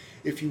is,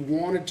 if you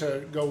wanted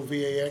to go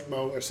via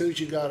ECMO, as soon as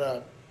you got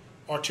a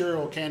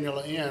arterial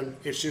cannula in,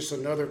 it's just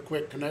another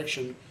quick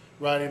connection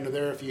right into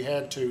there if you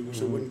had to.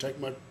 So it wouldn't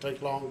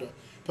take long to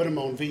put them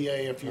on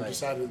VA if you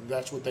decided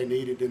that's what they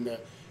needed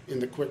in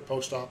the quick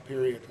post-op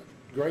period.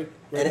 Great.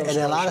 And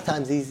a lot of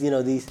times these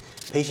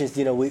patients,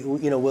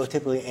 we'll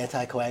typically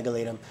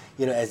anticoagulate them,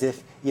 as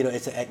if,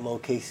 it's an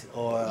ECMO case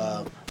or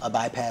a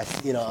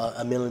bypass,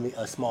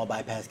 a small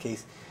bypass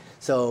case.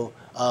 So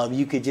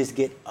you could just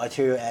get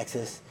arterial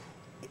access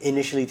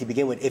initially to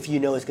begin with. If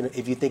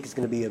if you think it's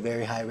gonna be a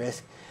very high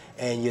risk,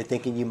 and you're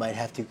thinking you might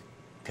have to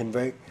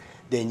convert,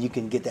 then you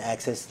can get the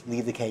access,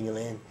 leave the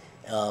cannula in,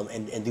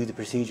 and do the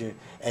procedure.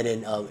 And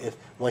then if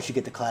once you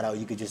get the clot out,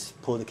 you could just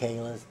pull the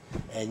cannulas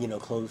and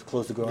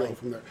close the groin. Go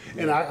from there.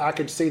 And I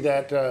could see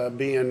that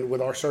being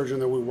with our surgeon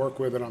that we work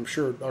with, and I'm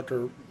sure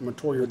Dr.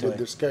 Mettauer did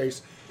this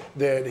case,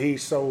 that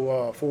he's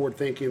so forward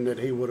thinking that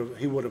he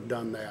would have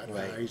done that.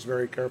 Right. He's a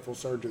very careful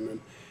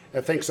surgeon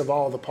and thinks of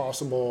all the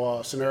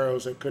possible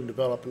scenarios that could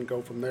develop and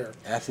go from there.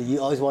 Absolutely,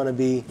 you always want to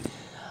be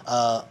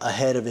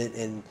ahead of it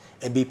and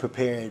be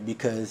prepared,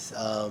 because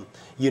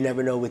you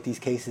never know with these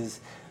cases.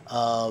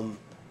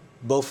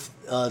 Both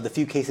the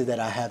few cases that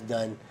I have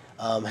done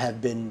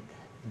have been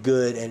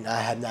good, and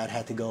I have not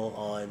had to go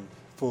on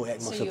full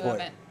ECMO support. So you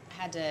haven't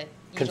had to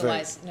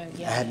utilize? No,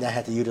 I have not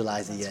had to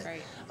utilize it yet.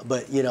 Great.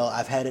 But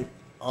I've had it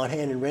on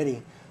hand and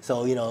ready.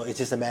 So it's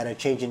just a matter of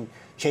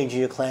changing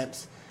your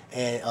clamps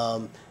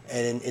and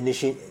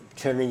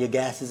turning your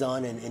gases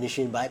on and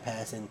initiating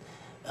bypass and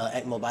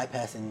ECMO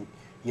bypass, and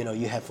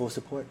you have full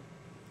support.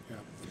 Yeah.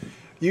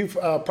 You've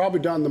probably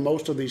done the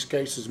most of these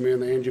cases, man,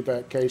 the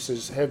Angiovac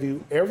cases. Have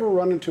you ever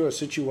run into a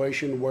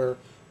situation where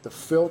the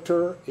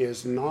filter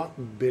is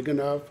not big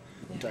enough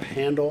to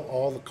handle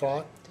all the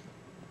clot?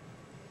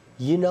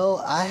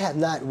 I have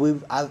not.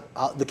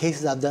 The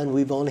cases I've done,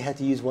 we've only had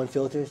to use one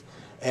filter,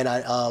 and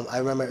I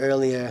remember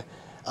earlier.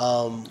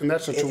 And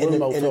that's a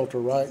Terumo filter,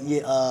 right?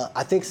 Yeah,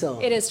 I think so.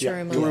 It is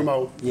Terumo.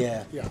 Terumo.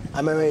 Yeah. Yeah.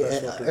 I remember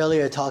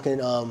earlier talking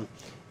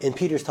in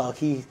Peter's talk.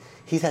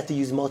 He's had to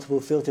use multiple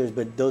filters,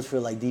 but those for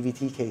like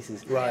DVT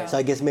cases. Right. So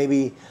I guess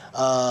maybe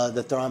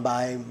the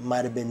thrombi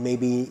might have been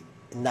maybe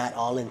not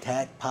all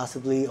intact,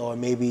 possibly, or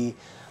maybe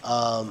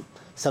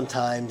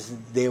sometimes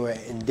they were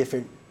in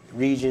different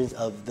regions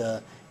of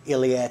the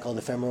iliac or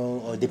the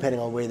femoral, or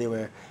depending on where they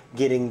were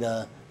getting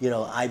the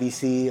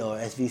IVC or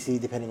SVC,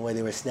 depending on where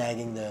they were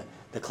snagging the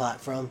clot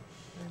from.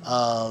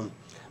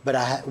 But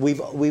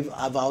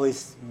I've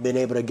always been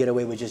able to get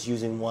away with just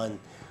using one,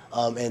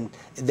 and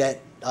that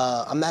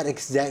I'm not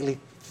exactly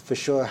for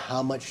sure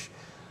how much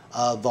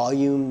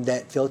volume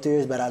that filter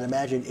is, but I'd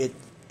imagine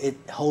it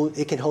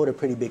can hold a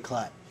pretty big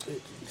clot.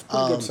 It's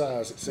pretty good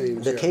size, it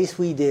seems. The case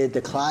we did,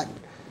 the clot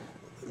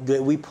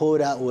that we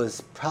pulled out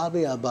was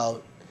probably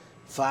about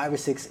 5 or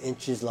 6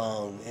 inches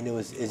long, and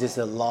it's just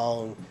a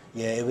long,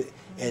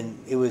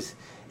 it's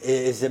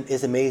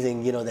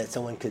amazing, that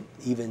someone could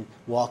even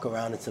walk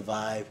around and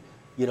survive,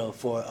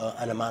 for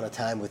an amount of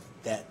time with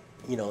that,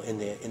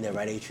 in their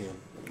right atrium.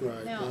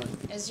 Right. Now,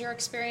 is your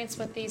experience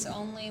with these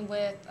only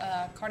with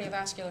a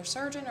cardiovascular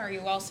surgeon, or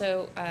you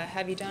also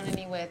have you done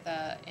any with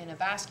in a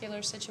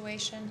vascular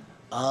situation?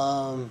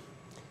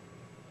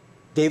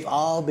 They've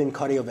all been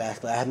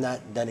cardiovascular. I have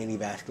not done any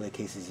vascular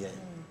cases yet,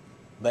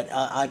 but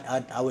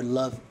I would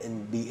love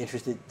and be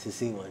interested to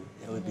see one.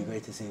 It would be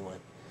great to see one.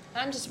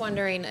 I'm just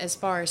wondering, as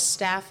far as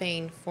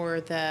staffing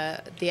for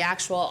the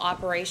actual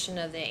operation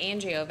of the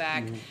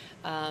Angiovac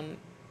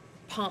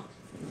pump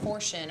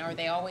portion, are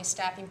they always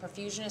staffing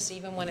perfusionists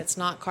even when it's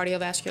not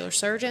cardiovascular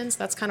surgeons?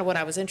 That's kind of what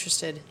I was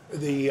interested.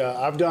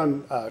 I've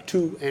done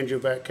 2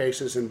 Angiovac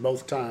cases, and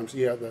both times,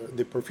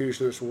 the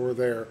perfusionists were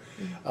there.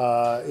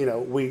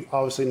 We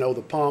obviously know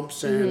the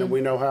pumps, and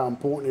we know how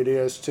important it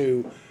is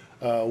to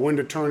when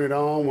to turn it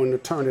on, when to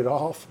turn it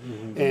off.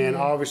 And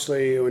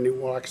obviously,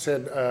 like I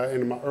said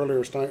in my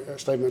earlier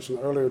statements in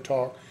the earlier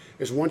talk,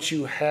 is once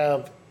you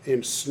have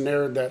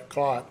ensnared that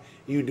clot,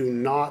 you do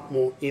not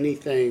want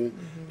anything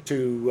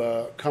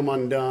to come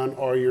undone,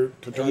 or you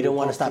don't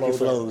want to stop your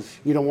flows.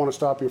 You don't want to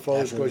stop your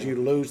flows because you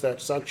lose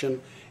that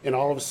suction, and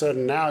all of a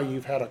sudden now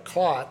you've had a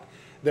clot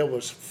that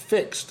was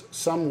fixed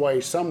some way,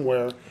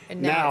 somewhere.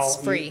 And now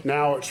it's free.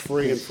 Now it's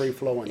free and free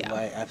flowing. Yeah.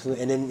 Right,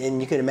 absolutely.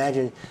 And you can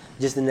imagine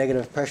just the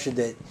negative pressure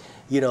that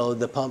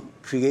the pump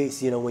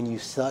creates, when you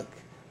suck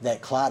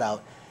that clot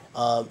out,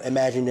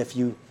 imagine if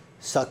you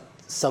suck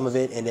some of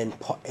it and then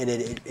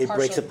it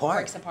breaks apart.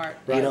 Breaks apart.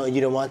 And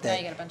you don't want that. Now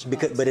you get a bunch of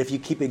bumps. But if you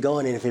keep it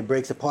going and if it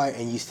breaks apart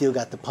and you still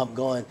got the pump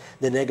going,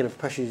 the negative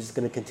pressure is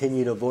going to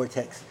continue to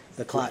vortex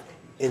the clot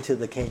into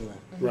the cannula.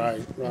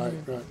 Right.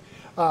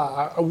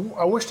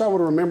 I wished I would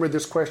have remembered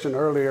this question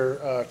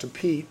earlier to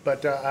Pete,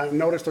 but I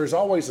noticed there's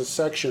always a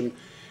section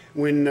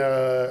when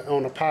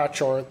on a pie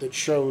chart that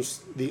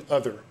shows the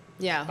other.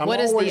 Yeah. I'm what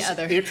is always the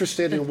other?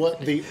 interested in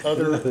what the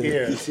other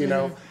is,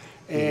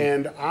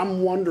 And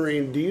I'm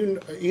wondering, do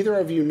either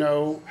of you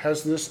know,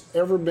 has this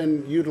ever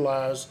been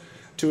utilized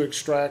to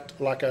extract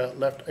like a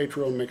left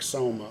atrial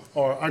myxoma,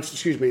 or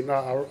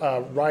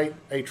right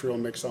atrial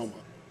myxoma?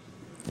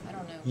 I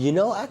don't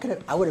know.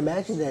 I would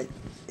imagine that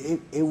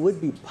it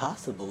would be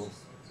possible.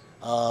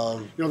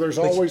 There's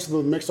always the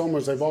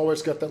myxomas. They've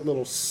always got that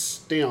little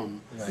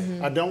stem.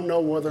 Right. I don't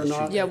know whether or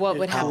not what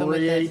would happen with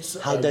creates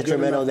how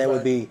detrimental that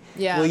would be.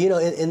 Yeah. Well,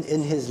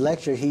 in his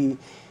lecture, he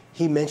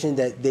mentioned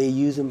that they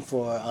use them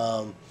for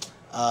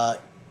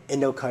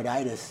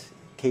endocarditis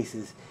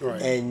cases,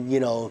 Right.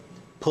 and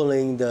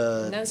pulling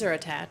the And those are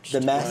attached.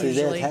 the masses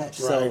they're usually. attached.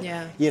 Right. So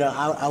Yeah.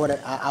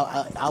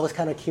 I was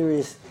kind of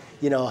curious,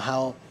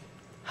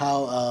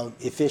 how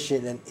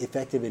efficient and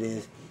effective it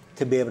is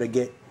to be able to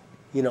get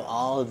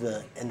all of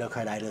the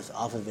endocarditis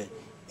off of it,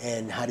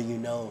 and how do you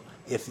know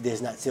if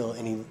there's not still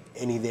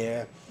any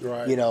there?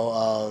 Right.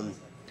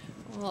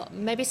 Well,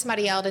 maybe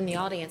somebody out in the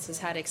audience has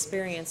had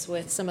experience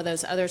with some of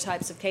those other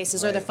types of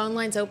cases. Are the phone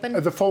lines open?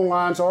 The phone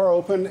lines are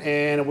open,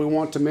 and we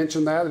want to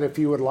mention that if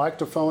you would like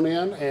to phone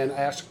in and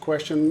ask a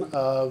question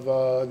of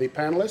the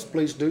panelists,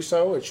 please do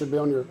so. It should be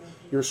on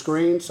your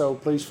screen, so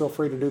please feel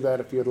free to do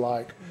that if you'd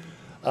like.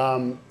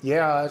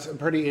 It's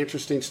pretty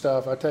interesting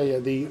stuff. I tell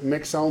you, the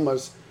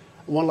myxomas,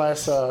 one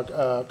last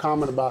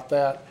comment about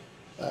that.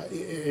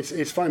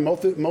 It's funny,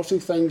 most of the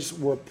things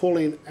we're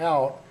pulling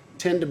out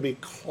tend to be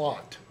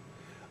clot.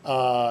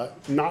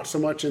 Not so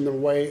much in the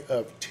way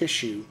of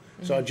tissue.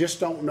 So I just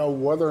don't know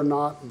whether or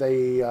not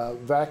the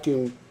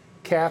vacuum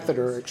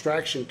catheter,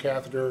 extraction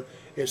catheter,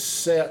 is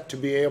set to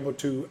be able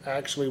to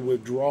actually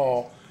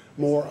withdraw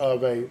more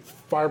of a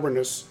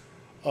fibrinous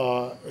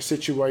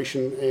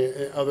situation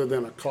other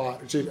than a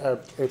clot.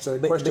 It's a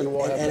question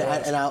we'll have to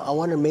ask. And I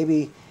wonder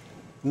maybe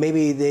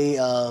they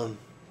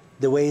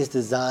the way it's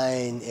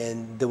designed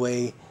and the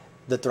way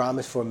the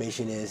thrombus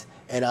formation is,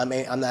 and I'm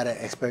not an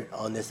expert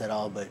on this at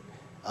all, but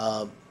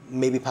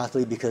maybe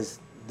possibly because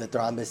the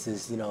thrombus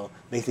is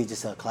basically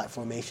just a clot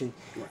formation.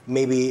 Right.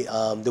 Maybe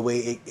the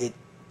way it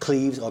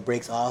cleaves or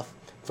breaks off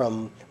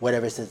from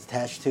whatever it's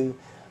attached to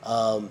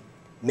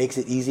makes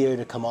it easier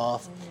to come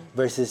off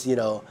versus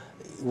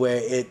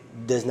where it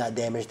does not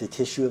damage the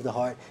tissue of the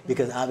heart,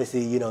 because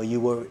obviously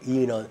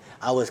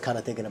I was kind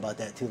of thinking about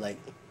that too, like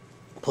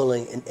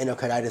pulling an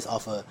endocarditis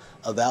off a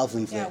valve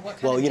leaflet. Yeah, what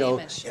kind of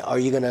damage? Are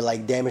you gonna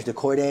damage the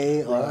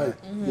chordae or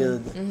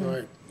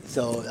Right.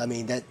 So I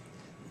mean that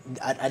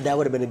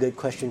would have been a good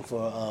question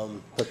for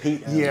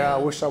Pete. Yeah, I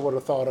wish I would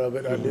have thought of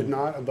it. I did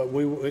not, but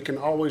we can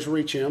always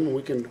reach him and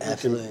we can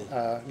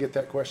get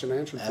that question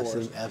answered for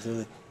us.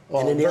 Absolutely.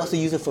 Well, and then they also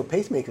use it for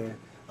pacemaker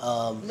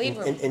Lead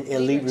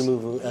lead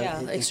removal.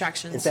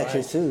 extractions.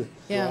 Infections too.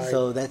 Yeah. Right.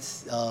 So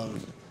that's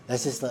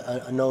just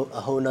a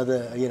whole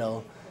nother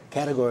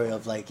category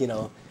of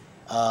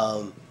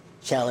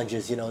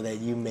challenges that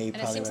you may And it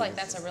probably seems run like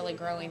that's a really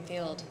growing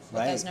field with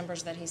Right. those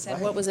numbers that he said.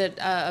 Right. What was it,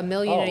 a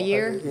million a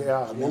year?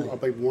 I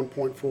believe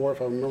 1.4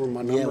 if I remember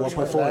my numbers. Yeah,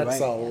 1.4,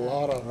 That's right. a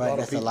lot of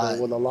That's a people lot.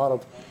 with a lot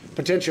of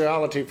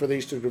potentiality for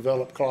these to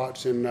develop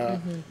clots and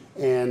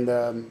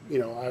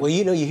Well,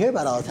 you hear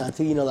about it all the time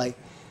too.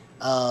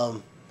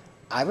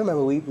 I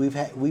remember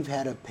we've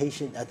had a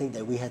patient, I think,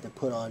 that we had to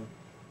put on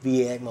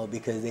VA ECMO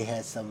because they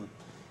had some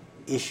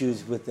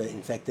issues with the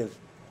infective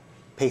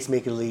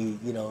pacemaker lead,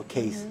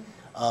 case.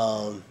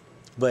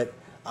 But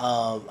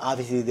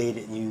obviously they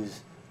didn't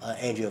use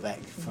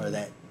Angiovac for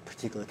that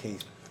particular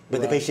case.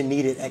 But the patient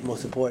needed ECMO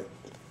support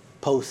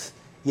post,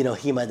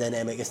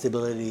 hemodynamic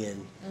instability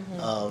and.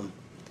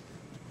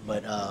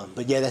 But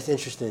yeah, that's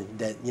interesting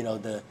that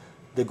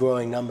the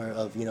growing number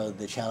of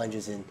the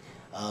challenges and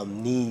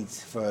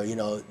needs for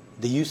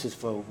the uses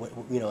for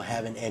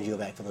having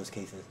Angiovac for those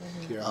cases.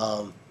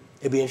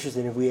 It'd be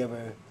interesting if we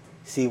ever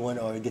see one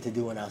or get to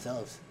do one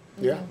ourselves.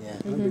 Yeah,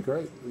 that'd be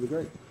great. That'd be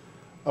great.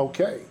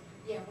 Okay.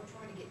 Yeah, we're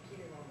trying to get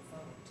Peter on the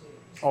phone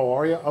too. Oh,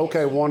 are you?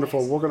 Okay,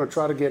 wonderful. We're going to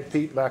try to get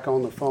Pete back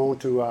on the phone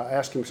to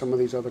ask him some of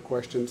these other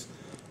questions,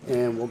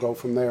 and we'll go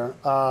from there.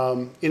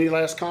 Any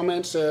last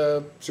comments,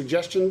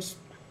 suggestions?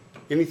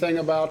 Anything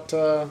about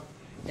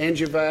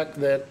Angiovac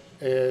that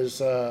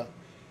is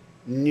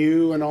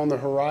new and on the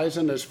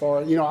horizon as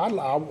far as,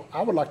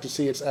 I would like to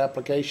see its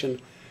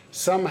application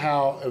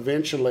somehow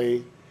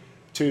eventually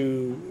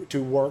to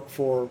work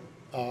for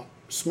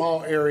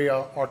small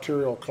area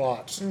arterial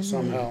clots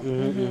somehow.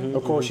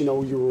 Of course,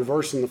 you're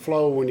reversing the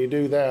flow when you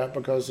do that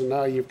because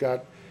now you've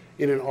got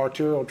in an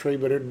arterial tree,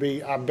 but it'd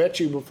be, I bet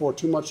you before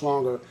too much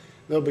longer,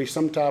 there'll be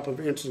some type of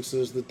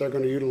instances that they're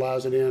going to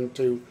utilize it in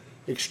to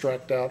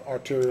extract out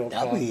arterial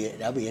clot.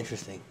 That'll be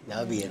interesting.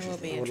 That'll be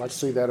interesting. I would like to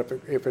see that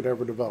if it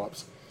ever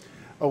develops.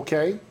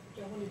 Okay.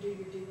 Do y'all want to do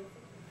your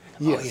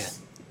deal?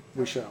 Yes,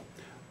 we shall.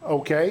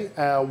 Okay,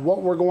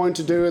 what we're going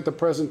to do at the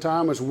present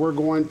time is we're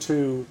going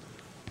to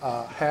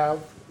have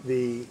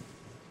the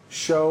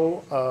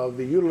show of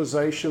the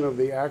utilization of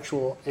the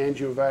actual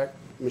Angiovac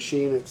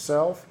machine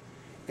itself,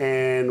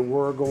 and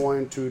we're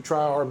going to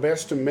try our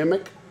best to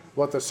mimic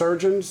what the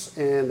surgeons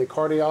and the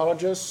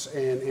cardiologists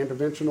and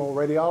interventional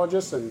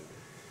radiologists and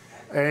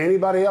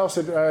anybody else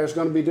that is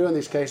going to be doing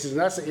these cases. And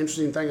that's the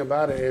interesting thing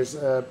about it, as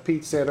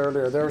Pete said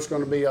earlier, there's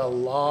going to be a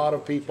lot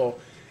of people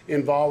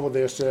involved with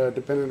this,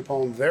 depending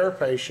upon their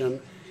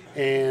patient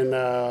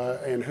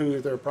and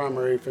who their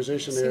primary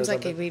physician is. Seems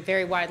like it'd be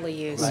very widely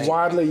used. It's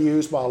widely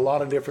used by a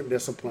lot of different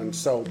disciplines.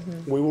 So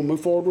we will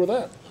move forward with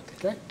that.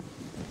 Okay.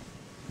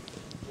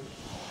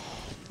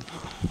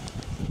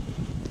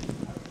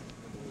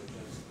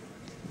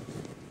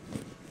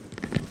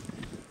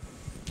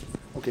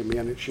 Okay,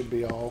 man, it should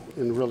be all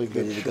in really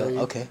good Ready to shape.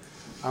 go? Okay.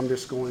 I'm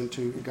just going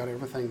to, got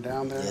everything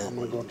down there. Yeah. I'm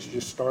going to go to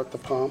just start the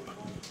pump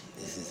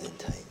This is in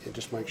tight. and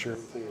just make sure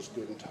everything is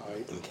good and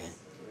tight. Okay.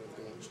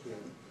 Everything looks good.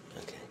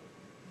 Okay.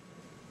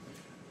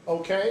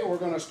 Okay, we're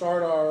going to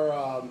start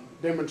our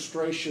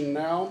demonstration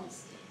now.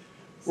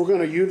 We're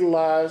going to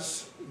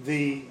utilize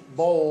the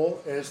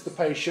bowl as the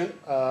patient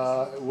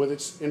with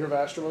its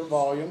intravascular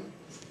volume.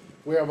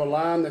 We have a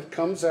line that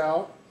comes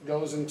out,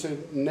 goes into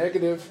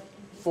negative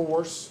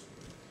force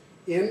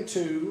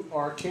into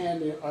our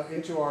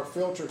into our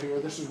filter here.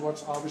 This is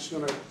what's obviously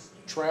going to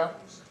trap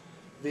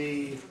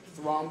the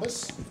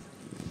thrombus.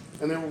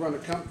 And then we're going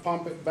to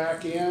pump it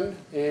back in,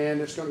 and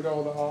it's going to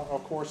go,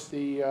 of course,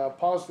 the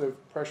positive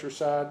pressure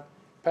side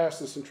past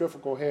the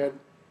centrifugal head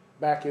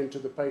back into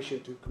the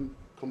patient to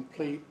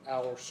complete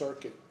our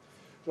circuit.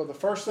 So the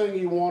first thing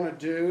you want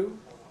to do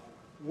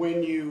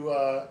when you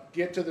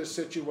get to this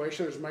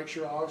situation is make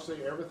sure,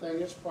 obviously,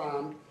 everything is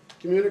primed.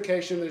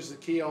 Communication is the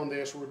key on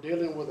this. We're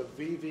dealing with a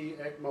VV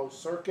ECMO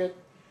circuit,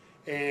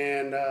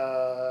 and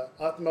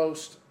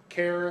utmost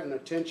care and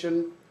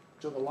attention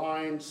to the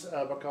lines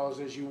because,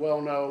 as you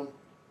well know,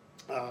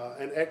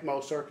 an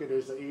ECMO circuit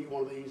is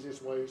one of the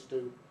easiest ways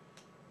to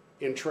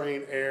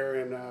entrain air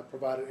and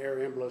provide an air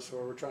embolus. So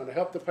we're trying to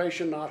help the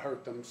patient, not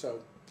hurt them. So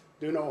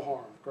do no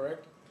harm,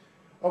 correct?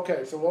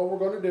 Okay, so what we're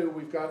going to do,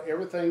 we've got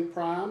everything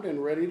primed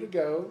and ready to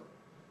go.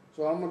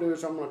 So what I'm going to do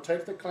is I'm going to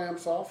take the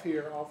clamps off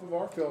here, off of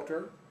our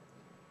filter.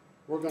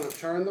 We're going to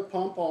turn the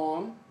pump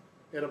on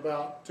at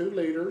about 2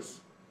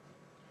 liters,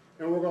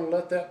 and we're going to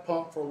let that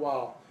pump for a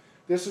while.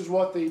 This is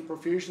what the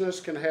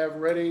perfusionist can have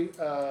ready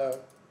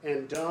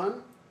and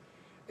done,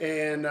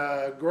 and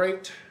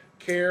great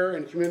care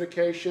and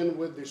communication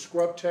with the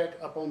scrub tech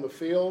up on the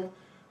field.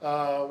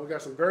 We've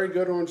got some very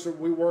good ones that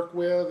we work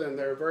with, and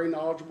they're very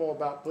knowledgeable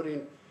about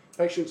putting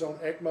patients on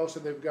ECMO, so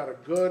they've got a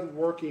good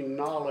working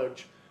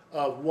knowledge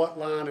of what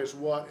line is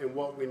what and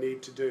what we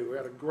need to do. We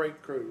had a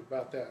great crew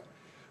about that.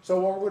 So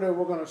what we're going to do,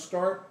 we're going to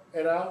start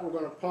it out. We're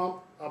going to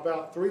pump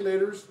about 3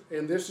 liters,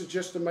 and this is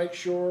just to make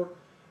sure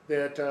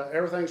that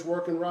everything's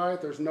working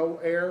right. There's no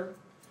air.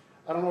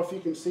 I don't know if you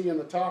can see in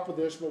the top of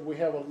this, but we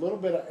have a little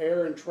bit of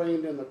air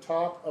entrained in the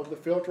top of the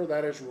filter.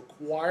 That is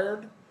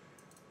required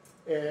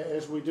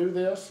as we do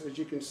this, as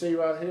you can see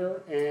right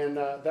here, and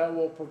that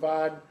will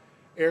provide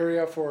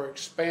area for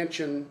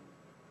expansion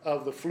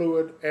of the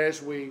fluid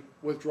as we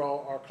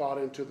withdraw our clot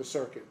into the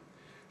circuit.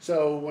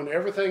 So when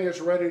everything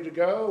is ready to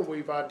go,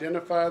 we've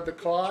identified the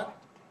clot,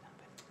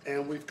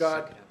 and we've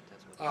got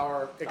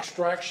our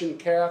extraction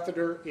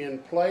catheter in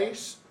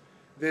place.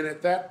 Then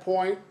at that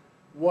point,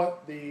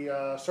 what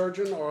the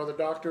surgeon or the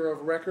doctor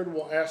of record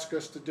will ask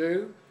us to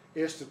do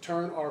is to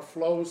turn our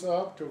flows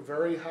up to a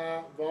very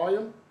high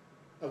volume,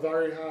 a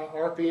very high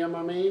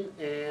RPM,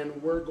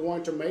 and we're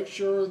going to make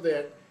sure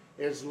that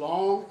as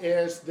long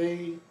as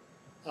the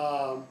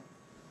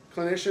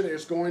clinician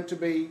is going to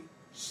be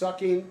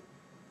sucking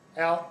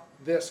out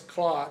this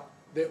clot,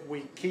 that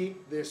we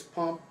keep this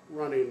pump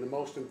running. The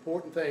most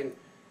important thing,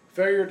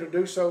 failure to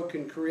do so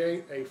can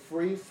create a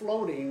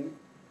free-floating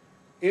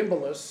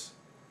embolus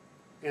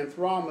and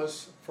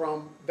thrombus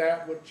from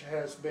that which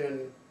has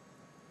been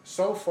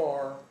so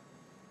far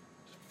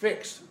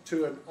fixed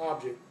to an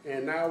object.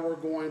 And now we're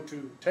going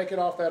to take it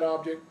off that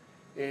object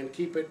and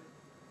keep it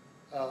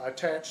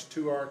attached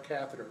to our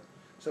catheter.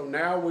 So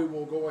now we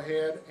will go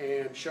ahead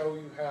and show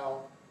you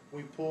how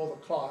we pull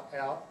the clot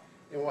out.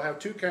 And we'll have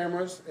 2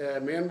 cameras.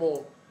 Men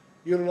will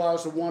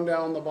utilize the one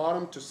down on the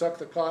bottom to suck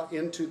the clot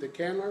into the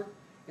cannula,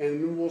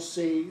 and then we'll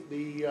see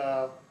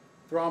the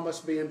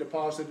thrombus being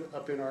deposited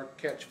up in our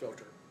catch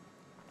filter.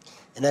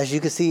 And as you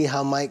can see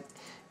how Mike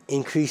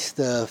increased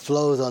the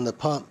flows on the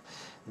pump,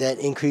 that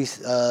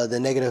increased the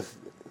negative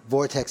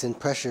vortex and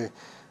pressure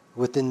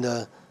within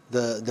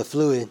the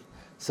fluid.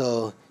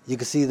 So you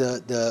can see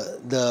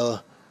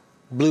the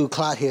blue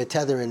clot here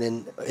tethering,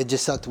 and it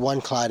just sucked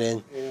one clot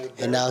in,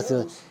 and now it's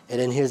and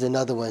then here's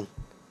another one.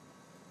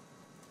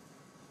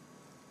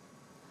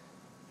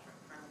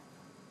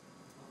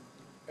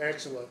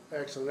 Excellent,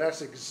 excellent.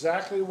 That's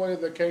exactly the way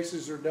the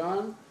cases are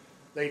done.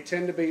 They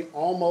tend to be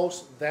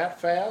almost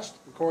that fast.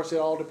 Of course, it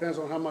all depends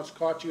on how much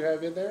clot you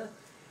have in there.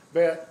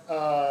 But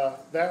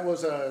that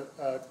was a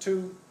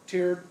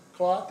two-tiered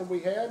clot that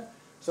we had.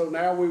 So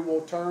now we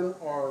will turn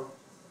our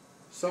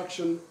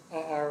suction,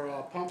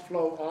 our pump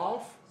flow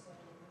off.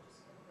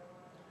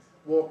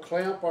 We'll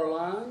clamp our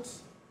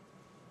lines.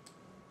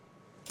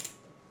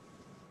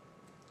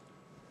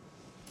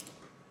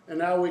 And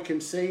now we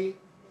can see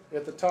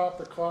at the top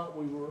the clot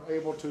we were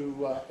able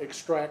to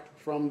extract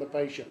from the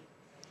patient,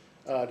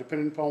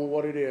 depending upon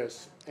what it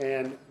is.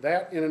 And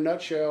that, in a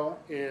nutshell,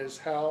 is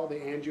how the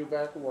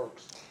Angiovac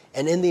works.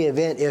 And in the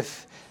event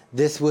if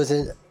this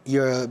wasn't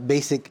your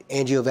basic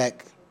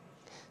Angiovac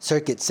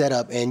circuit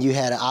setup and you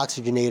had an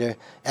oxygenator,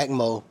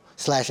 ECMO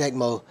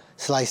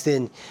sliced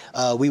in,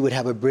 we would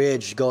have a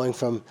bridge going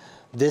from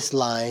this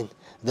line,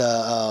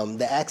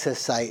 the access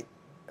site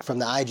from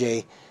the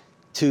IJ,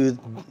 to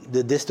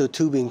the distal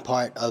tubing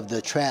part of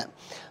the trap,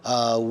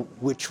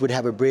 which would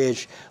have a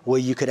bridge where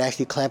you could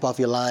actually clamp off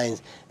your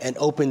lines and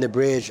open the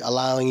bridge,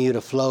 allowing you to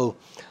flow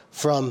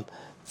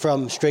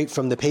straight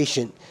from the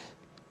patient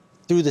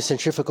through the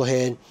centrifugal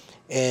head.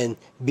 And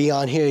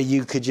beyond here,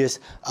 you could just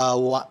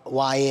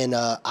wire in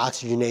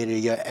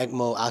oxygenator, your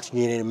ECMO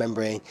oxygenator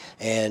membrane,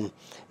 and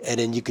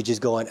then you could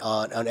just go on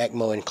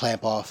ECMO and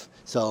clamp off.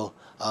 So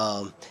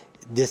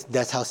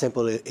that's how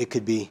simple it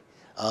could be.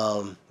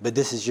 But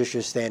this is just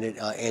your standard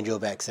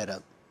Angiovac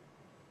setup.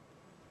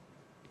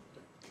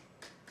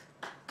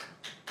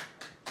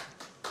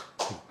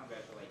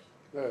 Congratulations.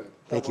 Good.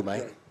 Thank you,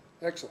 Mike.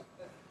 Excellent.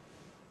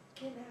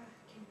 Can you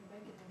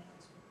make an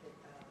announcement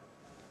that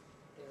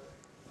they're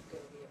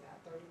going to be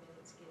about 30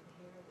 minutes getting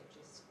here? They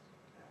just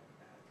got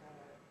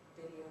a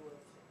video of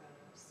a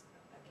case.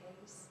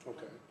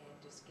 Okay. And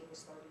just give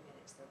us 30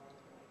 minutes. They're on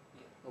the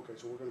way. Okay,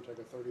 so we're going to take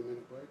a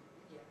 30-minute break.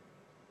 Yeah.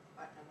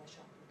 Unless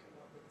y'all can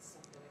come up with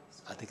something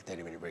else. I think a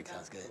 30-minute break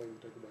sounds good.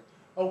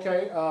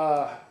 Okay,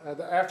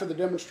 after the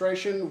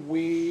demonstration,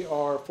 we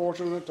are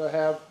fortunate to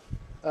have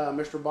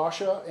Mr.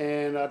 Basha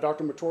and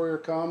Dr.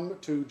 Mettauer come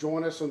to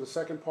join us on the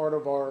second part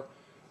of our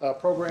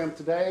program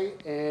today,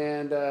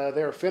 and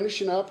they're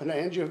finishing up an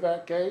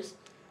Angiovac case,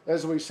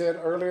 as we said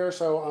earlier,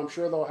 so I'm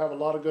sure they'll have a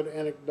lot of good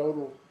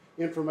anecdotal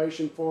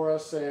information for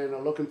us, and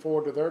looking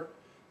forward to their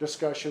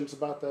discussions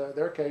about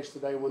their case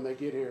today when they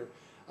get here.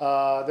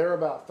 They're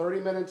about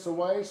 30 minutes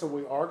away, so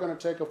we are going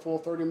to take a full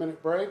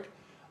 30-minute break,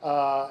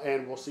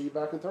 and we'll see you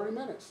back in 30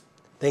 minutes.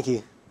 Thank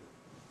you.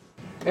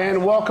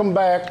 And welcome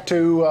back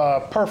to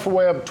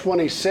PerfWeb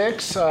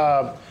 26.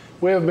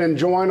 We have been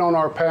joined on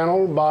our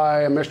panel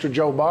by Mr.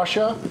 Joe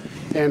Basha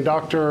and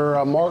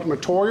Dr. Mark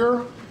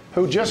Mettauer,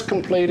 who just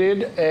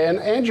completed an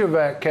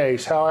Angiovac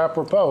case. How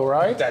apropos,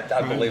 right? That's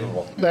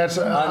unbelievable. That's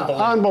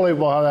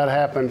unbelievable how that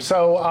happened.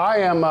 So I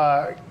am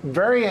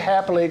very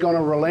happily going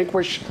to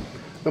relinquish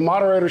the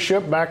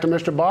moderatorship back to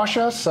Mr.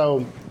 Basha.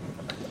 So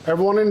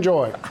everyone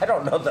enjoy. I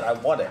don't know that I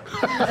want it.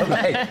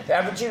 Okay.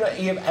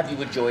 Have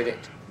you enjoyed it?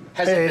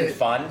 Has it been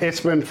fun?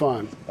 It's been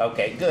fun.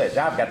 Okay, good.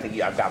 Now I've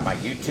got my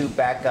YouTube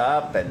back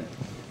up, and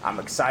I'm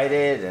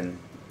excited. And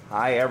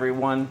hi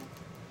everyone,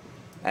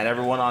 and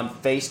everyone on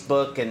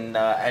Facebook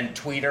and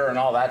Twitter and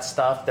all that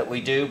stuff that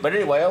we do. But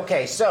anyway,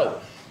 okay. So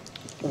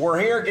we're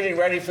here getting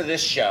ready for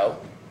this show,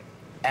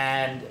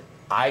 and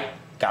I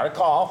got a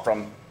call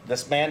from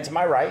this man to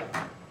my right,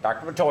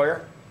 Dr.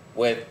 Mettauer,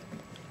 with,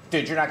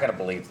 dude, you're not going to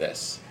believe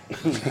this.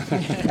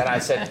 And I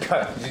said,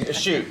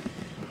 shoot.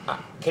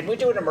 Can we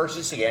do an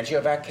emergency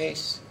Angiovac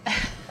case?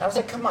 I was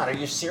like, come on, are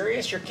you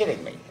serious? You're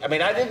kidding me. I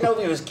mean, I didn't know if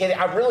he was kidding.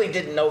 I really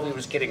didn't know if he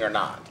was kidding or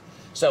not.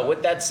 So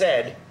with that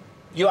said,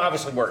 you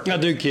obviously weren't kidding.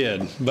 I do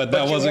kid, but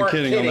that wasn't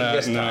kidding on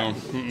that, no.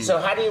 So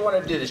how do you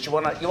want to do this? You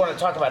want to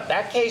talk about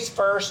that case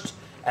first?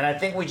 And I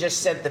think we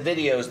just sent the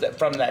videos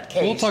from that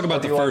case. We'll talk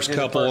about the first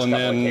couple and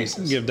then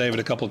give David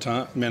a couple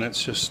of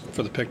minutes just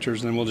for the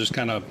pictures, and then we'll just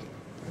kind of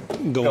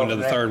go into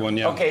the third one.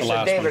 Yeah. Okay,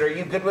 so David, are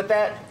you good with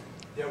that?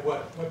 Yeah,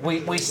 what? We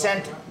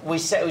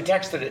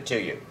texted it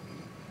to you.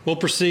 We'll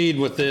proceed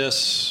with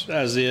this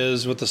as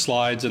is with the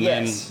slides, and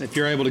Yes. then if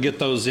you're able to get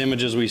those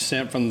images we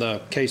sent from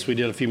the case we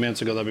did a few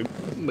minutes ago,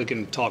 we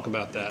can talk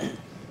about that.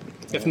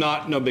 If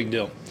not, no big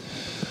deal.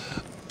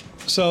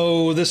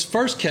 So this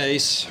first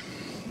case,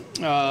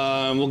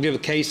 we'll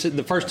give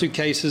the first two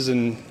cases,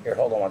 and Here,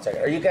 hold on one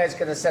second. Are you guys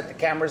going to set the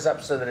cameras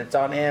up so that it's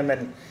on him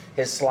and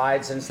his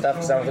slides and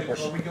stuff? Are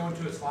we going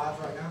to his slides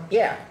right now?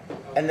 Yeah.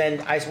 And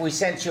then we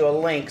sent you a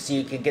link so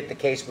you can get the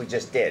case we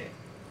just did.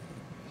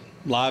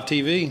 live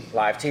TV.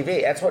 Live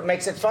TV. That's what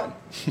makes it fun.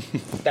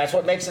 That's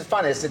what makes it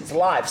fun, is it's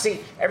live.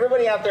 See,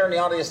 everybody out there in the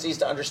audience needs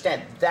to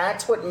understand,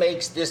 that's what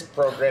makes this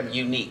program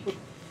unique,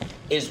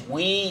 is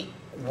we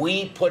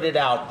put it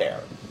out there.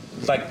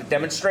 It's like the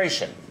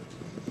demonstration.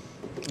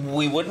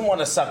 We wouldn't want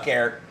to suck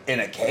air in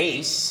a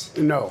case.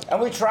 No.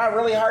 And we try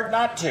really hard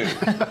not to.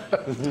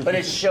 But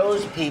it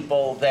shows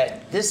people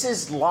that this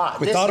is live.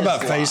 We thought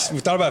about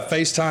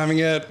FaceTiming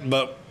it,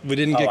 but we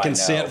didn't get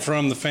consent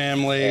from the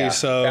family, Yeah, that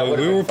so would've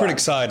we been were pretty fun.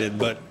 excited.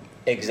 But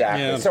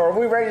Exactly. Yeah. So are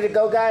we ready to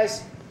go,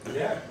 guys?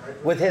 Yeah.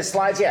 Right. With his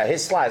slides? Yeah,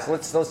 his slides.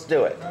 Let's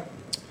do it. All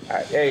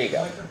right, there you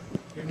go.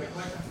 Give me a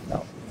clicker.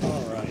 No.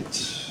 All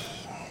right.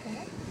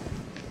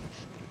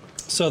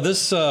 So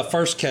this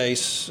first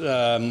case,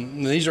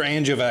 these are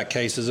Angiovac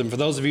cases, and for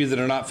those of you that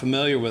are not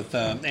familiar with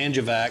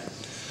Angiovac,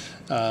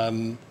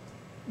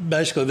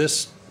 basically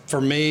this, for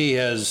me,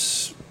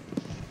 has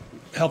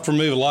helped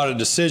remove a lot of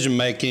decision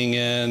making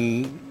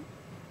in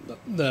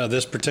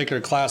this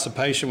particular class of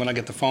patient. When I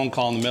get the phone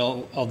call in the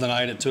middle of the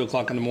night at 2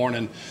 o'clock in the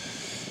morning,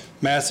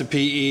 massive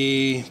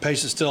PE,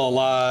 patient still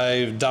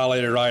alive,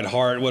 dilated right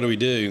heart, what do we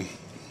do?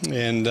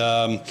 And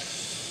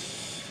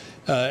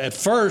at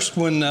first,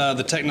 when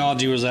the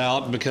technology was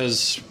out,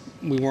 because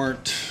we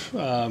weren't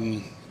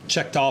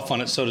checked off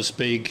on it, so to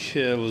speak,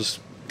 it was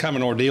kind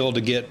of an ordeal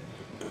to get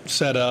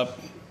set up,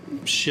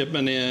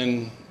 shipment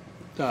in,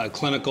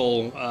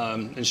 clinical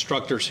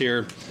instructors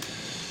here.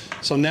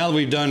 So now that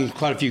we've done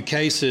quite a few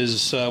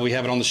cases, we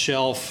have it on the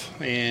shelf,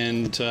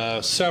 and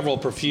several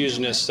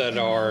perfusionists that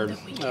are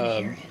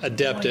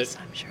adept at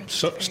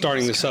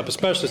starting this up,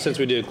 especially since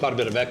we do quite a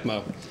bit of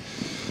ECMO.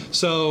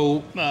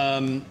 So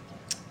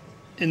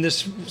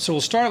so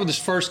we'll start with this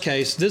first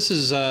case. This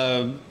is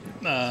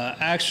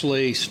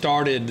actually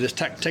started, this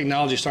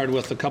technology started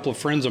with a couple of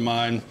friends of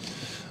mine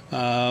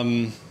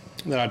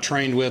that I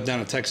trained with down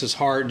at Texas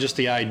Heart, just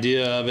the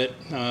idea of it.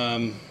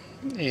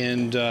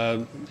 And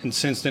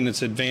since then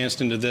it's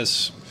advanced into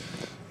this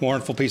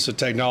wonderful piece of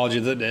technology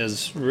that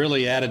has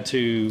really added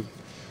to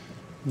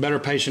better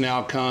patient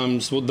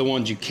outcomes, the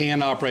ones you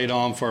can operate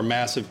on for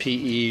massive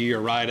PE or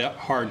right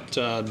heart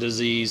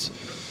disease,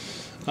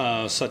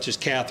 such as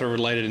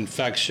catheter-related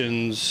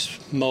infections,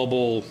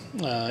 mobile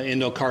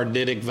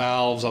endocarditic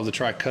valves of the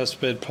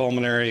tricuspid,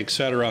 pulmonary,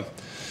 etc.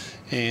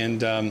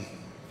 And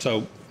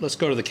so let's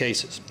go to the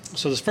cases.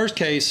 So this first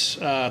case,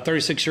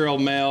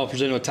 36-year-old male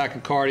presented with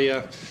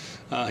tachycardia.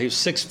 He was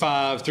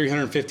 6'5",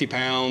 350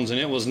 pounds, and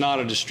it was not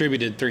a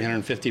distributed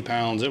 350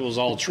 pounds. It was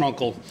all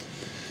truncal.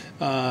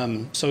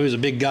 So he was a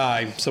big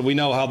guy. So we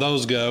know how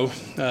those go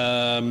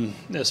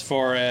as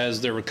far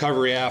as their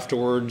recovery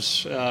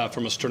afterwards from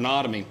a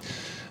sternotomy.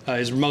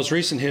 His most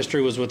recent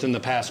history was within the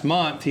past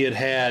month. He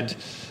had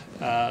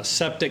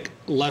septic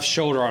left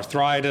shoulder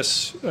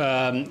arthritis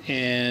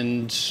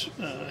and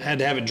had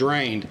to have it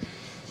drained.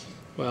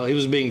 Well, he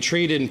was being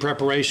treated in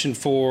preparation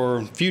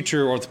for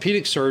future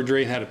orthopedic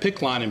surgery and had a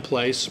PICC line in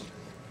place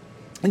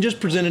and just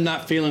presented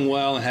not feeling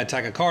well and had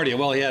tachycardia.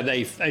 Well, he had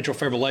atrial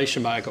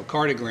fibrillation by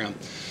echocardiogram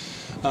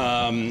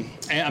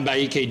and by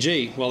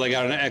EKG. Well, they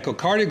got an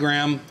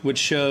echocardiogram which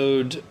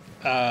showed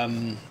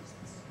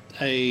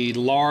a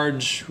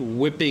large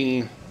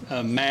whipping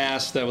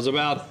mass that was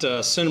about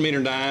a centimeter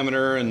in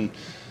diameter and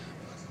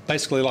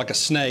basically like a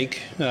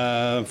snake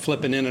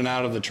flipping in and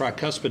out of the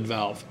tricuspid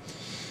valve.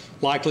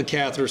 Likely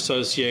catheter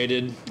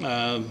associated.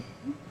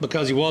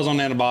 Because he was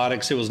on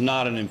antibiotics, it was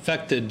not an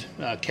infected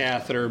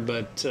catheter,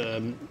 but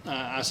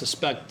I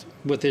suspect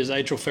with his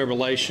atrial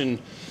fibrillation,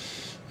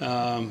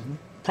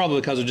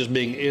 probably because of just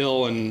being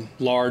ill and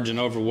large and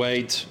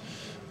overweight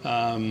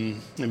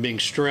and being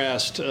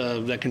stressed,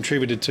 that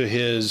contributed to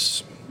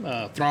his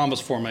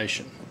thrombus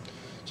formation.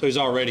 So he's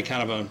already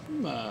kind of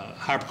a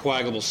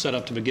hypercoagulable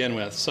setup to begin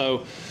with.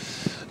 So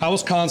I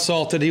was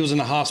consulted. He was in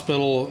the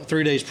hospital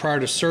 3 days prior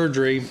to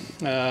surgery.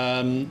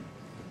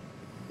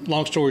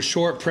 Long story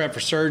short, prep for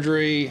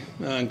surgery,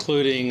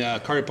 including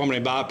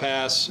cardiopulmonary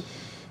bypass,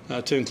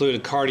 to include a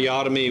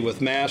cardiotomy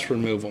with mass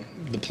removal.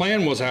 The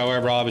plan was,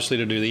 however, obviously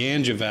to do the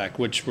Angiovac,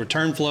 which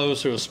return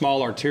flows through a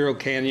small arterial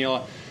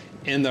cannula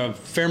in the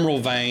femoral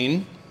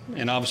vein.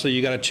 And obviously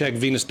you got to check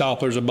venous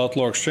Dopplers of both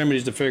lower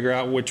extremities to figure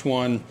out which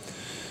one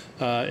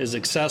is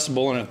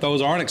accessible. And if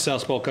those aren't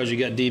accessible because you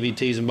got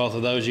DVTs in both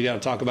of those, you got to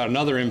talk about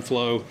another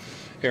inflow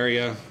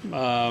area,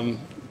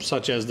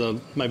 such as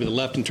maybe the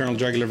left internal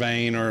jugular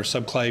vein or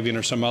subclavian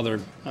or some other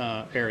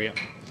area.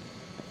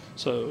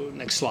 So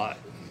next slide.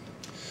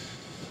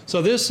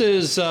 So this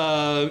is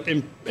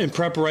in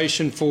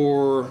preparation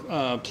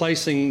for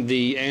placing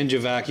the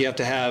Angiovac. You have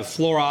to have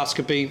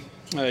fluoroscopy.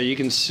 You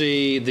can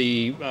see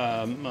the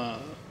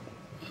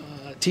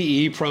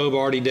TE probe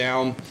already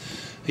down.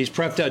 He's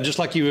prepped out just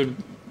like you would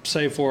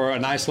say for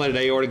an isolated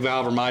aortic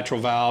valve or mitral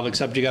valve,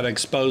 except you got to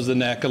expose the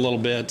neck a little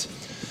bit.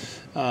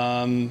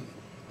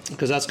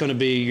 Because that's going to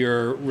be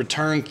your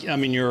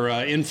your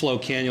inflow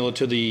cannula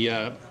to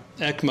the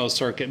ECMO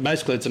circuit.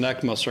 Basically, it's an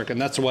ECMO circuit,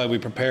 and that's the way we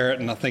prepare it.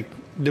 And I think,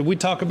 did we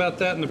talk about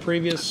that in the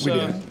previous? We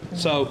did.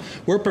 So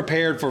we're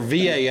prepared for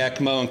VA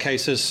ECMO in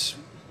case this,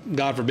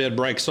 God forbid,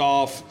 breaks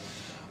off,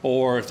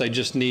 or if they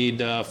just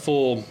need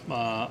full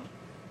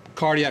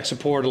cardiac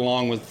support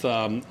along with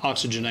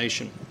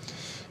oxygenation.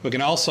 We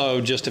can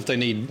also, just if they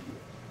need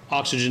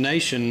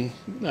oxygenation,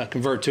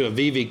 convert to a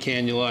VV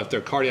cannula if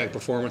their cardiac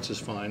performance is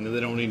fine, and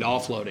they don't need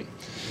offloading.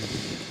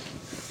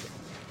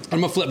 I'm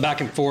going to flip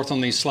back and forth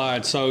on these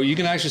slides. So you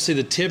can actually see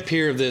the tip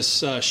here of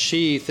this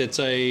sheath. It's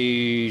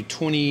a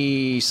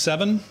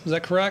 27, is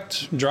that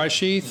correct? Dry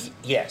sheath?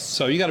 Yes.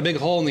 So you got a big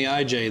hole in the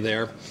IJ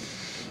there.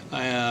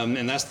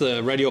 And that's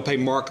the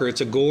radiopaque marker.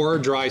 It's a Gore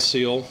dry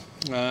seal.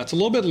 It's a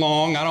little bit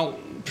long. I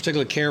don't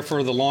particularly care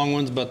for the long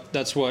ones, but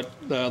that's what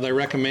they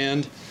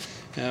recommend.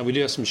 We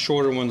do have some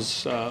shorter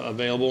ones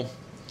available.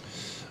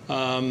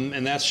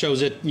 And that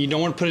shows it, you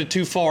don't want to put it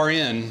too far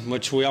in,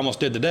 which we almost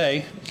did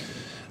today,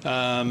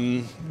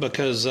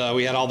 because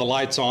we had all the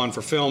lights on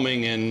for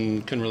filming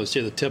and couldn't really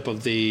see the tip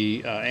of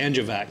the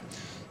Angiovac.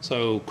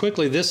 So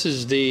quickly, this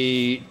is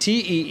the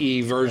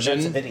TEE version.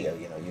 That's a video,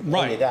 you know.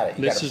 Right. You got it.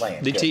 You this got it is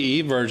playing. the Good.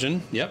 TEE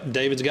version. Yep.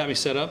 David's got me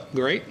set up.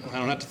 Great. I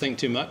don't have to think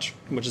too much,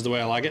 which is the way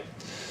I like it.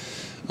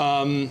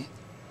 And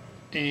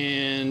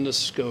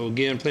let's go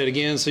again, play it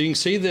again. So you can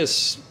see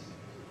this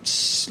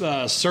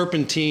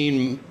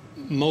serpentine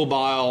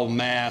mobile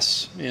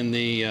mass in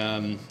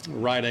the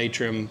right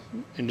atrium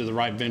into the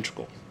right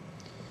ventricle.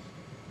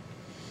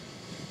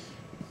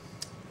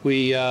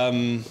 We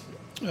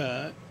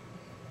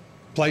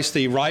place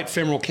the right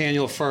femoral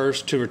cannula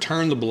first to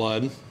return the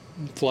blood,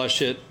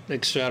 flush it,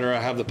 etc.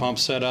 Have the pump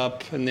set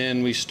up, and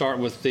then we start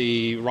with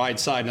the right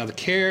side. Now the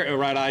care,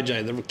 right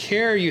IJ, the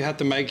care you have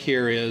to make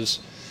here is,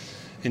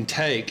 and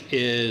take,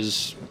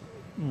 is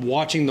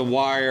watching the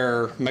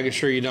wire, making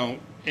sure you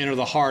don't enter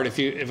the heart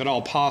if at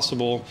all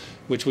possible,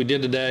 which we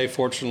did today.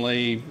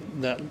 Fortunately,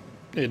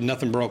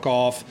 nothing broke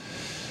off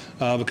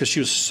because she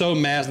was so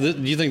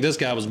massive. You think this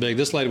guy was big?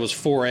 This lady was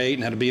 4'8"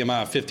 and had a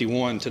BMI of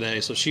 51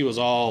 today, so she was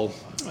all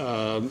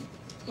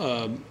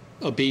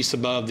obese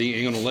above the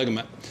inguinal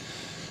ligament.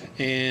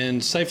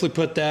 And safely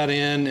put that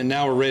in, and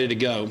now we're ready to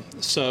go.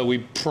 So we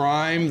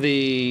prime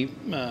the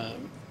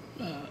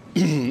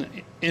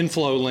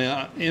inflow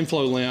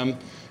limb,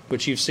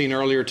 which you've seen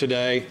earlier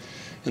today,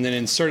 and then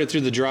insert it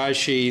through the dry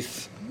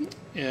sheath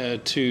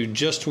to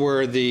just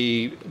where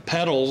the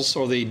petals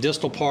or the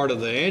distal part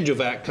of the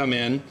angiovac come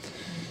in.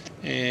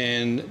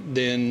 And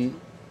then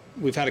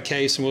we've had a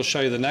case, and we'll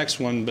show you the next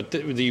one, but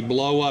the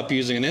blow up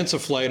using an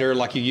insufflator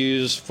like you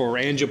use for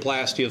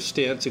angioplasty of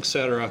stents,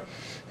 etc.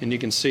 And you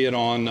can see it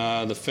on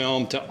the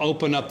film to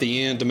open up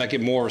the end to make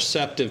it more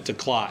receptive to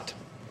clot.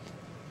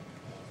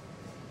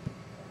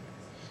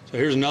 So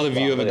here's another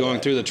view of it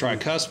going through the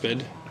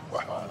tricuspid,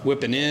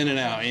 whipping in and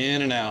out,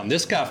 in and out. And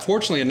this guy,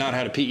 fortunately, had not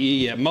had a PE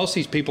yet. Most of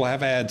these people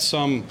have had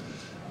some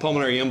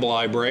pulmonary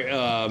emboli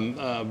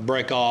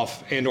break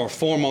off and or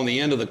form on the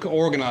end of the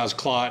organized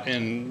clot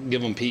and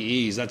give them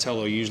PEs. That's how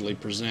they'll usually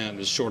present,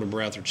 is short of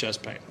breath or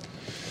chest pain.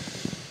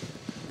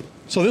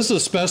 So this is a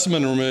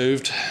specimen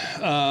removed.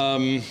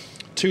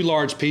 Two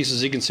large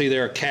pieces. You can see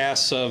there are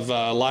casts of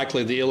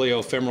likely the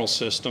iliofemoral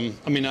system.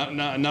 I mean,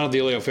 not of the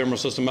iliofemoral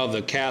system, of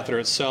the catheter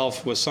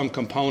itself, with some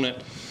component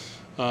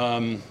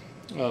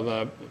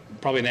of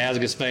probably an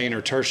azygous vein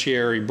or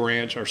tertiary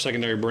branch or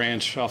secondary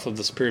branch off of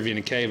the superior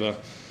vena cava.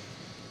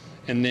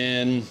 And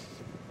then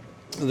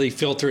the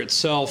filter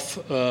itself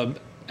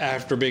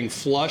after being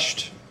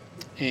flushed,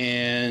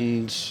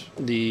 and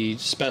the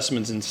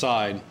specimens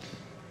inside.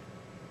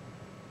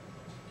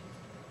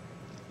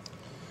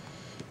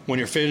 When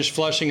you're finished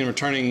flushing and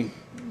returning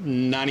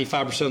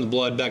 95% of the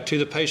blood back to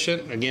the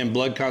patient, again,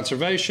 blood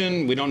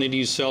conservation, we don't need to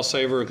use cell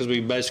saver because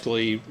we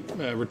basically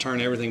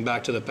return everything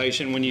back to the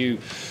patient. When you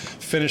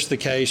finish the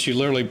case, you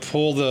literally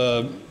pull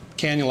the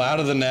cannula out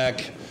of the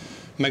neck,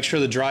 make sure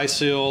the dry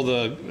seal,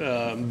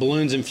 the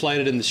balloon's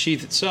inflated in the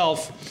sheath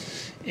itself,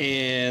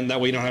 and that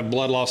way you don't have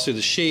blood loss through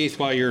the sheath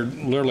while you're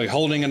literally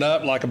holding it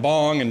up like a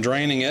bong and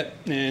draining it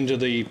into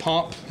the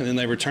pump, and then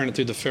they return it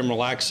through the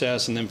femoral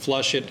access and then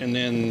flush it, and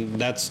then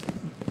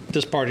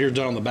this part here is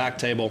done on the back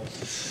table,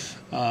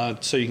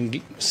 so you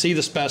can see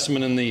the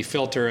specimen in the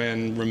filter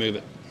and remove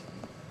it.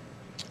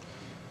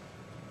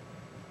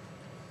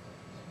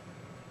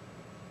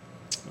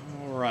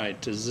 All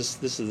right, this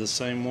is the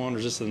same one, or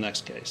is this the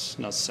next case?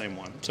 No, it's the same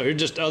one. So here's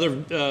just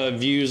other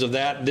views of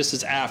that. This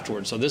is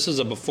afterwards. So this is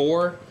a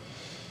before,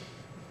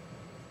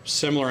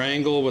 similar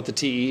angle with the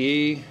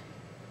TEE,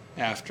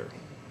 after.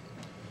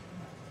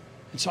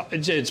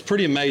 It's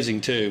pretty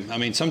amazing too. I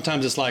mean,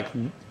 sometimes it's like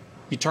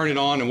you turn it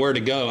on and where to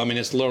go. I mean,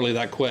 it's literally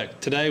that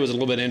quick. Today was a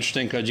little bit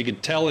interesting because you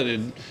could tell it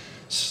had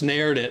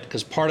snared it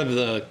because part of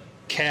the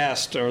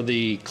cast or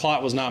the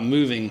clot was not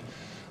moving,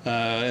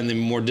 and the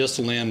more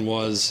distal end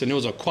was, and it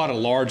was quite a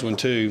large one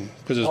too,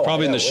 because it was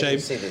probably in the shape.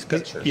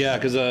 Yeah,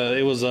 because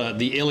it was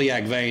the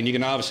iliac vein. You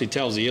can obviously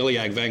tell it was the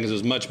iliac vein because it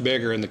was much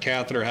bigger, and the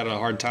catheter had a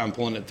hard time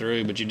pulling it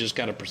through. But you just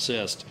got to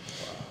persist.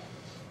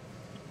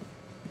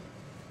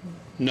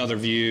 Another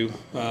view,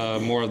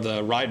 more of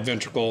the right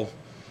ventricle,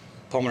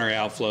 pulmonary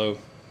outflow,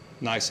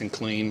 nice and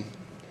clean.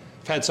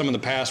 I've had some in the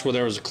past where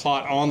there was a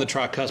clot on the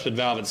tricuspid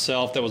valve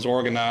itself that was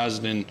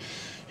organized, and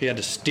you had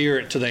to steer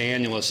it to the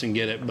annulus and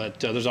get it,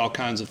 but there's all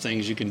kinds of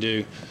things you can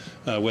do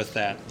with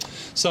that.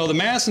 So the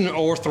mass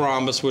or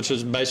thrombus, which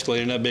is basically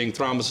ended up being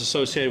thrombus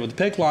associated with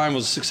the PICC line,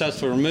 was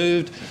successfully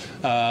removed.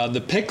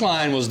 The PICC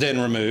line was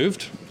then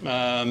removed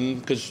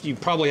because you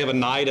probably have a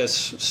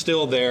nidus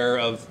still there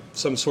of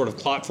some sort of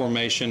clot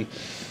formation.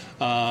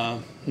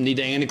 Need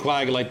to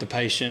anticoagulate the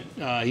patient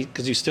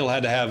because he still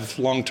had to have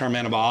long-term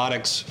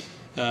antibiotics.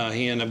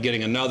 He ended up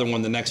getting another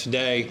one the next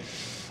day.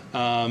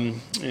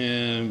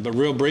 But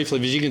real briefly,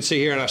 as you can see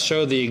here, and I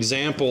showed the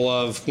example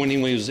of when he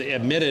was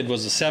admitted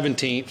was the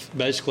 17th,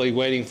 basically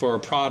waiting for a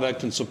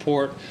product and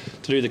support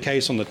to do the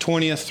case on the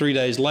 20th, 3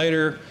 days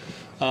later,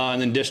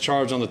 and then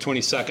discharged on the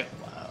 22nd.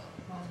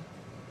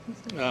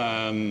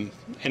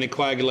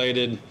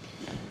 Anticoagulated,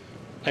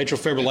 atrial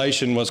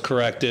fibrillation was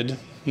corrected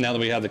now that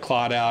we had the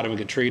clot out and we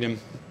could treat him.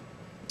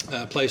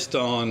 Placed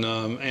on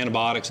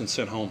antibiotics and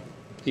sent home.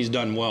 He's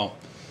done well.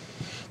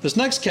 This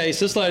next case,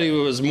 this lady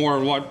was more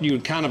of what you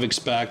would kind of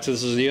expect.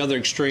 This is the other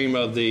extreme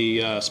of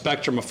the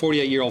spectrum, a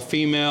 48-year-old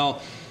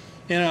female,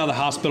 in and out of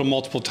the hospital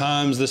multiple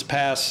times this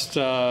past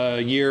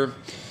year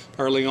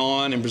early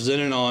on, and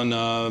presented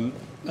on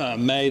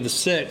May the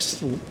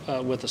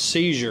 6th with a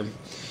seizure.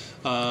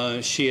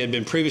 She had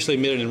been previously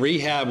admitted in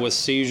rehab with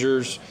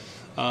seizures,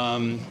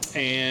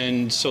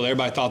 and so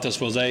everybody thought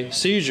this was a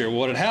seizure.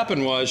 What had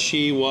happened was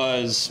she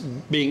was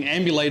being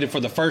ambulated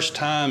for the first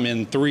time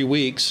in 3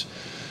 weeks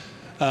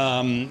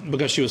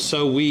because she was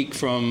so weak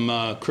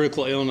from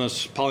critical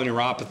illness,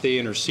 polyneuropathy,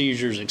 and her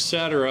seizures,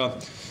 etc.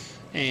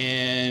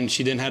 And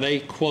she then had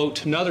a,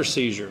 quote, another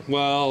seizure.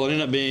 Well, it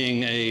ended up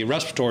being a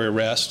respiratory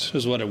arrest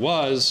is what it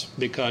was,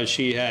 because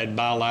she had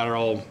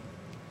bilateral,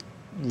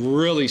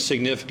 really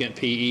significant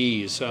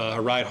PEs.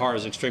 Her right heart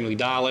is extremely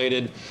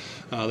dilated.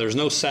 There's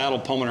no saddle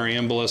pulmonary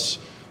embolus,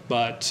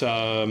 but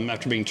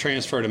after being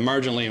transferred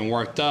emergently and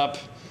worked up,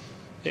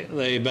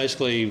 they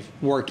basically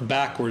worked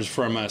backwards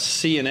from a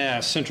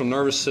CNS, central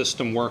nervous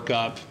system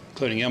workup,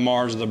 including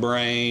MRs of the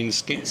brain,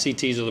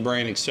 CTs of the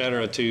brain, et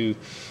cetera, to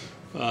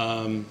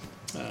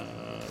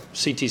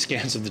CT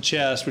scans of the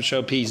chest, which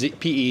show PEs,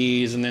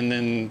 and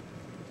then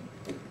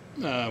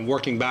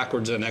working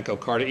backwards an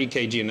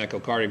EKG and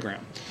echocardiogram.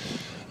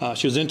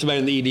 She was intubated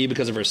in the ED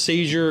because of her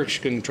seizure. She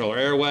couldn't control her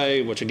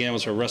airway, which again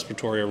was her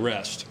respiratory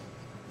arrest.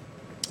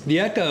 The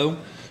echo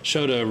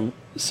showed a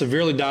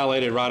severely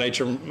dilated right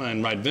atrium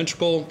and right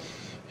ventricle,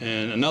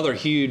 and another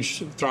huge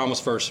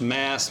thrombus versus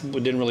mass.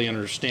 We didn't really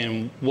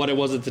understand what it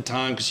was at the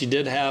time, because she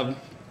did have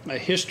a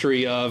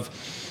history of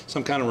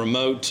some kind of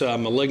remote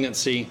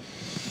malignancy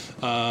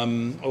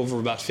over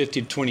about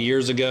 50 to 20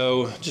 years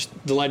ago. Just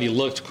the lady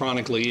looked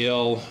chronically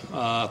ill.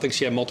 I think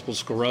she had multiple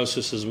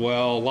sclerosis as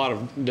well, a lot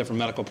of different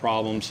medical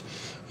problems.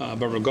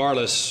 But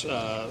regardless,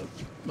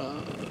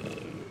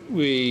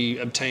 we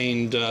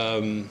obtained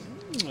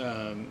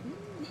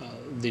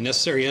the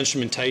necessary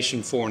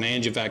instrumentation for an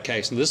Angiovac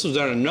case. And this was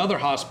done in another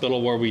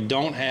hospital where we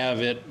don't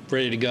have it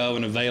ready to go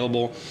and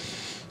available.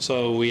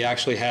 So we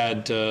actually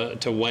had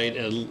to wait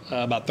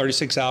about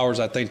 36 hours,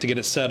 I think, to get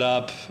it set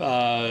up.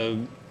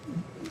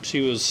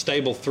 She was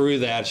stable through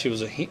that. She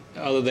was,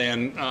 other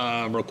than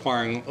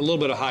requiring a little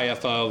bit of high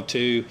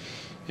FiO2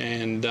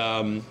 and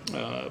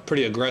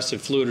pretty aggressive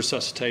fluid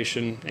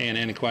resuscitation and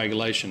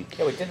anticoagulation.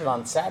 Yeah, we did it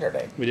on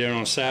Saturday. We did it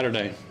on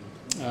Saturday.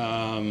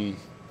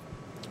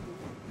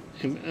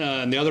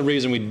 And the other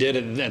reason we did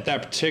it at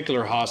that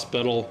particular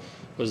hospital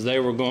was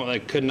they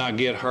could not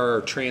get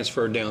her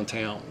transferred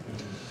downtown.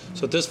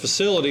 So at this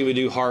facility, we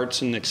do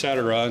hearts and et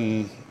cetera,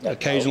 and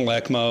occasional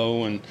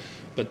ECMO,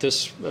 but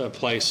this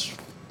place,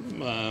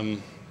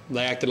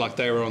 they acted like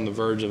they were on the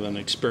verge of an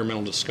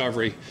experimental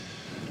discovery,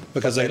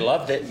 because they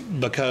loved it,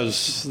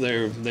 because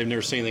they've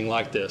never seen anything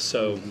like this.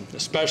 So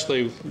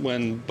especially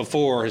when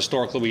before,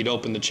 historically, we'd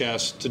open the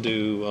chest to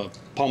do a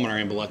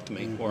pulmonary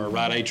embolectomy or a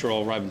right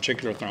atrial, right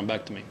ventricular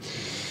thrombectomy.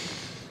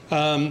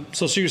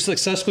 So she was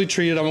successfully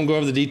treated. I won't go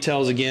over the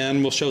details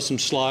again. We'll show some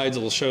slides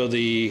that will show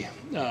the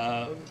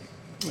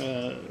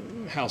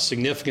how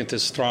significant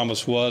this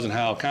thrombus was and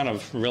how kind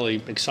of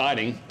really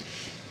exciting,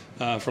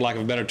 for lack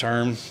of a better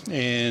term,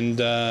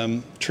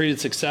 and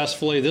treated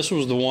successfully. This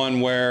was the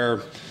one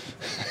where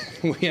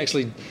we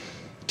actually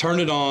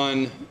turned it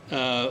on,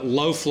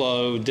 low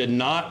flow, did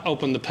not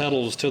open the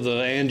pedals to the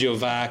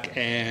Angiovac,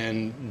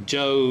 and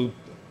Joe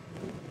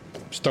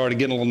started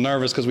getting a little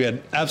nervous because we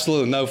had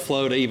absolutely no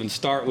flow to even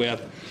start with.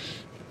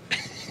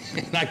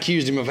 And I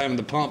accused him of having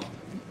the pump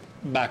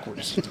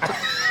backwards.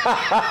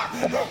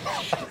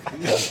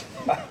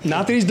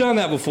 Not that he's done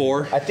that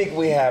before. I think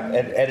we have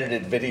an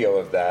edited video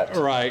of that.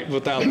 Right,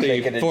 without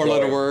the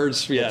four-letter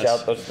words,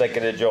 yes. Which they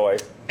can enjoy.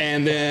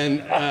 And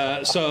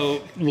then,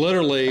 so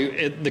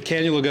literally, the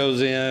cannula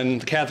goes in,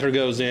 the catheter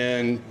goes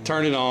in,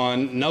 turn it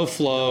on, no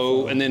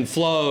flow, and then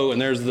flow,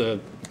 and there's the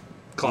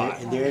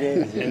clot. And there it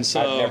is. And so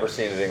I've never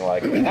seen anything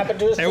like it. It happened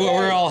to us today.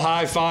 We're all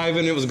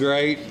high-fiving. It was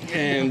great.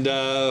 And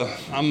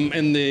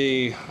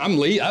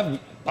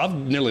I've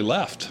nearly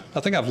left. I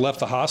think I've left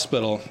the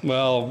hospital.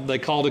 Well, they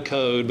called a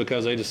code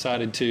because they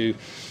decided to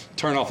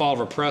turn off all of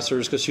her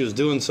pressors because she was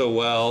doing so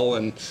well,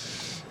 and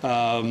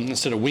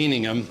instead of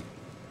weaning them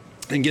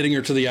and getting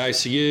her to the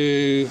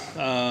ICU,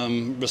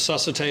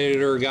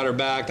 resuscitated her, got her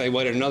back. They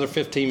waited another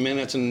 15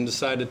 minutes and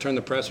decided to turn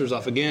the pressors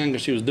off again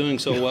because she was doing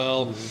so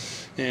well,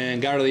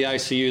 and got her to the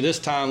ICU this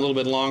time a little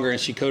bit longer, and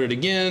she coded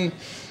again.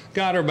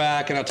 Got her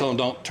back, and I told them,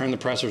 don't turn the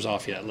pressors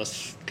off yet.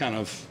 Let's kind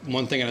of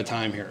one thing at a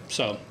time here.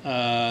 So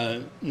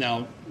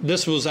now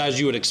this was, as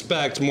you would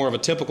expect, more of a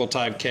typical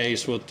type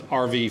case with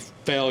RV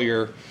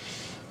failure.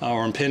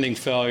 or impending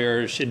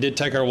failure. It did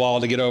take her a while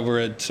to get over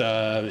it.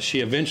 She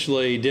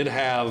eventually did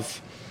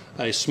have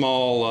a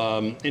small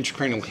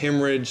intracranial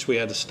hemorrhage. We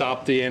had to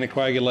stop the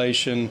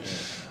anticoagulation.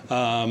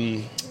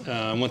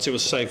 Once it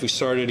was safe, we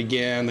started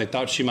again. They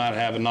thought she might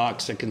have a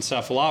anoxic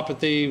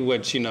encephalopathy,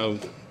 which,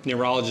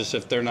 neurologists,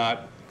 if they're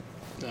not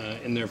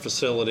in their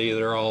facility,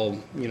 they're all,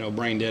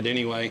 brain dead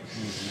anyway,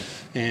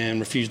 and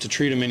refused to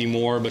treat them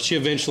anymore. But she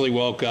eventually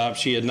woke up.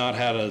 She had not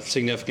had a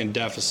significant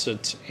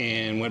deficit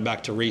and went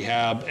back to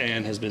rehab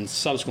and has been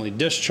subsequently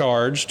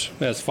discharged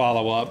as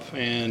follow-up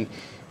and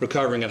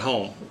recovering at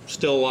home.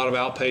 Still a lot of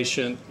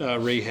outpatient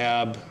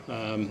rehab,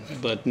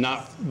 but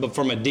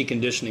from a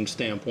deconditioning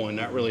standpoint,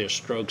 not really a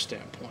stroke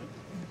standpoint.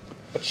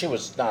 But she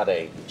was not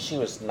the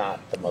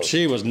most.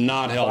 She was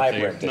not healthy.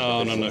 vibrant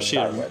No. She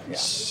was yeah.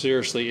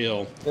 seriously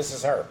ill. This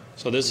is her.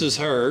 So this is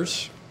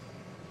hers.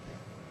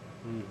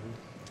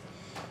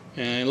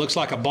 And it looks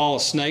like a ball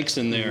of snakes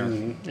in there.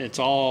 It's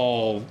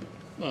all,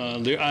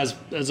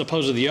 as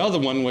opposed to the other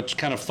one, which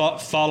kind of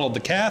followed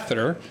the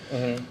catheter,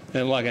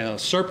 and like a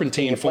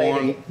serpentine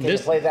form. Can you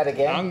play that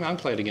again? I'm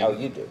play it again. Oh,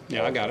 you do?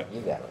 Yeah, I got it.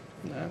 You got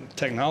it.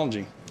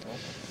 Technology.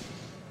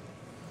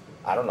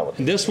 I don't know what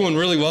This one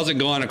really wasn't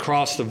going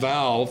across the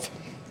valve,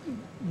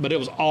 but it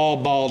was all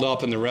balled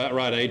up in the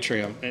right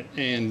atrium.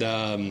 And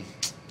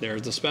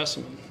there's the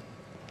specimen.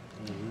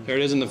 There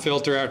it is in the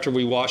filter after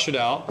we wash it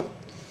out.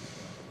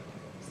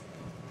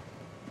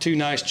 Two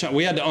nice chunks.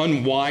 We had to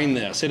unwind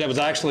this. It was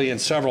actually in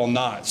several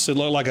knots. It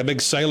looked like a big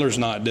sailor's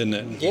knot, didn't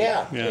it?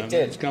 Yeah, it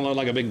did. It kind of looked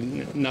like a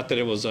big, not that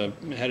it was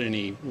had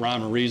any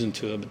rhyme or reason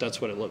to it, but that's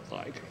what it looked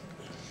like.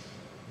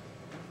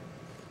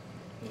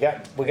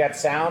 We got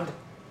sound?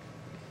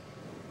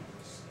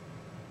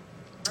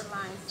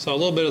 So a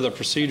little bit of the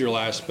procedural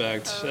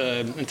aspect.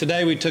 And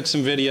today we took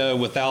some video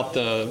without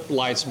the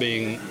lights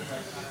being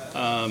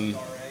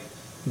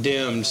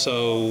dimmed,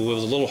 so it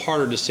was a little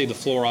harder to see the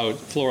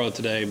fluoro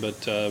today,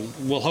 but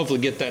we'll hopefully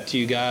get that to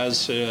you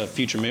guys in a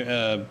future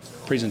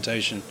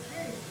presentation.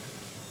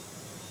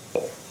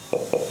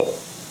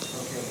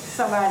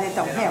 Somebody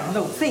don't have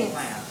no sense.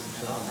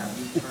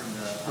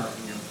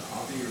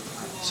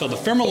 So the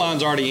femoral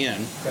line's already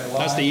in.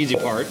 That's the easy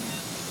part.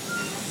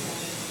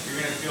 You're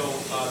going to feel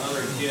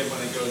another give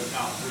when it goes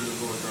out through the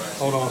lower thorax.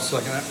 Hold on a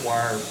second, that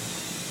wire.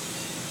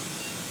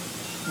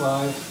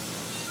 Live.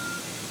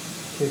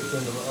 Kicked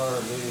into the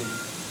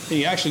RV.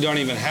 You actually don't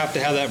even have to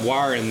have that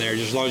wire in there,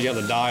 just as long as you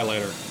have the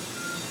dilator.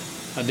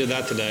 I did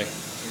that today.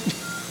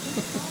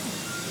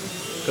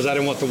 Because I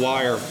didn't want the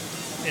wire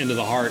into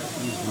the heart.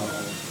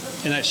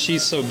 And that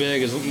sheath's so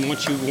big, is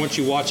once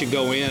you watch it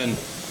go in,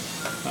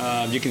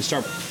 you can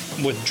start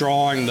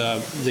withdrawing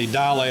the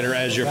dilator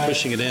as you're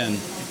pushing it in.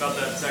 You felt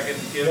that second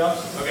give? Yep.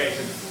 Okay,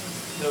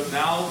 so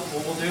now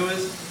what we'll do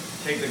is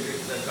take the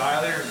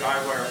dilator and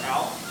guide wire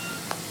out,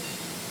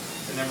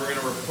 and then we're going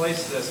to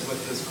replace this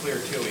with this clear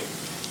tui.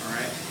 All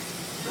right?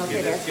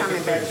 Okay, that's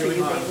coming back to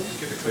you, baby.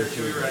 Get the clear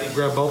tui ready.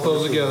 Grab both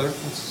those together.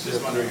 This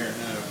one right here.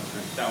 No,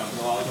 that one's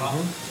the lollipop.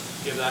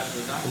 Give that to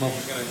the guy.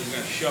 He's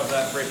gonna shove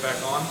that right back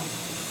on.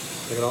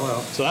 Take it all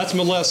out. So that's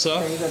Melissa.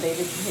 There you go,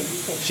 baby.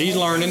 She's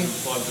learning.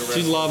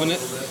 She's loving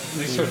it.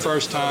 It's her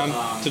first time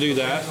to do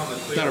that.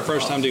 Not her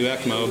first time to do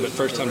ECMO, but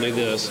first time to do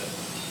this.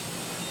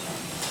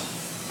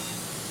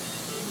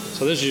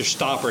 So this is your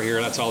stopper here.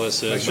 That's all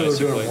this is, Make sure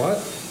basically. they're doing what?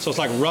 So it's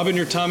like rubbing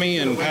your tummy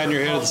and patting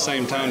your head at the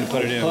same time to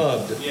put it in.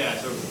 Yeah,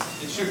 so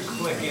it should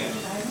click in. And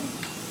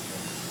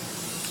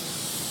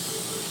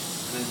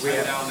then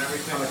tighten down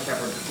everything.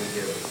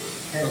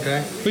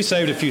 Okay. We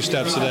saved a few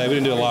steps today. We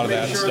didn't do a lot of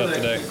that Make sure stuff that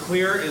today. the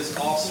clear is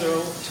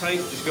also tight.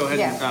 Just go ahead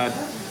and,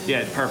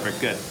 yeah, perfect,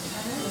 good.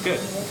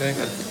 Good. Okay.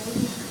 Good.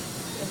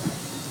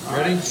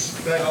 Ready?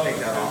 If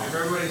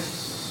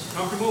everybody's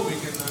comfortable, we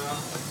can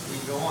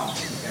go on.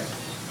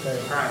 All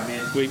right,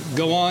 man. We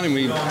go on and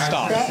we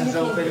stop. That you can,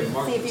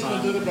 see if you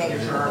can get it back.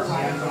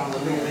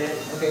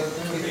 Okay.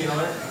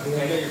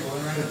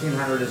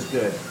 1500 is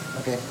good.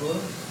 Okay.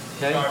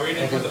 Okay. All right, we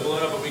didn't put the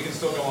balloon up, but we can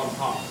still go on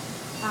pump.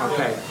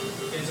 Okay.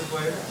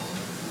 Insufflator.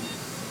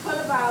 What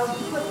about,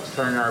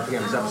 Turn our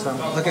RPMs up some.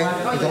 Okay.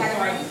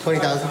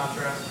 20,000.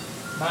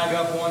 Bag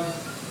up one.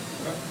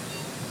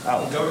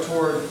 Oh. Go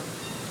toward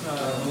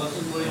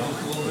Melissa's bleed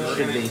just a little bit.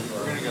 Should be.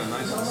 We're gonna go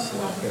nice and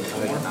slow.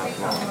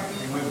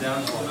 You move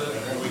down just a little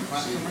bit. Are we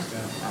clamp somewhere?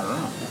 I don't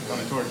know.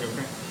 Coming towards you,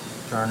 okay?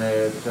 Turn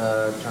it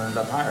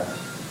up higher.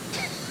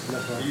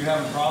 Are you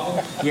having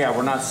problems? Yeah,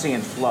 we're not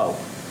seeing flow.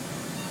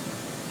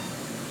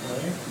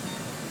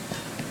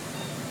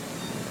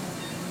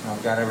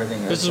 I've got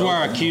everything. This is where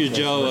I accused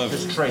Joe of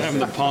having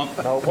the pump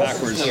No, it wasn't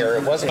backwards. here.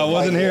 It wasn't. Oh, it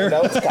wasn't quite here?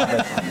 No, it's coming.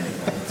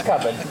 It's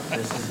coming.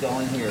 This is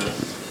going here.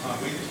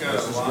 We just got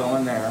This is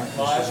going there.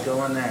 This is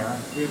going there.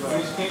 We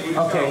just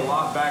got a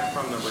lot back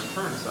from the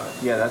return side.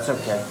 Yeah, that's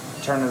okay.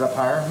 Turn it up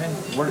higher, man.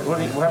 What how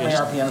many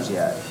RPMs you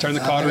at? Turn the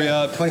cautery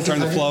up, turn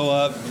the flow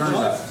up. Turn it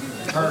up.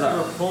 Turn it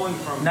We're up. pulling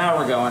from. Now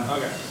we're going.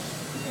 Okay.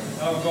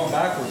 Oh, we're going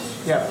backwards.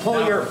 Yeah,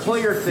 pull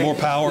your thing. More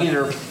power.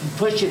 Either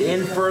push it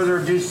in further,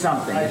 do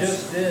something. I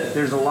just did.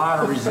 There's a lot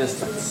of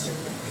resistance.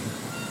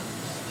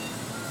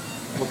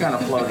 What kind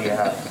of flow do you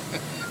have?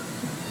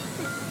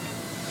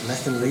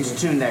 Less than a liter. It's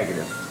too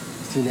negative.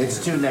 It's too negative.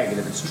 It's too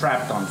negative. It's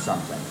trapped on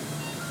something.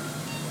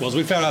 Well, as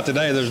we found out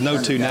today, there's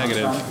no too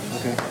negative.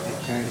 Okay.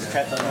 It's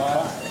trapped on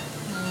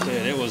the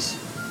Dude, it was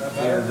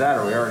Either that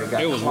or we already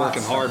got it was clots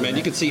working stuck hard, in man. it.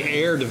 You could see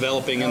air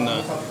developing in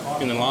the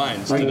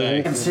lines Are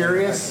today. you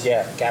serious?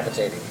 Yeah,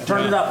 cavitating.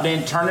 Turn it up,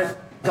 man. Turn it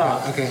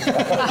up. Okay.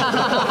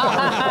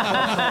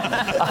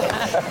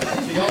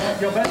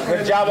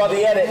 Good job on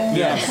the edit.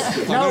 Yes.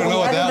 I don't know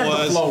what that we didn't have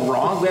was. to flow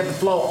wrong. We had to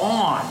flow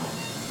on.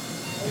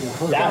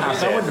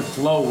 That wouldn't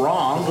flow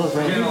wrong.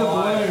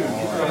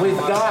 We've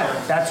got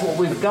it. That's what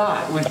we've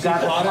got. We've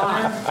got a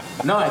clot.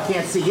 No, I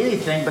can't see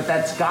anything, but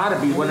that's got to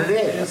be what it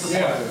is.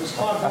 Yeah, there's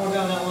clock going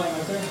down that line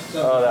right there.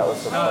 Oh, that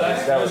was some No, fun.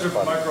 That was those are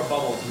fun. micro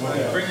bubbles.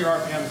 Bring your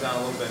RPMs down a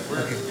little bit.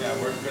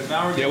 Because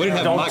now we're Yeah, we didn't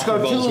have Don't micro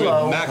go bubbles. too We had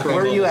low. macro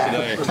Where are you bubbles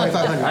at? today.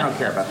 2,500. I don't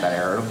care about that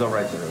air. It'll go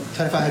right through.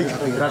 2,500. It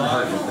doesn't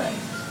hurt anything.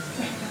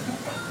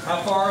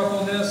 How far up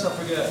on this? I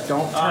forget.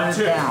 Don't turn it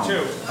down.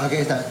 Two. Okay,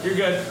 it's done. You're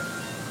good.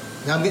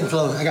 Now I'm getting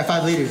flow. I got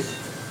 5 liters.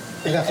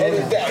 I got flow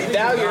now.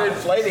 Now you're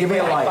inflating Give me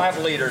a like light.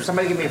 5 liters.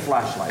 Somebody give me a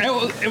flashlight. It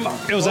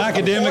was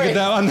academic at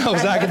that. I know it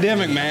was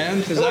academic, man.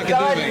 It was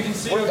academic.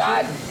 We're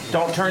done.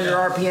 Don't turn your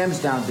RPMs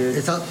down, dude.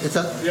 It's up. It's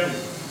up. Yep.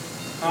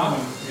 Huh?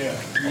 Yeah.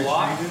 A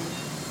lot?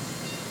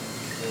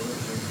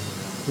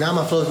 Now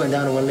my flow's went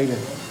down to 1 liter.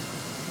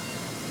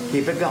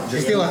 Keep it going.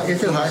 It's still hard.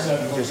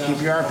 Just keep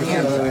your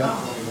RPMs up.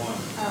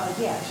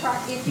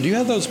 Do you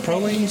have those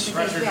prolines? Did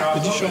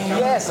you show them?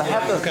 Yes, I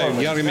have those. Okay,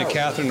 you gotta give me a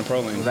Catherine and a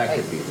proline. That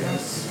could be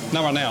this.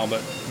 Not right now,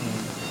 but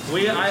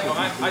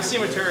I see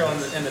material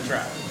in the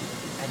trap.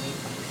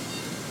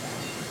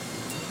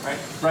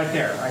 Right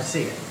there. I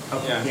see it.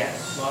 Okay, Yeah.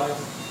 yes.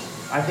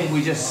 I think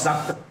we just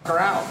sucked her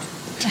out.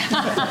 So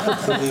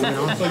you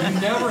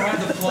never had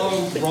the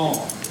flow wrong.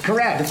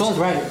 Correct. The flow's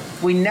right.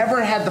 We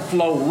never had the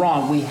flow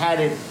wrong. We had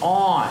it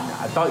on.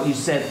 I thought you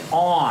said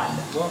on,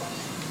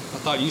 I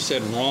thought you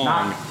said wrong.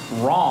 not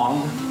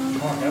wrong.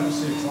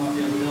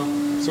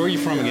 So where are you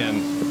from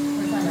again?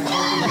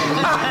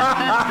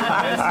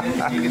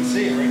 You can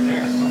see it right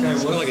there.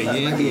 It's like a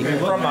Yankee.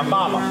 From my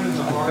mama.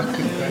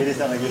 It is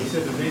not like You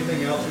said there's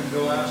anything else we can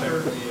go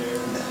after?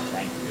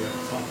 Thank you.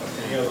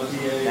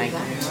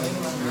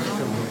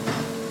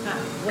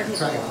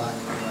 Try a clock.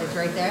 It's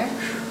right there?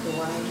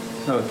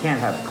 No, it can't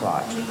have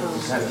clot. It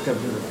just has to go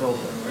through the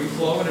filter. Are you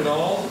flowing at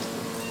all?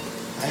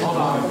 Hold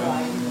on.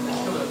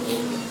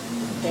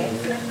 You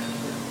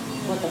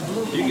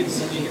can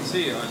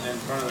see it in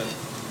front of it.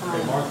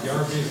 Okay, Mark, the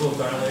RP is a little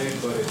dilated,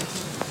 but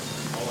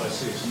all I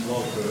see is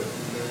flow to it.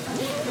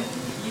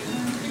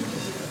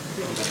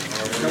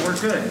 No, we're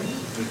good.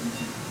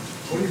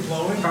 What are you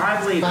flowing?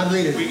 5 liters. 5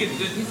 liters. We can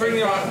just bring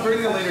the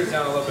liters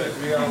down a little bit.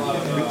 We got a lot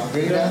of.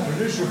 Bring it down.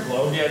 Reduce your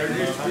flow. Yeah,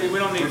 we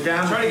don't need.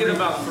 Try to get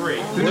about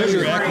 3. There's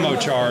your ECMO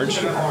charge.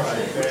 Try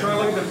to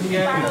look at the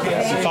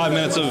PA. 5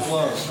 minutes of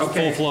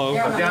full flow.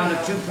 I'm down to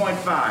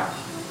 2.5.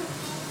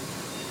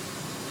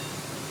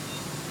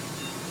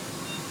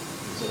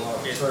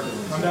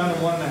 I'm down to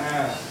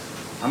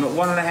 1.5. I'm at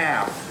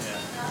 1.5.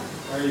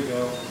 There you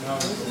go.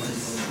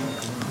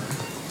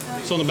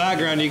 So in the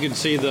background, you can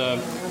see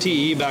the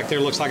TE back there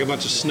looks like a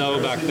bunch of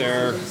snow back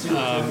there.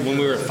 When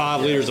we were at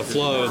 5 liters of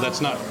flow, that's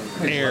not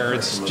air,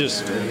 it's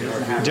just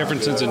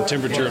differences in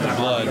temperature of the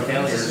blood.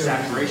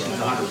 Saturation is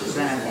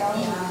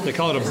 100%. They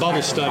call it a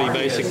bubble study,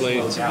 basically.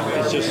 It's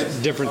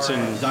just difference in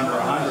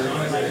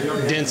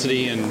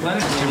density and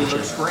temperature.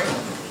 Looks great.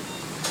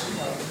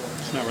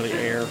 It's not really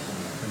air.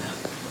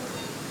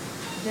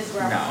 No, I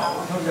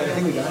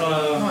think we got it.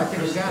 No, I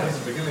think we got it.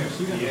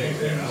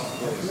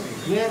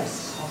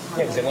 Yes. Yeah,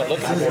 because they went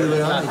looking for it. It's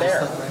not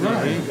there. I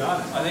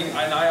think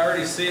I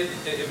already see it.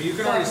 If you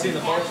can already see the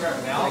bubble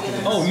trap now.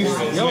 Oh, you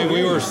I mean,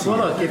 we were. Well,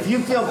 look, if you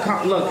feel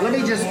look, let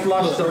me just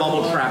flush the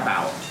bubble trap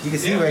out. You can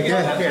see right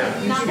there.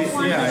 Let's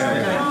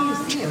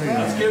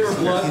give her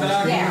blood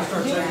back.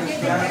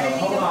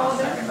 Hold on a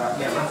second.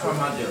 Yeah, that's what I'm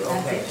gonna do.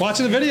 Okay.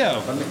 Watching the video.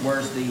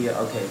 Where's the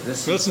okay?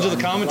 This. Listen to the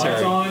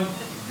commentary.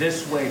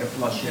 This way to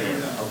flush it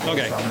in.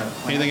 Okay. So I'm gonna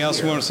clamp Anything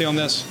else we want to see on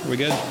this? We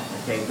good?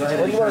 Okay, go ahead.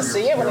 What do you want to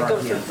see it when it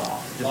goes through?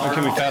 through? Or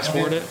can we fast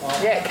forward it?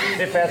 Yeah, can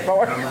you fast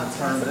forward?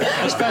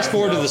 Let's fast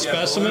forward to the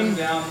specimen.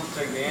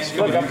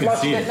 Look, I'm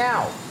flushing it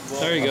now.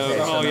 There you go.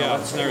 Oh yeah.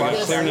 There we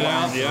go. Clearing it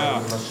out. Yeah.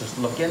 Let's just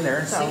look in there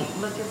and see.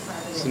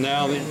 So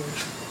now the.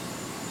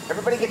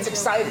 Everybody gets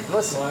excited.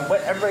 Listen,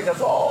 everybody goes,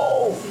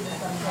 oh.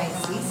 I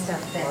see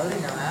stuff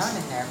bending around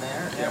in there,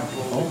 Mayor.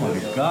 Oh my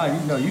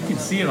God, you can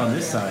see it on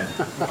this side.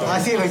 I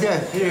see it right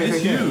there. Here, It's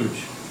right there.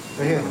 huge.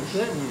 Right here.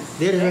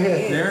 There it is, right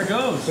here. There it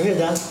goes. Right here,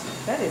 Don.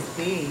 That is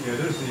big. Yeah,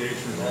 there's the H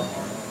mark.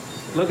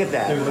 Look at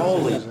that.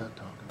 Holy.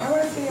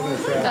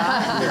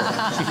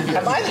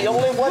 Am I the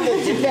only one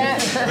that did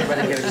that?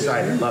 Everybody get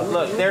excited.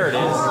 Look, there it is.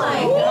 Look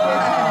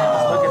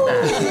at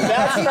that.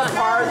 That's the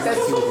part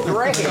that's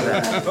great.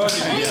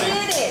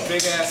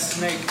 Big ass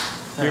snake.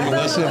 Here,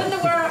 Melissa.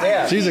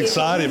 Yeah. She's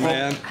excited,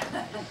 man. I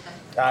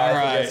think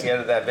that's the end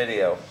of that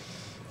video.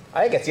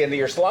 I think it's the end of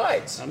your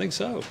slides. I think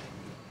so.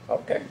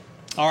 Okay.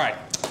 All right.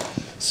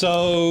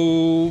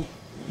 So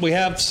we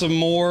have some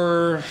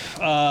more.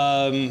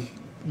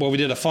 We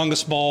did a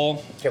fungus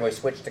ball. Can we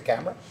switch the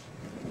camera?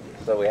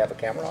 So we have a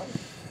camera on?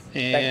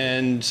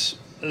 And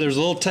there's a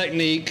little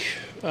technique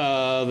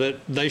that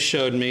they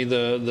showed me,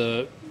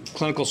 the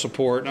clinical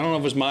support. I don't know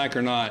if it was Mike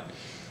or not.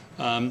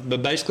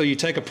 But basically, you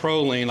take a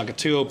Proline, like a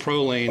 2.0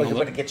 Proline. Oh, you're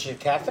going to get you a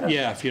catheter?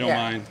 Yeah, if you don't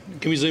mind.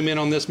 Can we zoom in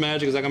on this,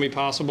 Magic? Is that going to be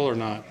possible or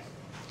not?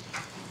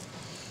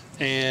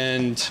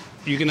 And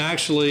you can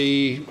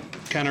actually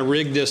kind of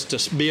rig this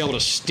to be able to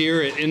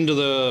steer it into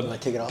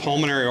the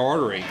pulmonary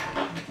artery.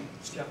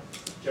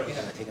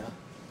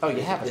 Oh,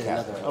 you have a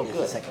catheter. Oh,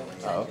 good.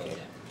 Oh, okay.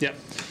 Yep.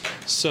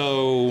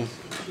 So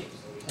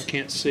I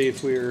can't see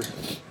if we're.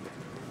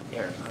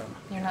 Here.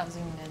 You're not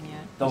zoomed in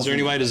yet. Is there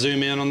any way to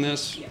zoom in on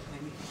this?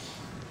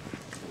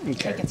 I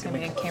think it's going to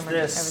be a camera over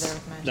there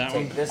with Magic. That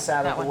one? Take this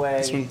out of the way.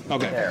 This one?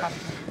 Okay. There.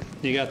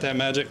 You got that,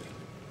 Magic?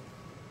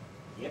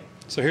 Yep.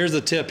 So here's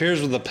the tip.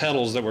 Here's the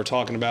pedals that we're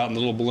talking about and the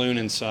little balloon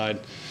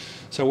inside.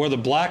 So where the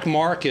black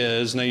mark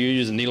is, now you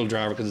use a needle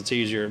driver because it's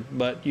easier,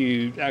 but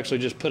you actually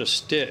just put a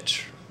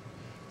stitch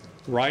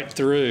right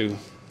through.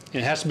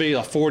 It has to be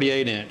a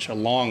 48 inch, a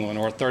long one,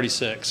 or a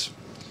 36.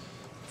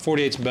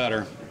 48's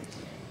better.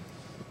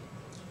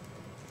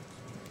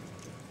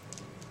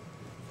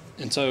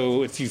 And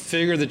so if you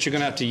figure that you're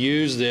going to have to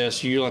use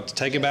this, you'll have to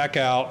take it back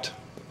out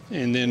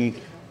and then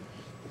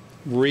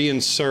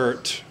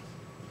reinsert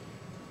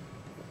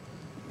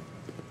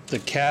the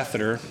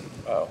catheter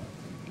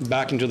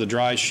back into the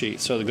dry sheath.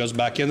 So it goes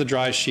back in the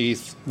dry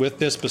sheath with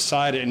this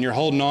beside it, and you're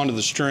holding on to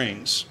the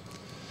strings.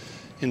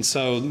 And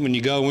so when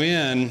you go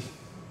in,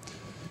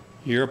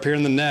 you're up here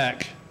in the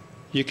neck,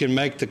 you can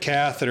make the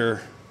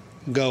catheter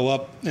go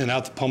up and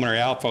out the pulmonary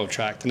outflow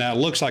tract. Now it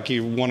looks like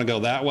you want to go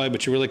that way,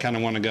 but you really kind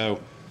of want to go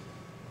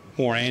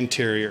more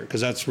anterior because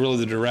that's really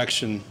the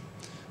direction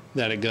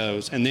that it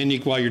goes. And then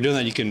while you're doing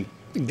that, you can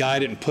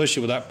guide it and push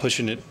it without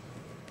pushing it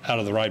out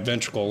of the right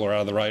ventricle or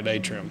out of the right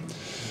atrium.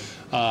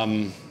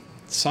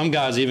 Some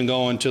guys even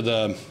go into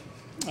the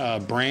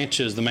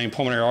branches, the main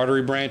pulmonary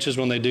artery branches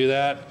when they do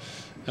that.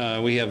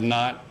 We have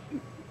not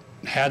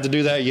had to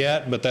do that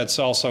yet, but that's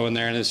also in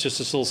there. And it's just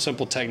this little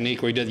simple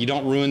technique where you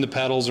don't ruin the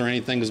pedals or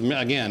anything. Because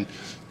again,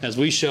 as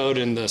we showed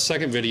in the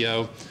second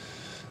video,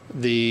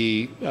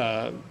 the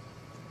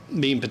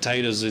meat and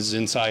potatoes is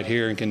inside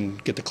here and can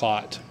get the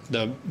clot.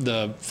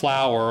 The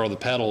flour or the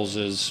pedals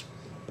is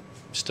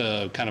just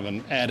a kind of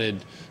an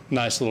added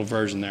nice little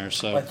version there.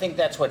 So I think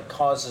that's what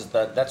causes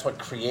that's what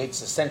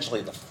creates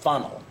essentially the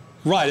funnel.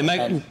 Right,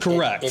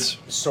 correct. It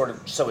sort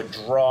of, so it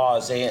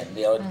draws in,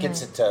 it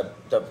gets it to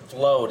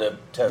flow to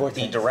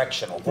the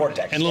directional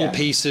vortex. And little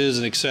pieces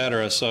and et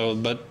cetera. So,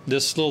 but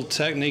this little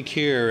technique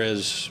here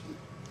is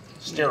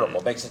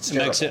steerable, makes it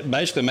steerable.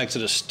 Basically makes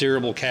it a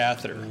steerable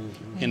catheter.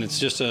 And it's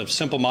just a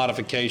simple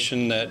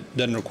modification that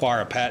doesn't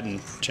require a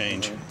patent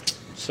change.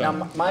 So.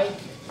 Now, Mike,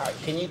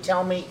 can you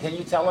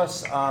tell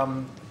us,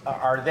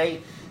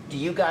 do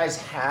you guys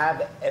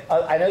have,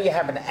 I know you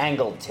have an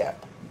angled tip.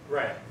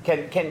 Right.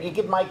 Can you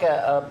give Mike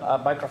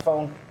a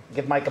microphone?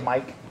 Give Mike a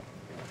mic,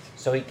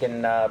 so he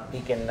can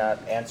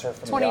answer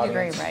from 20 the degree,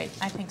 audience. right?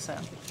 I think so. I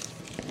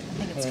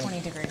think it's 20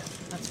 degree.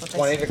 That's what they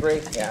 20 said. degree? I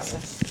think Yeah. so.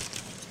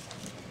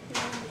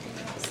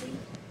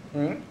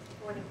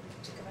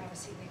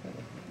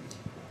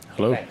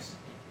 Hello. Thanks.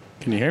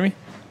 Can you hear me?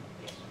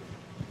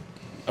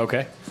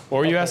 Okay. What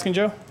were you asking,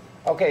 Joe?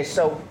 Okay,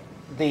 so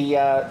the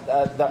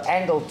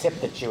angled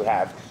tip that you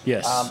have.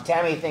 Yes.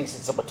 Tammy thinks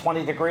it's about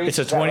 20 degrees. It's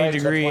a is that 20 right?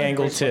 degree 20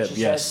 angled degrees, what tip,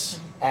 she yes.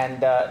 said?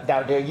 And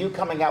now, are you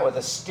coming out with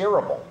a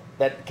steerable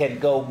that can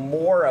go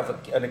more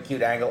of an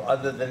acute angle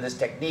other than this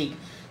technique?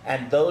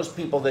 And those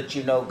people that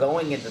you know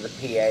going into the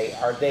PA,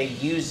 are they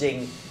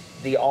using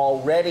the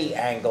already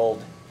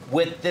angled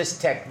with this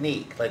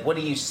technique? Like, what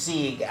are you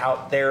seeing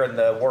out there in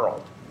the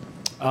world?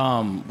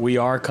 We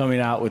are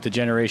coming out with the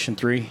Generation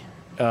 3.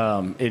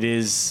 It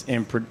is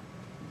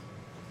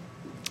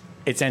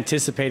it's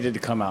anticipated to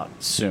come out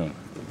soon.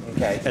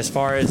 Okay. As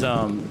far as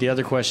the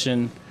other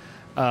question,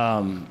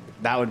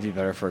 that would be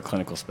better for a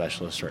clinical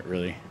specialist, right,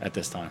 really, at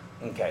this time.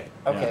 Okay,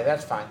 Yeah.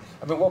 that's fine.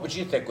 I mean, what would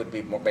you think would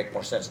make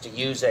more sense, to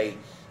use an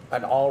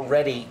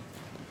already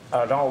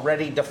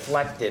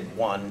deflected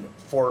one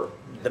for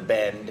the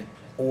bend,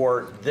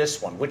 or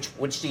this one?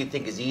 Which do you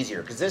think is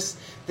easier? Because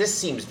this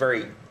seems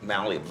very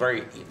malleable,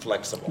 very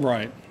flexible.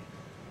 Right.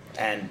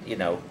 And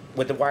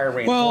with the wire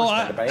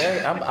reinforcement,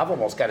 I've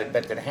almost got it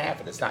bent in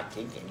half, and it's not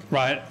kinking.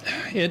 Right.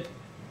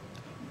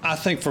 I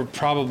think for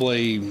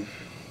probably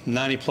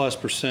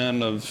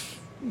 90+% of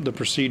the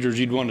procedures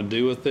you'd want to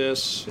do with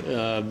this,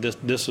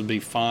 this would be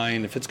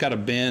fine. If it's got a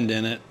bend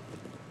in it,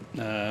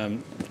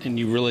 and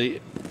you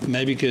really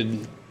maybe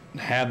could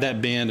have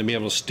that bend and be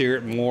able to steer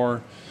it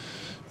more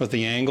with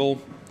the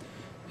angle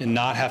and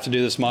not have to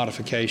do this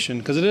modification,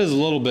 because it is a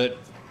little bit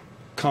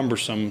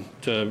cumbersome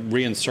to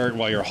reinsert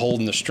while you're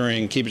holding the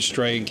string, keep it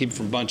straight and keep it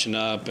from bunching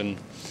up,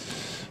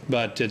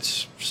 but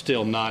it's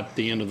still not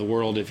the end of the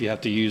world if you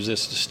have to use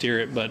this to steer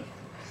it. But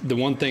the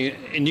one thing,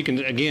 and you can,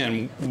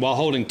 again, while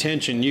holding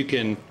tension, you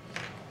can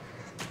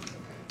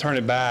turn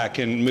it back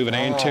and move it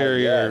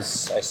anterior.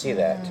 Yes, I see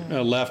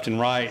that. Left and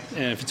right,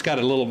 and if it's got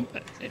a little,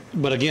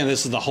 but again,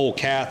 this is the whole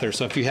catheter,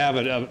 so if you have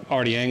it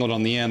already angled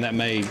on the end, that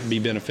may be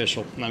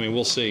beneficial. I mean,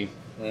 we'll see.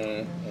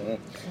 Mm-hmm.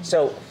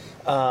 So,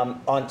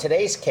 on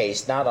today's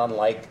case, not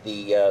unlike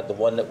the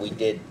one that we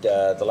did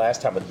the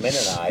last time with Min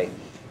and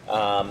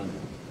I,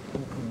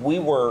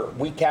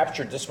 we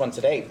captured this one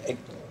today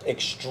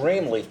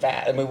extremely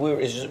fast. I mean,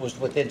 it was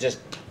within just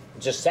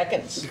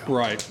seconds.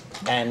 Right.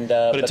 And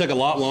but it took a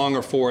lot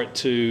longer for it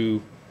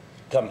to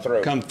come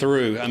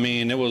through. I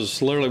mean, it was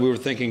literally, we were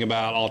thinking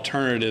about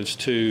alternatives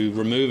to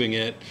removing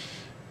it,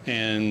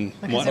 and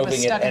because it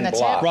was stuck in the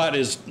tip. Right,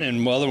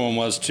 and the other one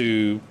was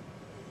to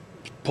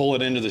pull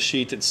it into the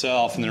sheath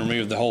itself and then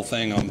remove the whole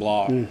thing on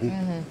block. I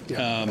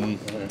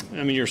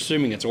mean, you're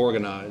assuming it's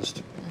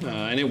organized,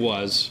 and it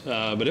was,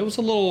 but it was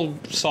a little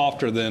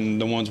softer than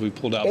the ones we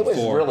pulled out before. It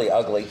was really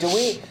ugly.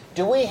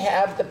 Do we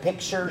have the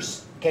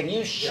pictures? Can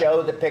you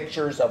show the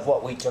pictures of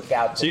what we took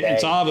out today? See,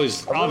 it's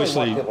obviously,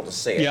 want people to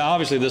see it. Yeah,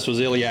 obviously this was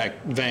iliac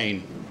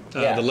vein.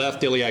 The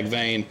left iliac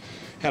vein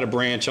had a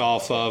branch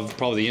off of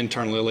probably the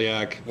internal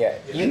iliac. Yeah,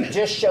 you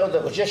just show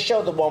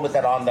the one with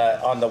that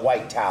on the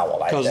white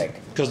towel, I think.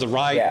 Because the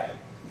right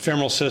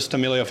femoral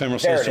system, iliofemoral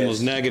system,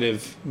 was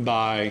negative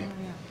by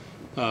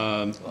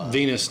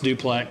venous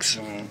duplex,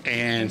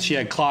 and she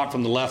had clot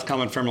from the left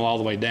common femoral all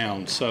the way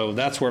down. So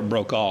that's where it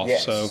broke off.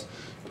 Yes. So.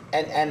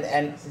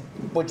 And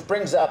which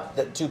brings up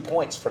the 2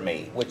 points for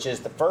me, which is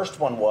the first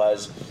one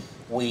was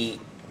we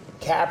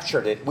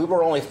captured it. We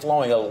were only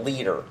flowing a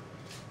liter,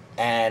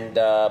 and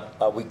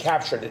we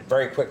captured it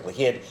very quickly.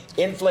 He had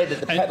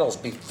inflated the pedals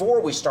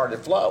before we started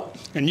flow.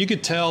 And you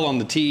could tell on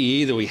the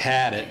TEE that we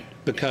had it,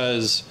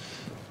 because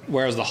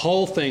whereas the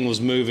whole thing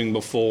was moving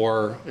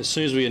before, as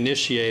soon as we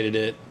initiated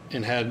it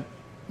and had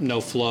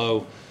no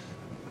flow,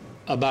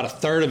 about a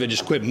third of it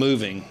just quit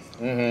moving.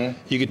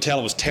 You could tell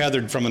it was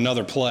tethered from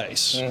another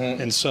place.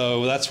 And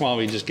so that's why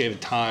we just gave it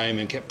time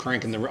and kept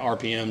cranking the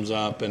RPMs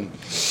up. And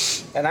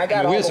I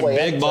got we had some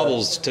big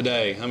bubbles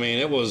today. I mean,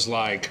 it was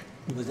like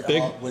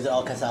big. Was it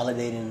all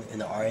consolidated in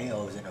the RA,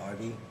 or was it an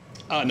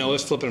RV? No, it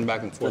was flipping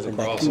back and forth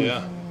across,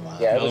 Yeah,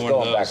 it was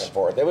going back and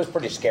forth. It was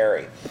pretty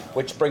scary,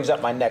 which brings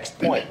up my next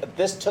point.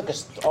 This took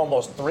us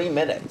almost 3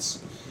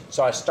 minutes.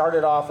 So I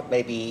started off at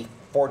maybe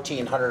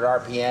 1,400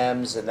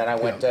 RPMs, and then I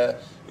went to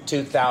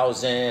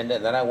 2,000,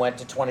 and then I went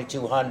to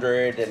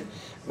 2,200, and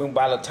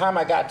by the time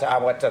I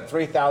went to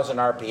 3,000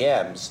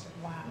 RPMs.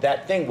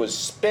 That thing was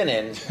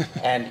spinning,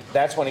 and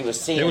that's when he was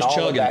seeing all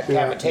chugging. of that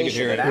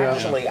cavitation. And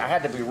actually, I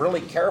had to be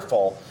really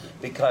careful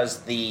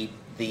because the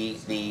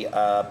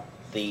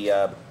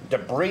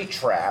debris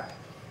trap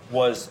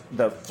was,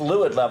 the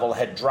fluid level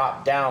had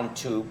dropped down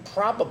to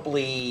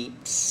probably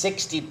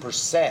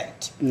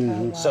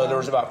 60%. So there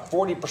was about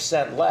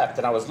 40% left,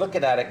 and I was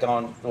looking at it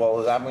going,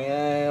 well, I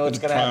mean, what's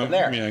going to happen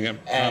there? Yeah,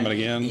 prime it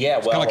again. Yeah,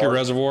 it's kind of like your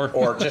reservoir.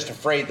 Or just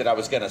afraid that I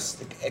was going to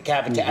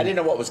cavitate. I didn't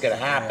know what was going to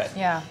happen.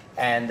 Yeah.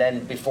 And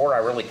then before I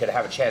really could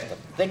have a chance to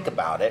think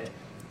about it,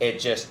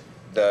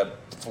 the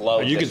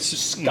flow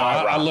just skyrocketed.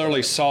 I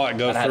literally saw it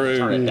go through.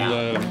 Turn it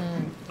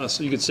down.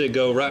 So you could see it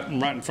go right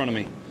in front of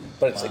me.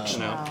 But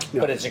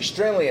it's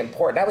extremely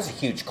important. That was a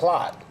huge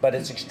clot. But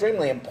it's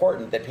extremely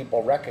important that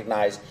people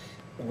recognize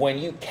when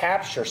you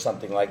capture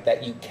something like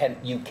that, you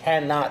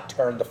cannot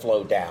turn the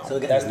flow down. So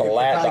that's the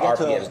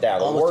RPMs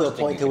down. Almost to a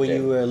point where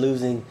you were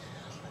losing.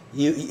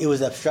 It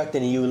was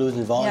obstructing and you were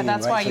losing volume. Yeah,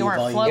 that's right? why you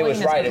weren't flowing. It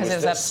was right. Because it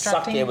was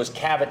obstructing. It was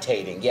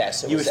cavitating.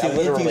 Yes, you were still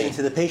infusing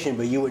to the patient,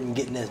 but you weren't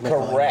getting as much.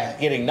 Correct,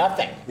 getting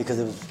nothing because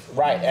it was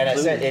right. And I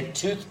said it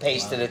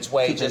toothpasted its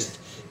way. Just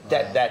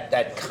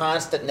that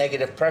constant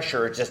negative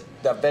pressure just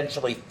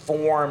eventually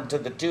formed to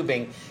the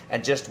tubing,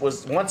 and just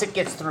was once it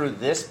gets through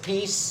this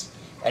piece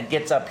and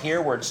gets up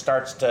here where it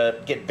starts to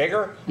get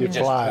bigger, it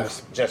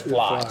just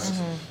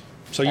flies.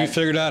 So you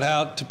figured out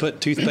how to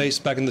put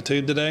toothpaste back in the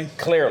tube today?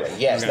 Clearly,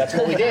 yes. Okay. That's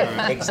what we did.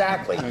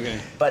 Exactly. Okay.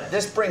 But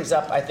this brings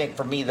up, I think,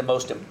 for me, the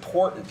most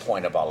important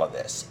point of all of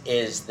this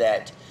is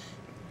that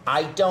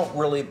I don't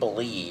really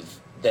believe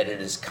that it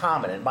is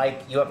common. And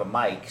Mike, you have a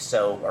mic,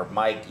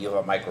 Mike, you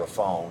have a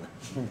microphone.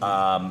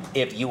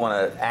 If you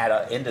want to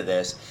add into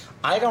this,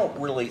 I don't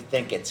really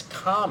think it's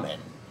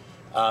common.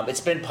 It's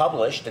been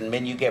published, and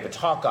Min, you gave a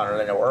talk on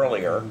it, I know,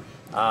 earlier,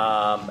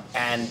 that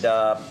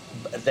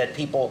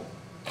people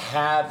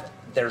have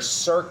their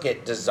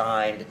circuit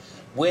designed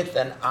with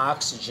an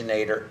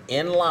oxygenator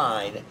in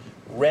line,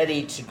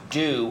 ready to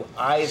do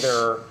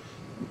either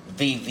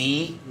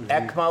VV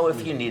ECMO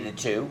if you needed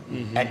to,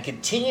 and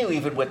continue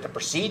even with the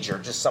procedure,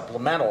 just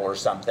supplemental or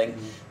something,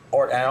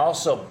 and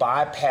also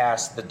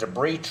bypass the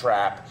debris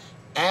trap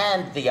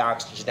and the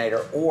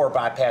oxygenator, or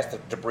bypass the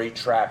debris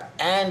trap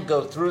and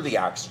go through the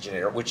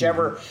oxygenator,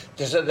 whichever.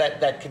 There's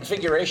that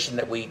configuration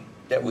that we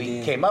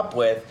came up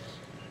with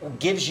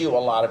gives you a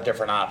lot of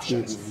different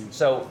options.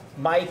 So,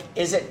 Mike,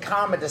 is it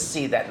common to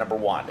see that, number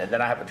one? And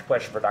then I have a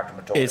question for Dr.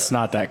 Mettauer. It's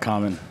not that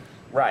common.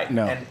 Right.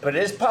 No. But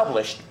it is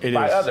published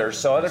by others,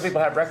 so other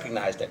people have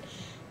recognized it.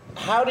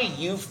 How do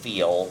you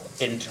feel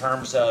in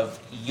terms of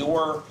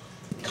your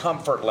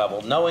comfort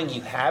level, knowing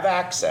you have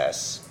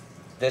access.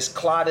 This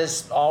clot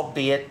is,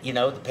 albeit,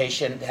 the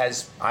patient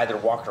has either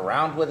walked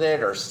around with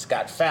it or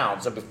got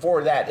found. So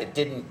before that, it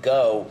didn't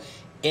go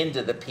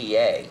into the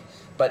PA.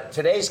 But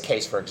today's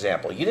case, for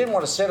example, you didn't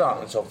want to sit on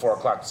it until 4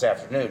 o'clock this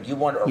afternoon. You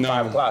wanted, or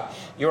 5 o'clock.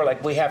 You were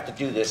like, we have to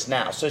do this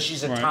now. So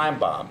she's a time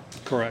bomb.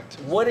 Correct.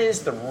 What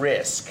is the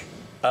risk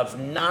of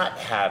not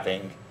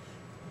having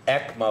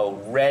ECMO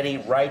ready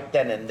right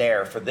then and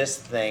there for this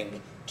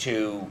thing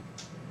to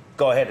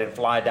go ahead and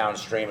fly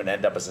downstream and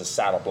end up as a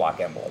saddle block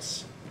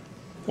embolus?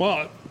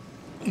 Well,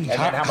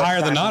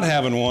 higher than not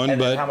having one,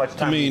 but how much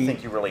time do you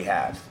think you really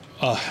have?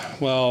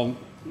 Well,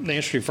 the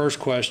answer to your first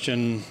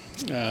question,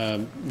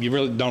 you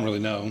really don't really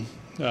know,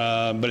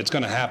 but it's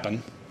going to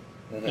happen.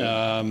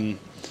 And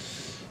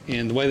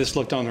the way this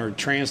looked on her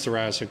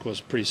transthoracic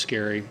was pretty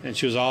scary, and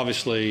she was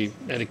obviously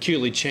had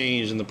acutely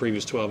changed in the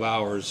previous 12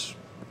 hours,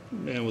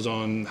 and was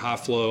on high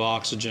flow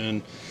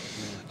oxygen,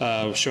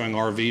 showing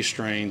RV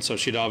strain, so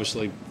she'd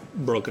obviously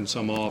broken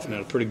some off and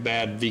had a pretty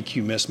bad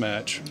VQ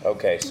mismatch.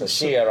 Okay, so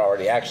she had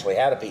already actually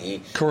had a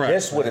PE. Correct.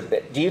 This would have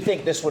been. Do you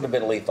think this would have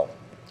been lethal?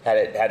 Had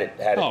it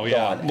oh,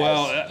 yeah. gone?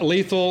 Well,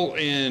 lethal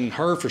in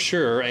her for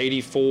sure.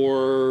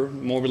 84,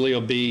 morbidly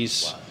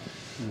obese,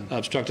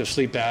 obstructive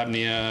sleep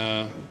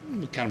apnea,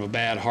 kind of a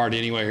bad heart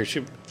anyway.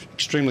 She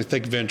extremely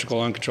thick ventricle,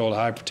 uncontrolled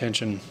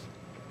hypertension.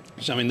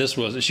 So, I mean,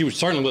 she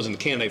certainly wasn't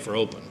the candidate for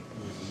open.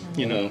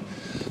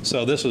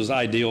 So this was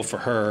ideal for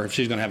her if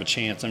she's going to have a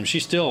chance. I mean, she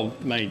still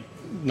may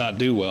not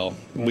do well.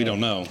 We don't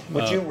know.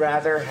 Would you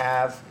rather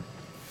have?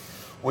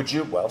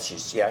 Well,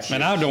 she's.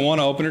 And I don't want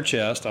to open her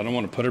chest. I don't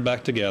want to put her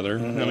back together.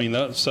 I mean,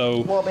 Well,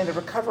 the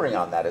recovery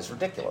on that is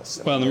ridiculous.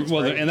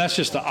 And that's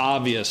just the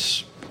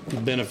obvious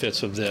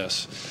benefits of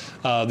this.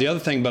 The other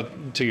thing,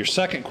 but to your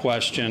second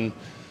question,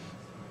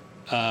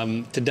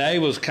 today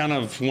was kind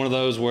of one of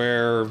those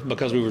where,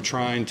 because we were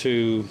trying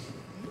to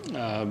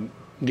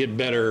get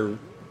better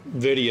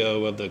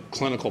video of the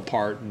clinical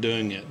part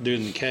doing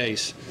the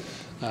case,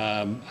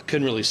 I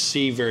couldn't really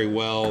see very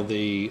well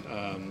the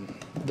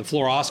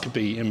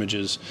fluoroscopy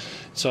images.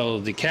 So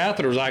the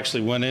catheters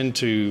actually went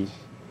into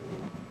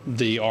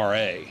the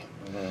RA.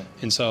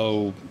 And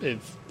so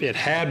it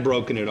had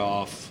broken it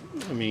off.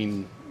 I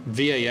mean,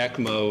 VA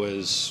ECMO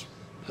is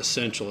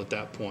essential at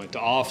that point to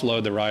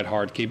offload the right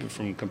heart, keep it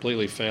from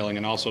completely failing,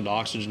 and also to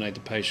oxygenate the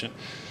patient.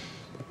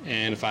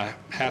 And if I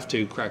have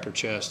to, crack her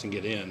chest and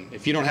get in.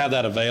 If you don't have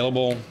that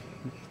available,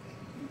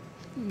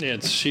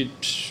 she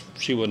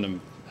wouldn't have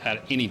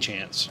had any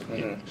chance.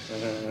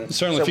 Certainly,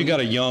 so if you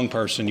got a young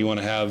person, you want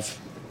to have.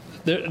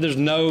 There's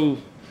no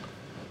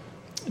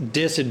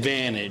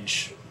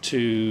disadvantage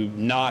to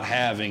not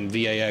having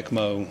VA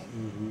ECMO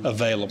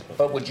available.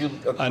 But would you?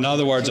 In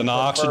other words, an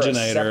oxygenator.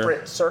 A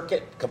separate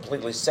circuit,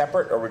 completely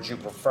separate, or would you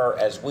prefer,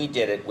 as we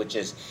did it, which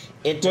is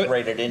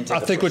integrated into? I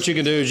think what you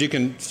can do is you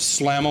can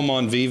slam them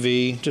on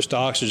VV just to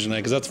oxygenate,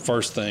 because that's the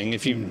first thing.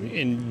 If you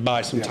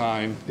buy some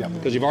time,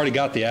 because you've already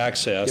got the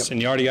access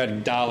and you already got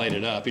it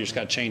dilated up, you just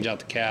got to change out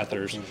the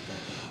catheters.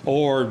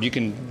 Or you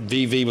can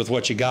VV with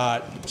what you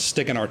got,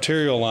 stick an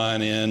arterial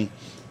line in,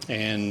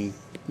 and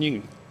you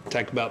can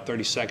take about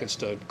 30 seconds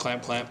to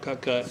clamp,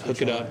 cut,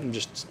 hook it up, and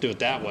just do it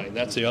that way.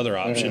 That's the other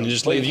option.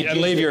 Just leave your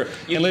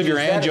Angiovac and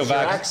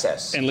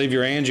leave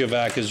your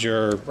Angiovac as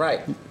your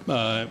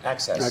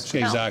access.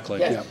 Exactly.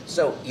 Yeah.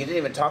 So you didn't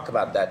even talk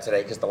about that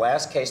today, because the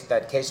last case,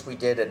 that case we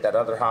did at that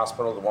other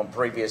hospital, the one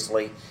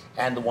previously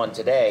and the one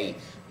today,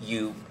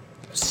 you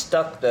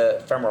stuck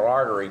the femoral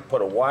artery,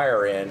 put a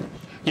wire in.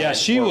 Yeah,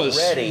 she was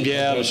ready.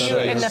 Yeah,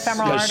 in the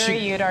femoral artery,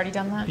 you had already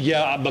done that?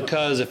 Yeah,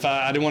 because if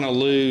I didn't want to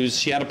lose,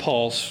 she had a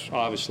pulse,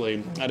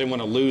 obviously. I didn't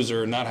want to lose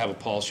her and not have a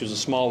pulse. She was a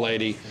small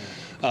lady.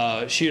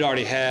 She'd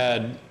already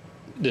had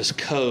this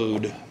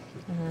code,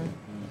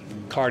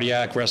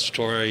 cardiac,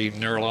 respiratory,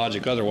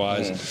 neurologic,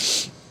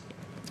 otherwise.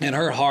 And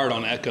her heart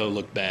on echo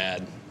looked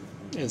bad.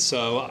 And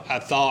so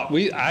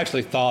I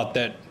actually thought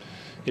that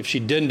if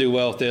she didn't do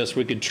well with this,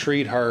 we could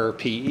treat her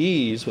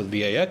PEs with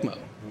VA ECMO.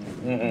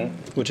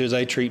 Which is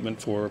a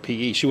treatment for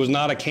PE. She was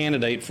not a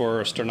candidate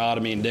for a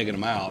sternotomy and digging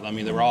them out. I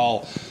mean, they were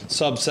all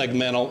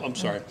subsegmental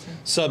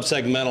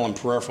and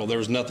peripheral. There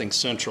was nothing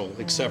central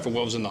except for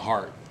what was in the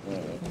heart.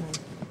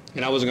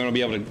 And I wasn't going to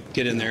be able to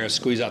get in there and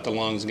squeeze out the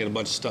lungs and get a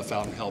bunch of stuff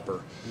out and help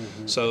her.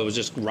 So it was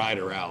just ride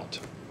her out.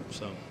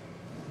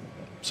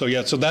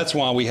 So that's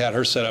why we had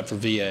her set up for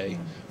VA.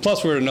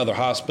 Plus, we were at another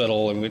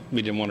hospital, and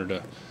we didn't want her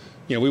to.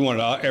 We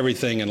wanted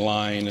everything in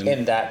line. And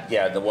in that,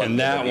 the one. And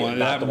that one,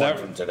 the one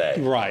from today.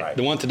 Right.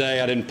 The one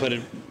today, I didn't put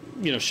it.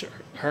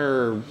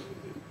 Her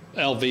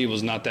LV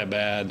was not that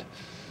bad,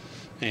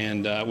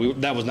 and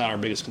that was not our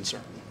biggest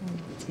concern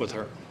with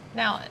her.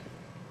 Now,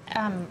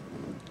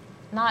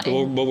 but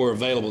we're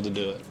available to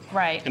do it.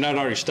 Right. And I'd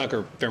already stuck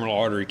her femoral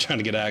artery trying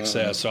to get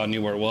access, so I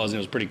knew where it was, and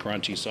it was pretty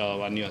crunchy,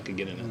 so I knew I could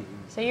get in it.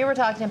 So you were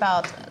talking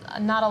about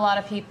not a lot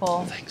of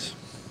people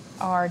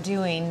are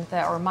doing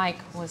that, or Mike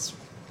was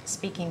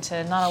speaking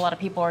to, not a lot of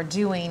people are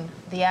doing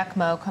the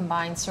ECMO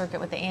combined circuit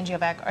with the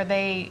Angiovac. Are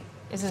they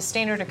is it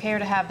standard of care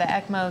to have the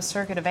ECMO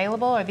circuit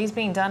available? Are these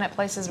being done at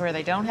places where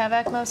they don't have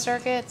ECMO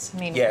circuits? I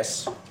mean,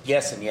 Yes,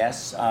 yes, and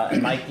yes.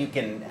 And Mike, you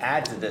can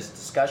add to this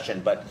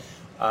discussion, but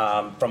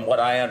from what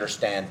I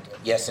understand,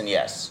 yes and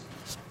yes.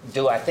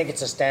 Do I think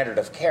it's a standard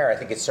of care? I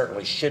think it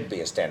certainly should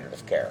be a standard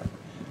of care.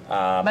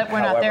 but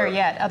we're not there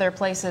yet. Other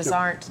places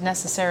aren't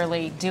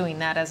necessarily doing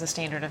that as a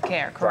standard of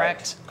care,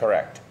 correct?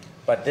 Correct.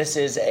 But this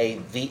is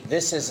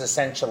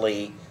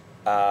essentially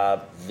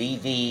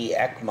VV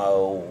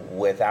ECMO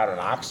without an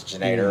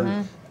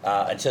oxygenator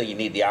until you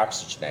need the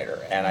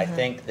oxygenator. And I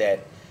think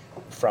that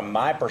from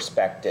my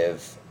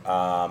perspective,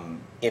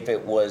 if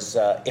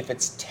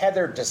it's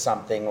tethered to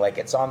something, like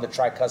it's on the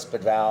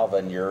tricuspid valve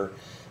and you're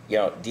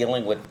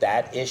dealing with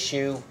that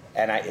issue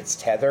and it's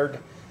tethered,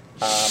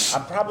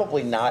 I'm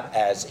probably not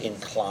as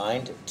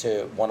inclined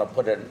to want to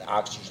put an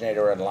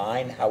oxygenator in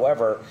line.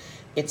 However,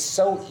 it's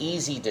so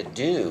easy to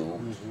do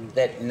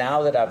that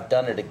now that I've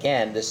done it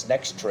again, this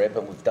next trip,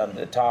 and we've done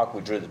the talk,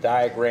 we drew the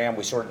diagram,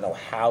 we sort of know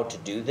how to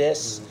do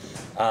this.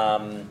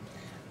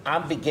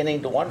 I'm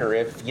beginning to wonder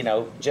if,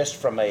 just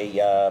from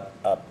a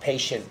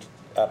patient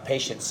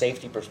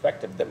safety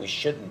perspective, that we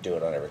shouldn't do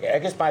it on every case. I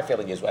guess my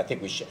feeling is I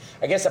think we should.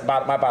 I guess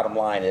my bottom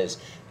line is,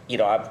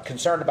 I'm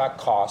concerned about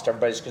cost.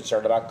 Everybody's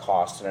concerned about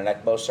cost, and an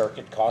ECMO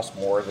circuit costs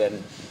more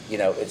than,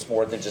 it's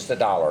more than just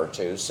 $1 or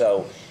 $2.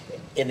 So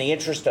in the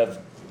interest of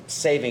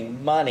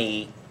saving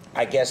money,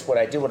 I guess would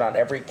I do it on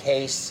every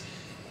case?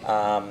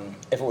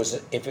 If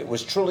it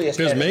was truly a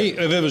standard. If it was me,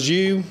 if it was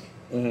you,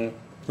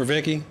 or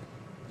Vicky,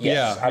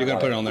 yes, yeah, you're gonna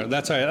put it on there.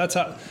 That's how you have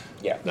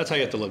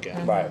to look at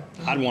it. Right.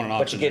 I'd want an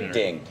But oxygenator. you get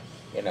dinged,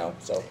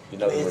 so you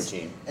know the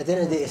routine. At the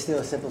end of the day, it's still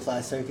a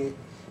simplified circuit,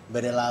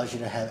 but it allows you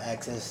to have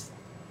access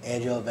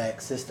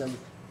Angiovac system,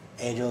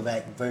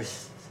 Angiovac /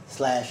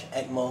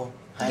 ECMO.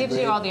 Hybrid.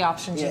 Gives you all the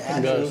options you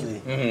can.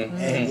 Absolutely.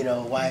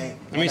 And why?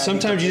 I mean,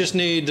 sometimes you just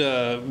need,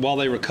 while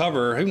they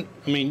recover.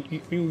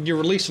 You're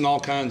releasing all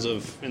kinds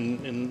of,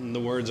 in the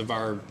words of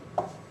our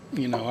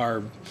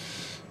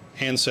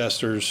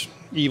ancestors,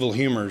 evil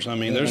humors. I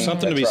mean, there's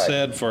something to be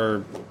said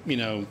for,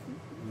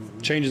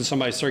 changing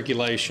somebody's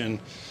circulation.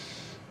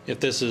 If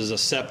this is a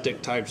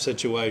septic type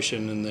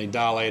situation and they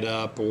dilate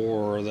up,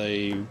 or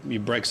you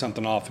break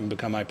something off and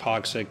become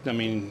hypoxic. I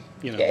mean,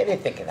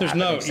 anything can there's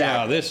happen.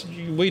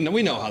 Exactly. We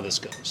know how this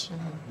goes.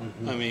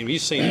 I mean,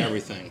 you've seen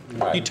everything.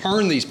 Right. You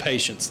turn these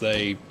patients,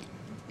 they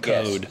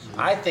code. Yes.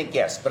 I think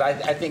yes, but I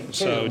think too.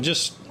 So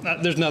just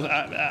there's nothing.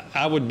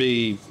 I would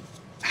be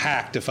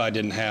hacked if I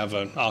didn't have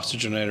an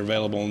oxygenator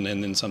available and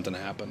then something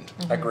happened.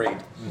 Agreed.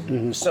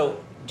 So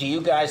do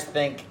you guys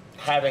think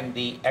having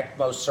the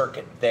ECMO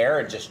circuit there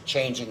and just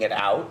changing it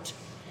out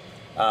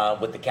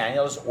with the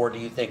cannulas, or do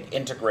you think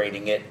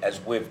integrating it as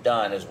we've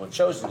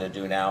chosen to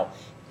do now,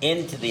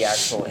 into the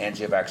actual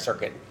Angiovac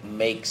circuit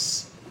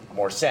makes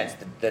more sense?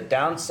 The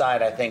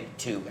downside, I think,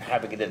 to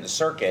having it in the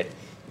circuit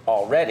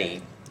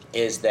already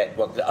is that,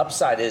 the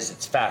upside is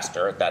it's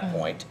faster at that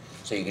point,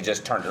 so you can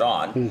just turn it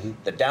on.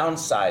 The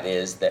downside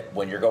is that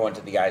when you're going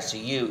to the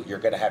ICU, you're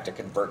going to have to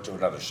convert to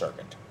another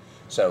circuit.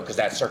 So, because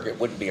that circuit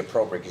wouldn't be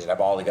appropriate, because you'd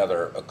have all the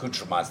other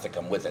accoutrements that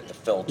come with it, the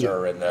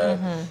filter and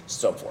the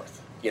so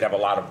forth. You'd have a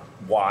lot of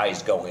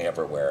Ys going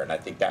everywhere, and I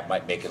think that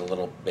might make it a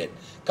little bit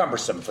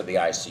cumbersome for the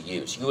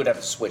ICU. So you would have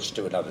to switch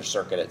to another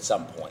circuit at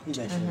some point.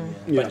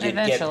 But you'd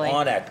get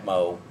on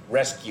ECMO,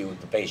 rescue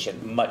the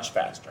patient much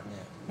faster.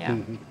 Yeah.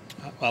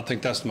 I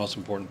think that's the most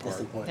important part.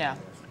 That's the point. Yeah.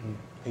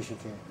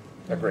 Patient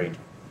care. Agreed.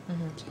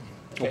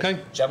 Okay.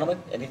 Gentlemen,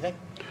 anything?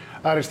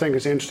 I just think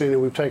it's interesting that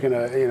we've taken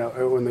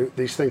when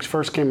these things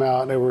first came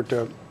out, they were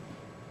to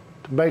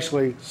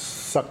basically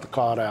suck the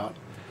clot out.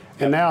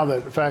 And now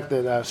the fact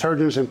that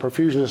surgeons and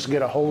perfusionists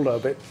get a hold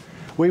of it,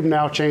 we've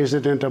now changed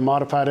it into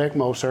modified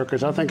ECMO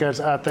circuits. I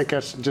think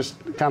that's just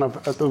kind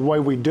of the way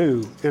we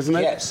do, isn't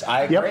it? Yes,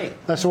 I agree. Yep,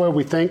 that's the way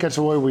we think. That's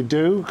the way we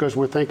do, because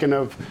we're thinking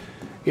of,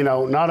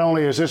 not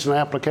only is this an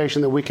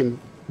application that we can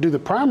do the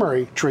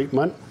primary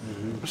treatment.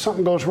 If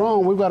something goes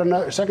wrong, we've got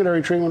a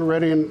secondary treatment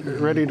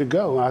ready to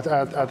go.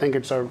 I think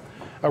it's a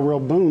real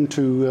boon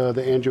to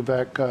the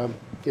Angiovac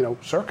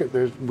circuit.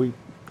 We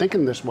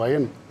thinking this way,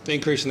 and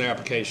Increasing their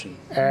application.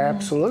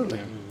 Absolutely.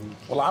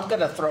 Well, I'm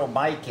going to throw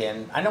Mike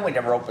in. I know we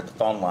never opened the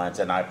phone lines,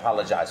 and I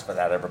apologize for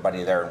that,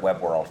 everybody there in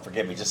Web World.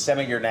 Forgive me. Just send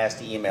me your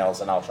nasty emails,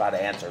 and I'll try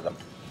to answer them.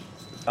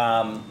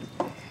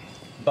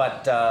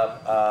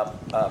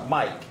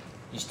 Mike,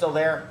 you still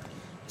there?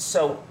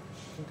 So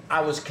I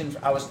was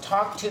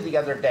talked to the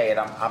other day, and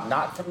I'm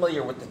not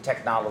familiar with the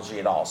technology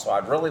at all, so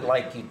I'd really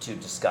like you to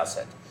discuss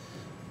it.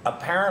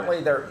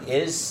 Apparently, there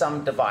is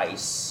some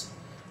device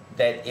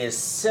that is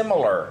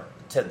similar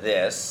to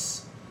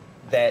this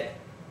that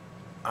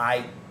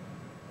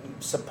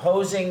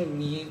supposing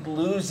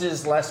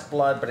loses less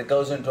blood, but it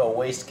goes into a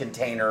waste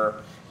container,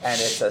 and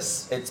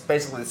it's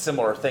basically a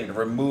similar thing to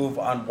remove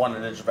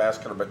unwanted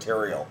intravascular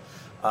material.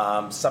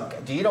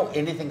 Do you know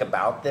anything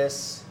about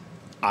this?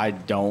 I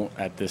don't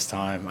at this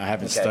time. I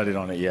haven't studied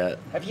on it yet.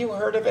 Have you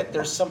heard of it?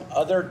 There's some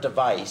other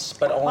device,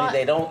 but only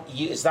they don't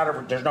use.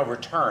 There's no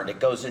return. It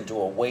goes into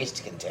a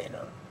waste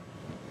container.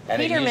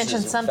 And it Peter uses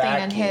mentioned something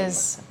in vacuum.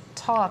 his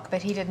talk,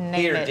 but he didn't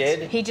name Peter it.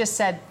 did? He just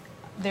said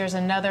there's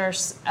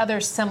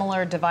other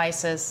similar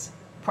devices,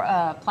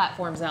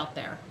 platforms out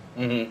there,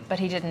 but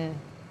he didn't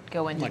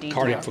go into Like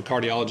detail. for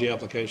cardiology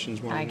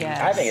applications. More I guess.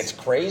 I think it's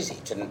crazy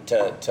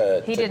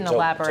to He didn't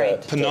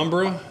elaborate.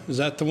 Penumbra, is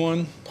that the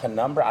one?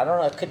 Penumbra, I don't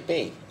know. It could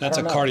be. That's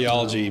a I don't know.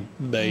 cardiology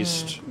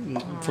based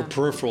for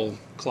peripheral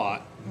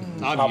clot.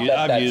 I'll bet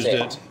I've that's used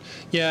it. it.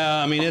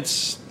 Yeah, I mean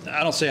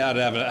I don't see how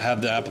to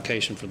have the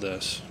application for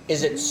this.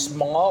 Is it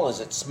small? Is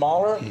it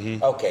smaller?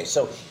 Mm-hmm. Okay,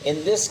 so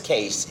in this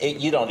case,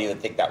 you don't even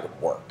think that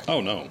would work. Oh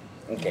no.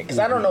 Okay, because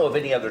I don't know of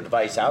any other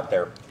device out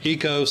there.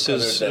 ECOS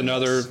is Other than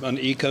another. this. An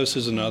ECOS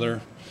is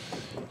another.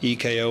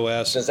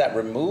 EKOS. Does that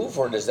remove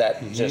or does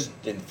that just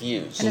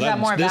infuse? And is that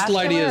more this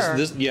lady is vascular, or-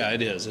 this. Yeah,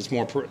 it is. It's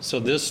more. So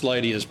this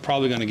lady is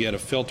probably going to get a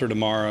filter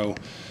tomorrow,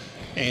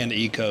 and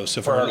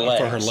ECOS For her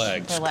legs. For her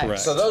legs, For legs.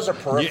 correct. So those are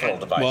peripheral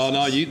devices. Well,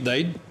 no,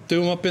 they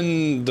do them up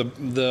in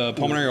the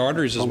pulmonary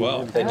arteries as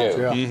well. They do.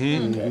 Yeah.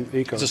 Mm-hmm.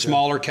 It's a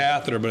smaller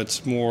catheter, but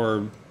it's a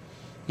little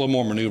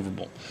more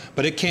maneuverable.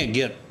 But it can't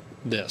get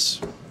this.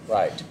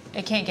 Right.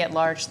 It can't get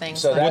large things.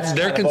 So like that's that.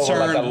 their kind of over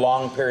like a concern-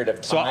 long period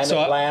of time So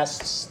it I-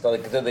 lasts?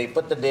 Like, do they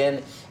put it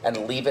in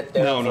and leave it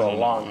there No, for no, a no,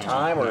 long no,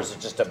 time, or no. is it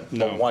just a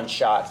No.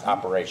 one-shot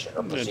operation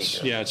or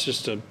procedure? It's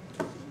just a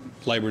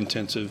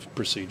labor-intensive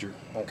procedure.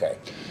 Okay.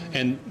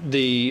 And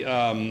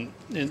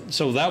and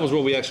so that was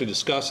what we actually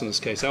discussed in this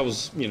case. That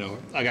was,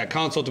 I got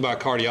consulted by a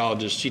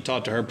cardiologist. She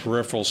talked to her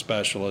peripheral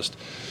specialist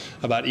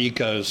about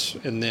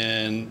ECOS, and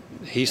then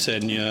he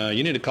said,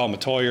 you need to call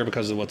Mettauer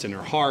because of what's in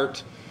her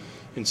heart.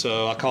 And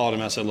so I called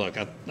him. I said, look,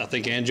 I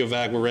think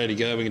Angiovac, we're ready to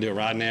go. We can do it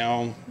right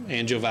now.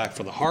 Angiovac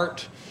for the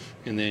heart,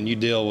 and then you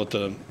deal with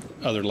the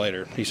other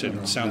later. He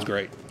said, sounds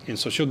great. And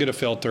so she'll get a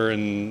filter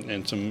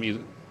and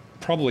some,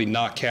 probably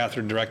not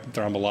catheter-directed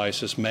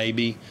thrombolysis,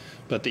 maybe,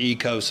 but the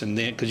ECOS, and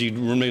then, because you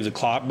remove the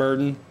clot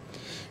burden,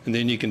 and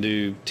then you can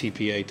do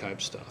TPA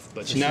type stuff.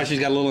 But now she's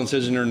got a little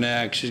incision in her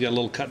neck. She's got a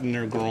little cut in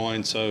her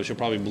groin, so she'll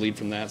probably bleed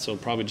from that. So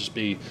it'll probably just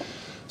be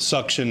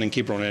suction and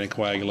keep her on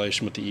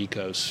anticoagulation with the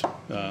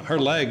ECOS. Her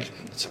leg,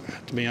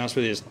 to be honest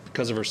with you, is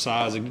because of her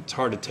size, it's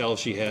hard to tell if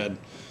she had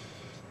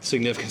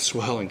significant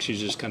swelling. She's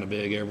just kind of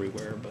big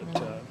everywhere,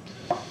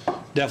 but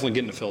definitely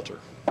getting a filter.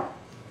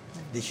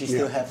 Did she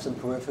still have some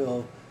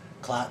peripheral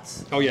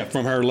clots? Oh yeah,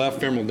 from her left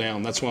femoral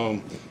down. That's why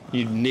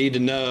you need to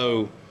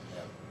know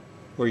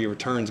where your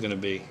return's going to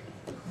be.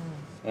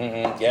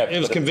 Mm-hmm. Yeah. It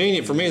was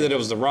convenient for me that it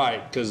was the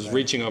right, because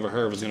reaching over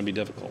her was going to be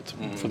difficult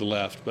for the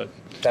left. But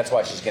That's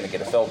why she's going to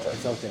get a filter.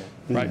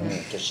 right,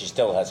 Because she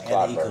still has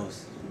clot burden.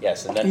 ECOS.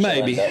 Yes, and then she'll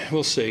maybe end up-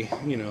 we'll see.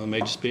 It may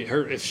just be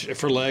her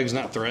if her leg's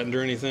not threatened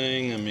or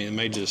anything. I mean, they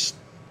may just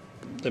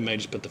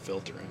put the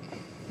filter in.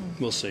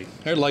 We'll see.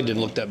 Her leg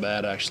didn't look that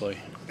bad actually.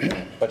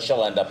 But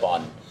she'll end up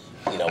on,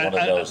 one of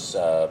those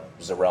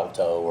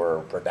Xarelto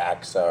or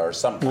Pradaxa or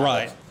something.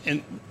 Right.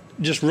 And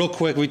just real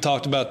quick, we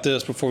talked about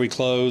this before we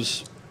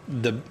close.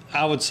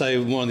 I would say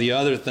one of the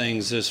other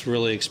things this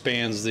really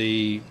expands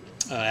the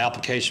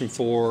application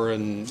for,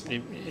 and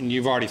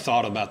you've already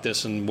thought about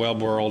this in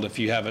web world if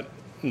you haven't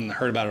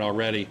heard about it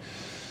already,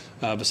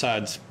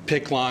 besides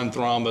PICC line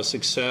thrombus,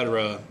 et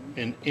cetera,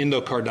 and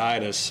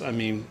endocarditis. I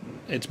mean,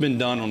 it's been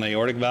done on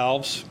aortic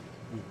valves.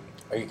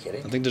 Are you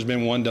kidding? I think there's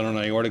been one done on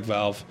an aortic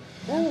valve.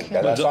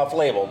 Yeah, that's off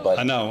label, but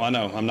I know. I'm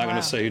not going Wow.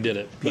 to say who did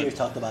it. Peter But,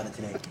 talked about it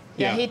today.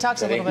 Yeah, he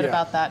talks a little bit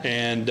about that.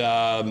 and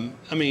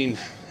I mean,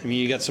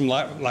 you got some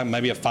like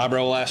maybe a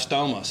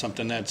fibroelastoma,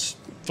 something that's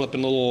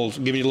giving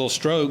you little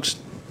strokes,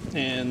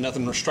 and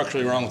nothing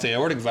structurally wrong with the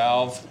aortic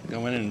valve.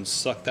 Go in and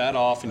suck that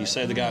off, and you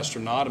save the guy's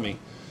sternotomy.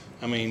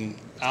 I mean,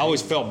 I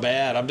always felt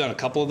bad. I've done a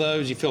couple of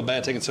those. You feel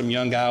bad taking some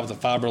young guy with a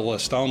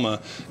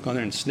fibroelastoma, going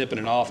there and snipping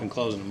it off and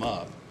closing them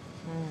up.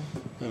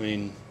 I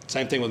mean,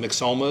 same thing with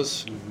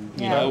myxomas.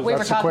 Yeah, we were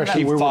That's the talking question.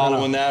 Keep We were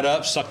following that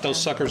up, suck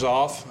those suckers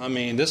off. I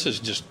mean, this is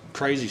just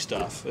crazy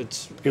stuff.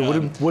 It's It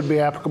would be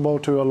applicable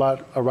to a right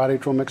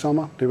atrial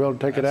myxoma to be able to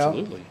take it out?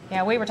 absolutely.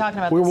 Yeah, we were talking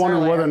about We were this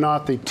wondering earlier. whether or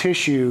not the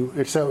tissue,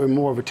 it's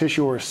more of a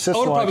tissue or a Oh, it'll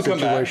cyst-like probably come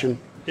situation.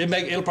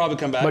 back. It'll probably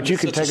come back. But you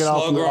can It's such take a it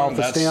off slow growing,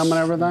 the stem and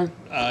everything?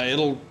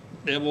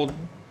 It will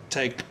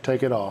take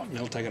Take it off.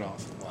 It'll take it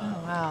off. Oh,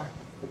 wow.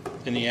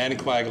 And you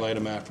anticoagulate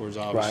them afterwards,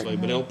 obviously,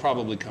 but it'll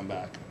probably come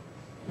back.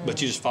 But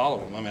you just follow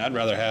them. I mean, I'd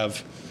rather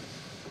have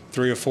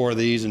 3 or 4 of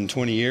these in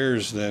 20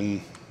 years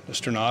than a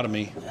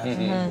sternotomy.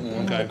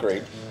 Okay.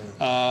 Agreed.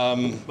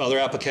 Other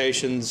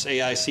applications,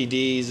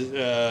 AICDs,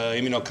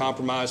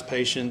 immunocompromised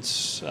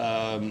patients.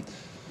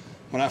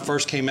 When I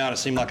first came out, it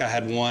seemed like I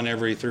had one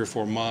every 3 or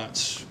 4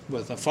 months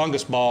with a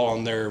fungus ball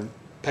on their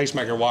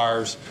pacemaker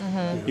wires.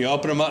 You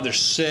open them up, they're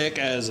sick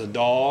as a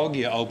dog.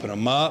 You open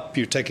them up,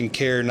 you're taking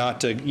care not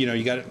to,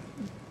 you got to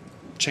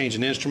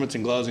changing instruments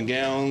and gloves and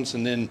gowns,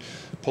 and then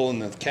pulling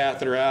the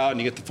catheter out, and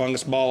you get the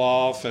fungus ball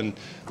off, and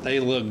they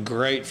look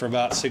great for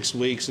about 6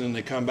 weeks, and then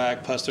they come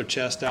back, puss their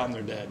chest out, and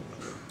they're dead.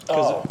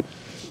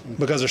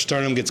 Because their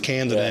sternum gets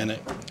candida in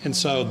it. And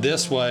so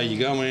this way, you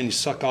go in, you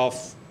suck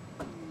off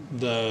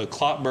the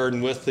clot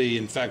burden with the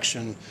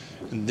infection,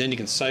 and then you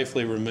can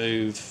safely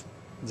remove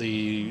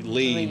the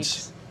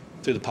leads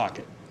through the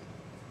pocket.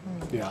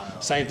 Yeah.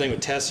 Same thing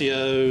with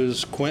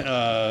Tessios,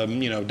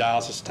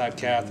 dialysis type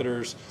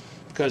catheters.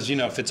 Because,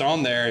 if it's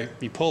on there,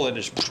 you pull it,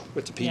 it's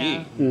a PE.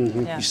 Yeah.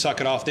 Yeah. You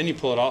suck it off, then you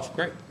pull it off,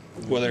 great.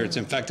 Whether it's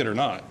infected or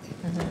not.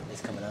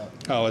 It's coming out.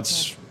 Oh,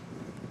 it's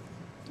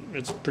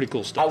pretty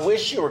cool stuff. I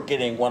wish you were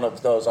getting one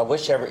of those. I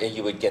wish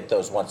you would get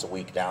those once a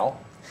week now.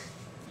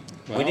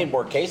 Well, we need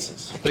more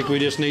cases. I think we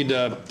just need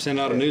to send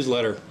out a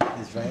newsletter.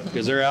 That's right.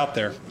 Because they're out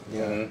there.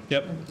 Yeah.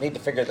 Yep. Need to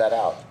figure that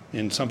out.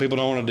 And some people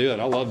don't want to do it.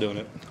 I love doing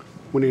it.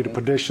 We need to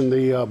petition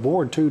the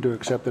board too to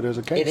accept it as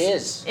a case. It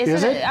is.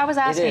 Is it? I was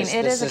asking.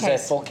 It is a This case.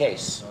 is a full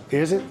case.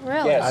 Is it?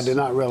 Really? Yes. I did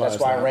not realize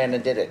That's why I that. ran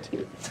and did it.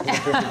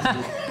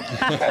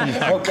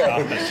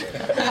 Okay.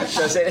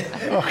 Does it?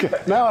 Okay,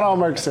 now it all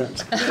makes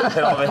sense.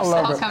 It all makes It's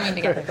love all it. coming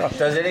together.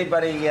 Does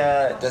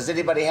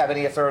anybody have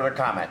any further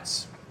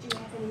comments? Do you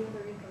have any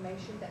other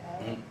information to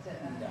add?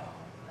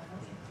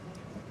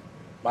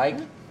 Mike?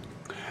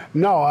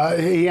 No,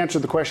 he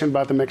answered the question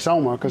about the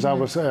myxoma because I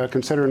was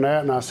considering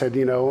that, and I said,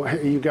 you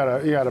got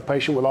a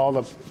patient with all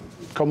the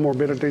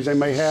comorbidities they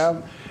may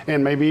have,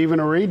 and maybe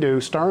even a redo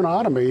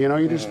sternotomy.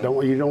 You just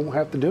don't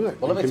have to do it.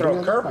 Well, let You me can throw do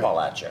a it that way.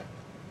 curveball at you.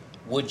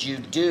 Would you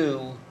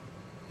do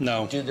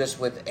this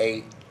with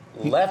a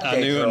left I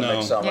knew it, atrial no.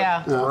 myxoma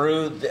Yeah.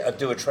 through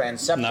a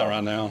transeptal? Not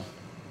right now.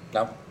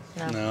 No?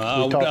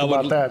 No, We talked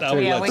about that,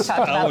 too. Yeah, we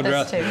talked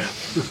about this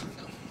too.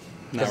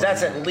 Because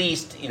that's at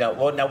least, now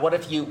what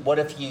if you put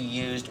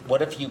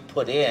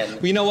in...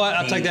 Well, you know what?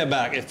 I'll take that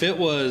back. If it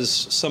was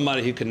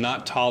somebody who could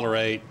not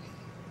tolerate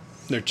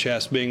their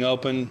chest being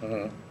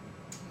open,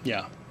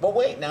 yeah. Well,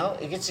 wait, now,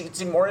 it gets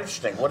even more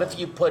interesting. What if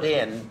you put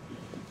in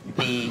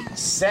the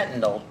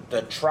Sentinel,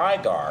 the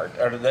Tri-Guard,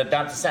 or not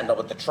the Sentinel,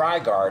 but the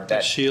Tri-Guard,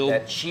 that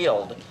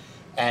shield,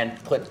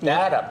 and put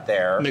that up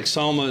there?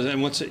 Myxoma,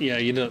 and what's it?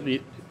 Yeah,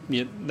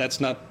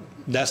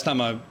 that's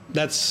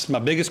my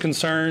biggest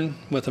concern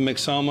with a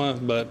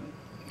myxoma, but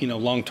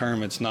long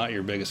term, it's not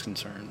your biggest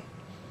concern.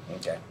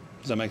 Okay.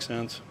 Does that make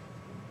sense?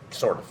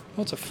 Sort of.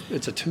 Well,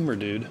 it's a tumor,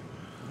 dude.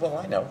 Well,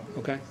 I know.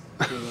 Okay.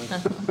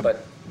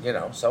 But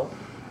so.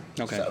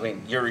 Okay. So, I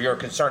mean, you're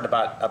concerned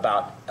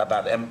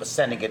about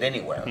sending it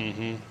anywhere.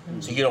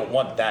 So you don't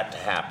want that to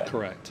happen.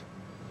 Correct.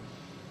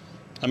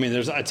 I mean,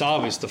 it's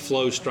obvious the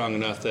flow's strong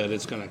enough that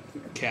it's going to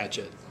catch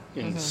it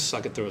and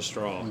suck it through a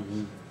straw.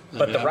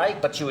 But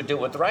but you would do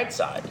it with the right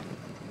side.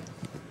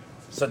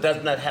 So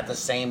doesn't that have the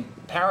same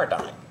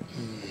paradigm?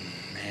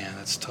 Man,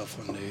 that's a tough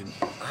one, dude.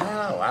 I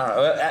don't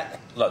know.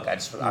 Look,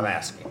 I'm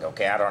asking.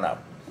 Okay, I don't know.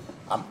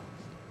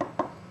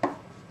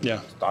 Yeah.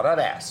 Thought I'd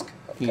ask.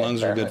 Okay,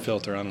 Lungs are a good enough.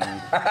 filter. I don't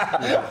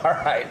know. All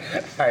right.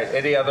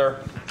 Any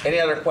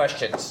other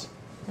questions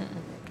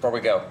before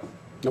we go?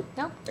 Nope.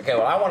 No. Okay.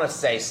 Well, I want to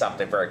say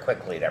something very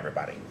quickly to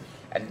everybody,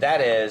 and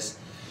that is,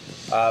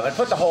 and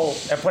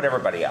put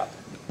everybody up.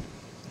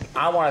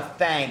 I want to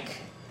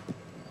thank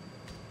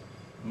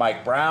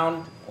Mike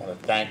Brown. I want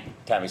to thank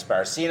Tammy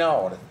Sparacino.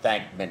 I want to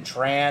thank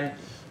Tran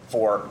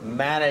for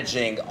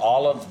managing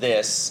all of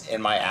this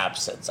in my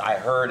absence. I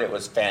heard it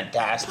was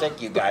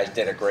fantastic. You guys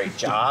did a great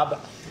job.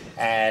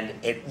 And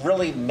it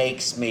really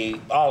makes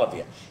me, all of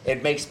you,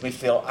 it makes me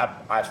feel,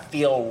 I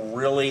feel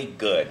really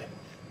good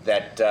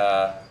that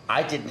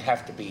I didn't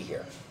have to be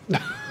here.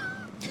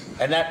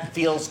 And that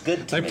feels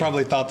good to me. They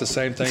probably thought the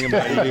same thing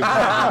about you. And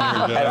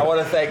I want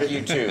to thank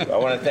you too. I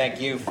want to thank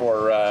you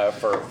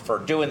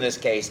for doing this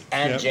case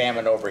and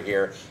jamming over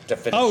here to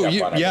finish up on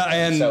everything.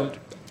 Yeah,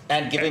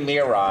 and giving me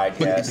a ride.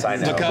 Yes, I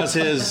know. Because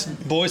his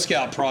Boy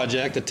Scout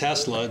project, the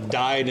Tesla,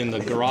 died in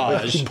the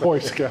garage. Boy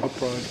Scout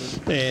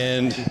project.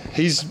 And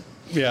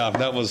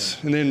that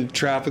was, and then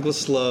traffic was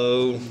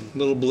slow,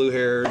 little blue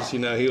hairs, he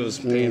was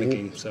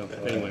panicking. So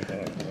anyway.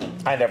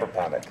 I never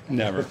panic.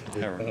 Never,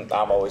 ever.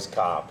 I'm always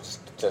calm,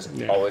 just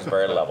always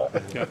very level.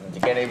 You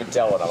can't even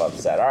tell when I'm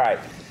upset. All right.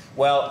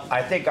 Well,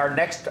 I think our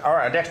next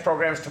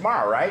program is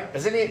tomorrow, right? Are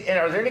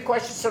there any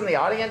questions from the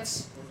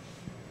audience?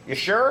 You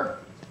sure?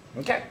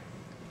 Okay.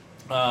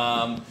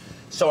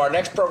 So our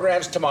next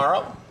program's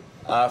tomorrow,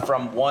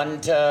 from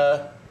 1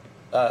 to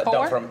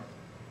 4?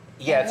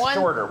 It's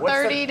shorter.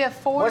 1:30 to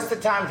 4. What's the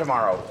time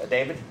tomorrow,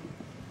 David?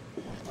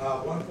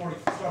 1:40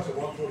 starts at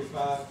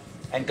 1:45.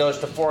 And goes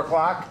to 4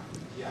 o'clock?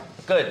 Yeah.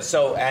 Good.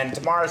 So, and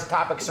tomorrow's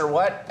topics are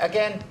what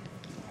again?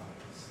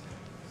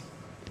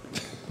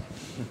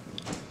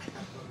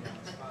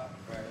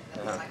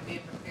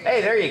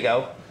 Hey, there you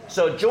go.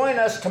 So join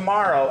us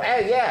tomorrow.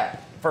 Hey, yeah,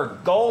 for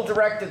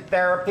goal-directed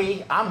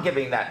therapy. I'm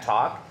giving that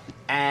talk,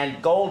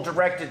 and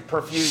goal-directed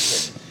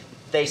perfusion.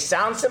 They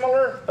sound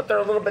similar, but they're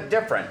a little bit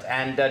different.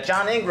 And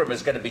John Ingram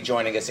is going to be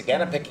joining us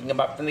again. I'm picking him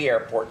up from the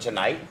airport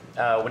tonight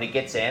when he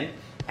gets in.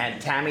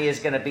 And Tammy is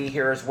going to be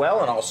here as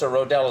well, and also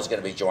Rodell is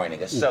going to be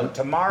joining us. So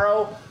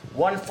tomorrow,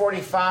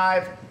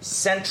 1:45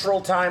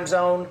 Central Time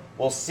Zone.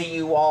 We'll see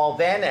you all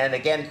then. And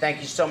again, thank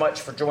you so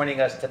much for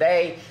joining us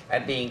today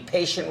and being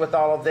patient with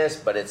all of this.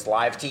 But it's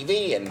live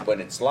TV, and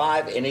when it's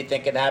live,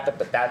 anything can happen.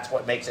 But that's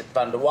what makes it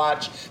fun to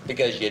watch,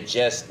 because you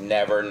just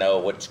never know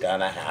what's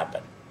going to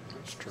happen.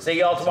 See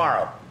you all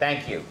tomorrow.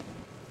 Thank you.